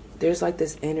 There's like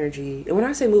this energy. And when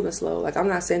I say moving slow, like I'm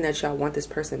not saying that y'all want this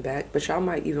person back. But y'all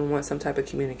might even want some type of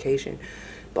communication.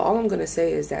 But all I'm going to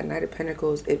say is that Knight of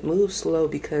Pentacles, it moves slow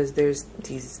because there's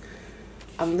these...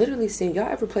 I'm literally seeing... Y'all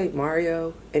ever played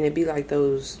Mario? And it'd be like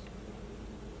those...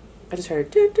 I just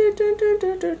heard...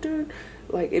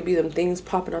 Like, it'd be them things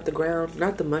popping out the ground.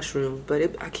 Not the mushroom,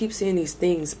 but I keep seeing these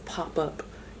things pop up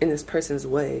in this person's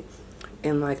way.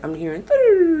 And, like, I'm hearing...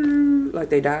 Like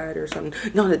they died or something.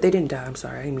 No, they didn't die. I'm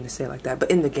sorry. I didn't mean to say it like that.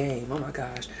 But in the game, oh my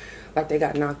gosh. Like they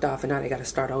got knocked off and now they got to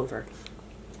start over.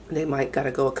 They might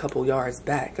gotta go a couple yards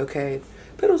back, okay?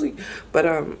 But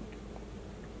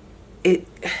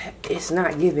it's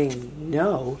not giving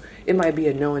no. It might be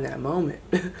a no in that moment,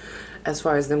 as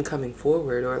far as them coming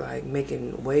forward or like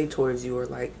making way towards you, or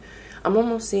like I'm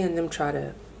almost seeing them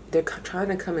they're trying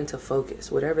to come into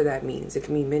focus, whatever that means. It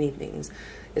can mean many things.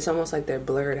 It's almost like they're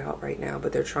blurred out right now,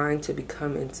 but they're trying to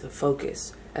become into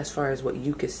focus as far as what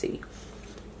you could see.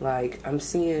 Like, I'm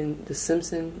seeing The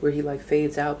Simpsons where he, like,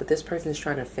 fades out, but this person is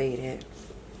trying to fade in.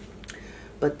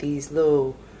 But these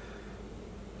little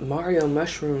Mario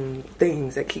mushroom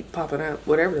things that keep popping up,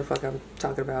 whatever the fuck I'm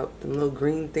talking about, the little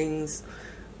green things,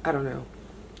 I don't know.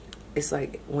 It's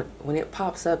like, when it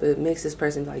pops up, it makes this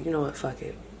person be like, you know what, fuck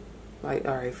it. Like,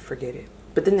 alright, forget it.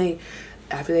 But then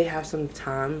after they have some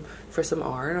time for some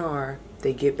R&R,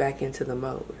 they get back into the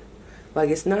mode. Like,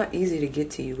 it's not easy to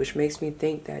get to you, which makes me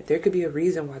think that there could be a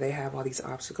reason why they have all these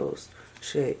obstacles.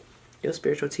 Shit, your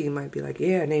spiritual team might be like,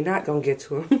 yeah, and they not gonna get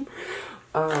to them.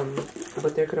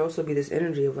 But there could also be this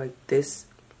energy of like, this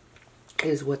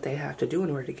is what they have to do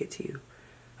in order to get to you.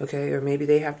 Okay, or maybe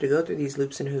they have to go through these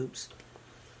loops and hoops.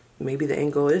 Maybe the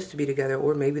end goal is to be together,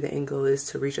 or maybe the end goal is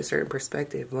to reach a certain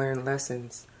perspective, learn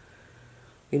lessons,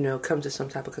 you know, come to some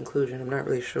type of conclusion. I'm not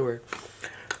really sure.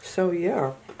 So,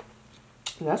 yeah.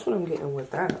 That's what I'm getting with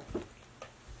that.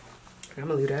 I'm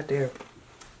gonna leave that there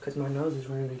because my nose is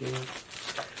running again.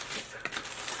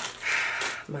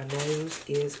 My nose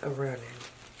is a running.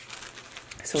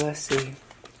 So let's see.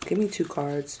 Give me 2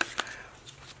 cards.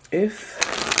 If,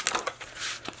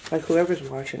 like, whoever's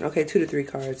watching. Okay, 2 to 3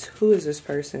 cards. Who is this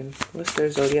person? What's their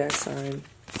zodiac sign?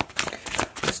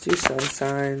 Let's do sun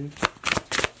sign.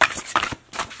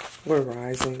 We're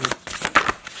rising.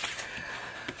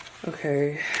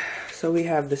 Okay, so we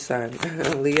have the sun.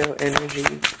 Leo energy.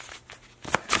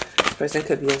 This person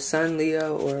could be a sun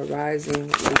Leo or a rising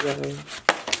Leo.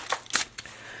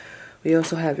 We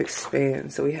also have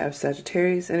expand. So we have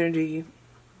Sagittarius energy,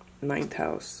 9th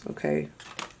house, okay?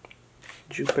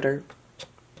 Jupiter.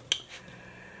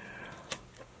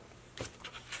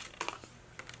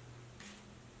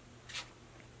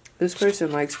 This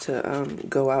person likes to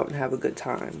go out and have a good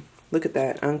time. Look at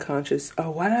that, unconscious.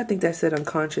 Oh, why did I think that said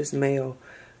unconscious male?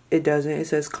 It doesn't. It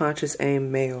says conscious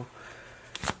aim male.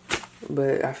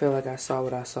 But I feel like I saw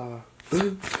what I saw.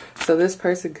 So this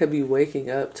person could be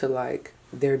waking up to, like,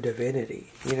 their divinity,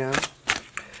 you know?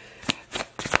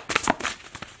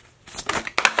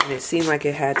 And it seemed like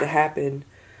it had to happen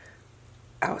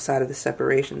outside of the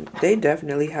separation. They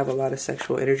definitely have a lot of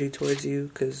sexual energy towards you,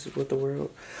 because with the world,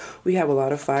 we have a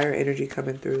lot of fire energy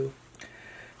coming through.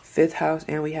 5th house,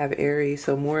 and we have Aries,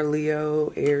 so more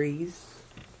Leo, Aries.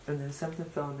 And then something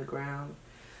fell on the ground.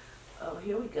 Oh,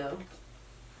 here we go.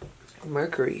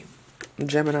 Mercury,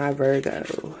 Gemini,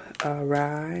 Virgo. All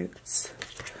right.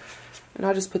 And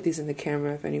I'll just put these in the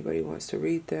camera if anybody wants to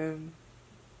read them.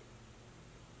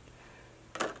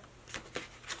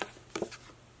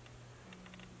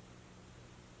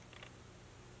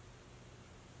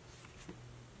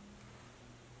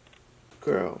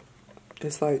 Girl,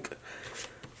 it's like,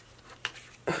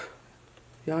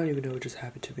 y'all don't even know what just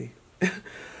happened to me.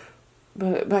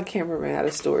 But my camera ran out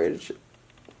of storage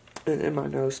and my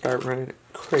nose started running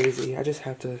crazy. I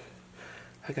gotta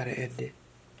end it.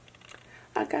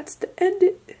 I got to end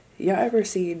it. Y'all ever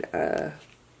seen, Real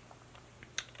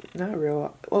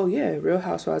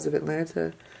Housewives of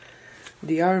Atlanta?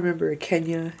 Do y'all remember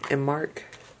Kenya and Mark?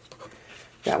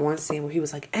 That one scene where he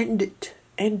was like, end it,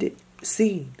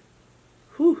 scene.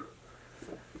 Whew.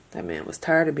 That man was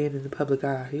tired of being in the public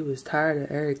eye. He was tired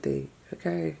of everything,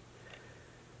 okay?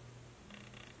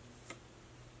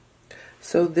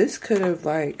 So this could have,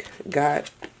 like,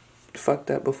 got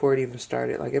fucked up before it even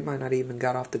started. Like, it might not even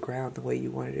got off the ground the way you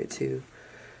wanted it to.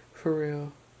 For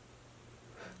real.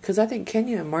 Because I think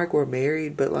Kenya and Mark were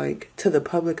married, but, like, to the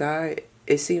public eye,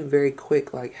 it seemed very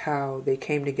quick, like, how they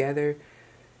came together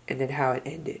and then how it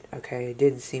ended, okay? It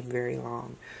didn't seem very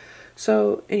long.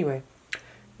 So, anyway,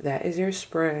 that is your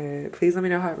spread. Please let me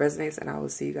know how it resonates, and I will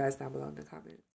see you guys down below in the comments.